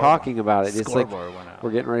 Even Scoreboard. talking about it. It's like Scoreboard went out.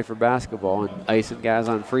 we're getting ready for basketball and icing guys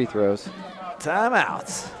on free throws.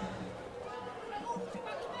 Timeouts.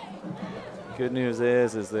 Good news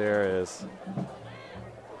is there is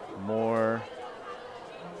more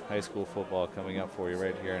high school football coming up for you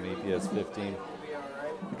right here on EPS 15.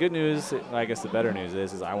 The good news, I guess the better news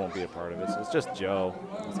is I won't be a part of it. So it's just Joe.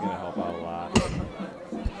 He's going to help out a lot.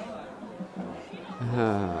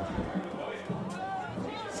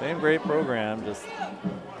 Same great program, just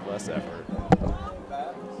less effort.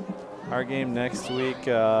 Our game next week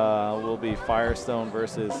will be Firestone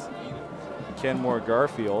versus Kenmore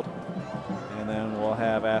Garfield. And then we'll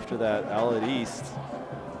have after that Ellet East.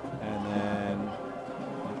 And then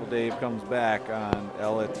Uncle Dave comes back on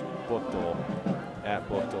Ellet Bookdole at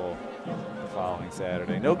Bookdole the following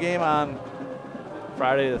Saturday. No game on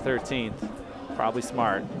Friday the 13th. Probably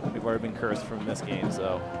smart. We've already been cursed from this game,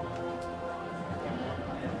 so.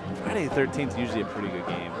 Friday the 13th is usually a pretty good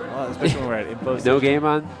game. Well, especially when we're at Info. No game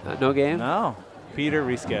on? No game? No. Peter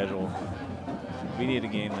rescheduled. We need a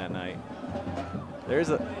game that night.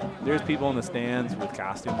 There's people in the stands with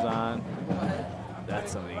costumes on.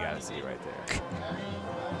 That's something you got to see right there.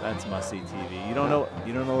 That's must-see TV. You don't know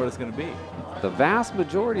what it's going to be. The vast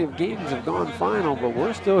majority of games have gone final, but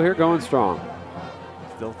we're still here going strong.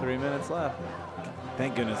 Still 3 minutes left.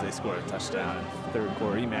 Thank goodness they scored a touchdown in the 3rd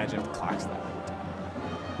quarter. Imagine if the clock stopped.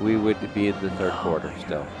 We would be in the 3rd quarter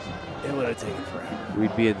still. It would have taken forever.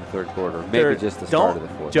 We'd be in the 3rd quarter, maybe just the start of the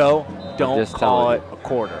 4th. Joe, don't just call telling it a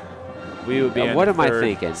quarter. We would be in what the am I 3rd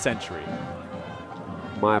thinking? century.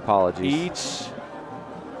 My apologies. Each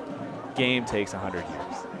game takes 100 years.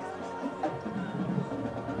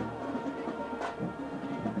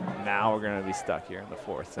 Now we're going to be stuck here in the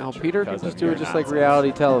 4th century. Now, Peter can because just of do your it just like nonsense.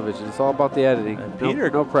 reality television. It's all about the editing.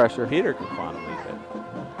 No pressure. Peter can quantum leap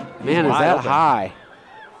it. Man, is wide that open. high?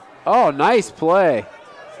 Oh, nice play.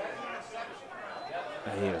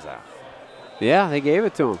 He was out. Yeah, they gave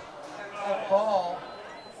it to him.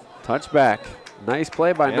 Touchback. Nice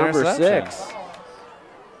play by number 6.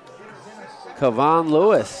 Kevon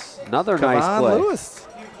Lewis. Another nice play. Lewis.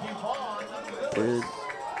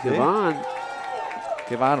 Kevon.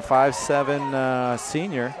 Kevon, 5'7",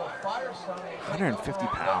 senior. 150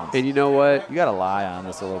 pounds. And you know what? You got to lie on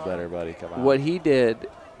this a little better, buddy. Kevon. What he did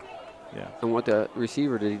Yeah. and what the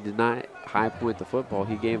receiver did, he did not high point the football.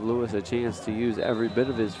 He gave Lewis a chance to use every bit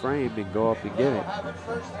of his frame and go up and get it.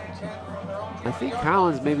 I think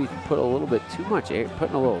Collins maybe put a little bit too much air,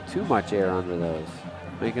 putting a little too much air under those,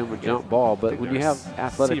 making them a jump ball. But when you have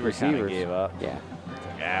athletic receivers, gave up. yeah,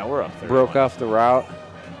 Yeah, we're up there. broke off the route.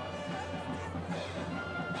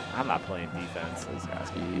 I'm not playing defense. Those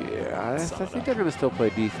guys Yeah, I think they're going to still play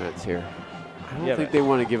defense here. I don't Yeah, think but- they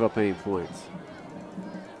want to give up any points.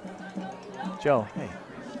 Joe, hey.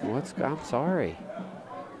 I'm sorry.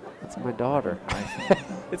 That's my daughter.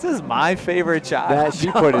 This is my favorite child. That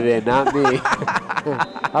she put it in, not me.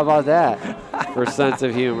 How about that for sense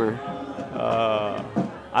of humor?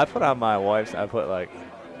 I put on my wife's. I put like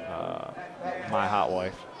my hot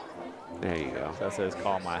wife. There you go. So that says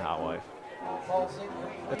call my hot wife.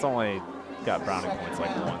 It's only got brownie points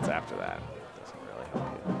like once after that. Doesn't really help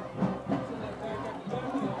you.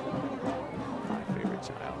 My favorite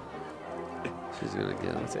child. She's going to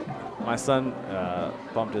get it. My son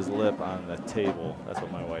bumped his lip on the table. That's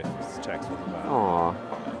what my wife checks with about. Aw.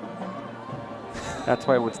 That's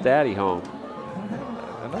why he wants Daddy home.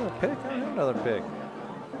 Another pick? I don't have another pick.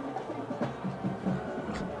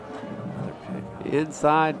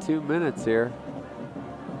 Inside 2 minutes here.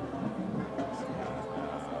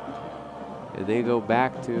 And they go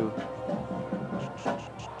back to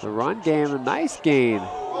the run game. A nice gain.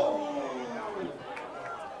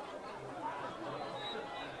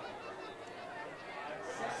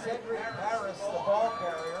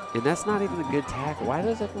 And that's not even a good tackle. Why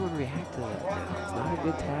does everyone react to that now? It's not a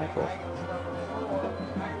good tackle.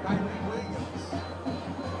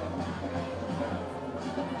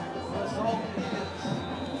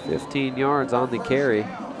 – 15 yards on the carry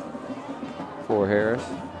for Harris.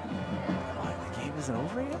 What, the game isn't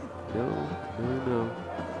over yet? No.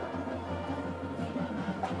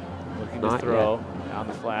 Looking Not to throw yet. down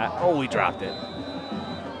the flat. Oh, we dropped it.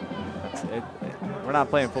 We're not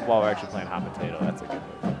playing football. We're actually playing hot potato. That's a good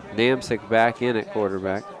move. Namsick back in at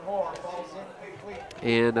quarterback.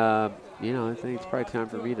 And, you know, I think it's probably time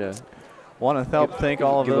for me to want to help thank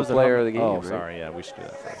all of give those a player of the game. Oh, right? sorry. Yeah, we should do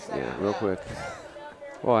that first. Yeah, real quick.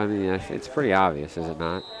 Well, I mean, it's pretty obvious, is it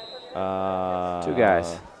not? Two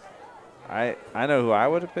guys. I know who I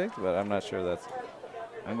would have picked, but I'm not sure that's.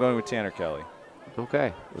 I'm going with Tanner Kelly.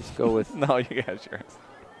 Okay, let's go with. No, you guys yours.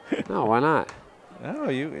 No, why not? No,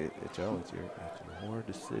 Joe, it's your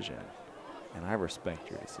decision, and I respect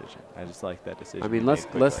your decision. I just like that decision. I mean, let's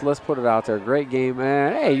put it out there. Great game,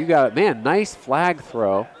 man. Hey, you got it, man. Nice flag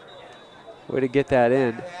throw. Way to get that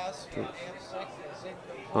in.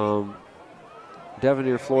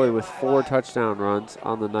 Devoneer Floyd with 4 touchdown runs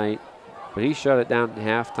on the night, but he shut it down at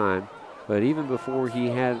halftime. But even before he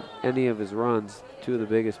had any of his runs, 2 of the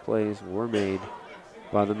biggest plays were made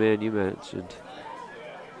by the man you mentioned,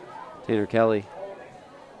 Tanner Kelly.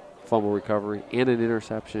 Fumble recovery and an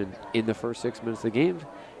interception in the first 6 minutes of the game.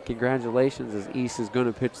 Congratulations, as East is going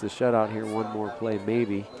to pitch the shutout here. One more play,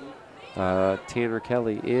 maybe. Tanner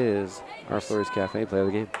Kelly is our Flurry's Cafe player of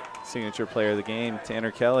the game. Signature player of the game,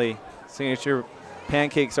 Tanner Kelly. Signature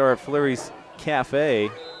pancakes are at Flurry's Cafe,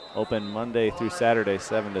 open Monday through Saturday,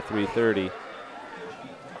 7 to 3:30.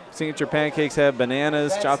 Signature pancakes have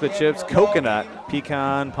bananas, chocolate chips, coconut,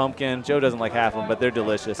 pecan, pumpkin. Joe doesn't like half of them, but they're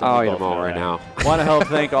delicious. I'll eat them all right now. Want to help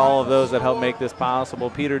thank all of those that helped make this possible.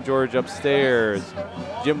 Peter George upstairs.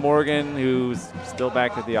 Jim Morgan, who's still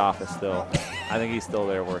back at the office still. I think he's still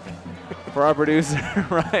there working. For our producer,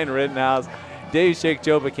 Ryan Rittenhouse, Dave Shake,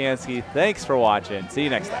 Joe Bakansky, thanks for watching. See you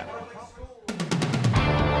next time.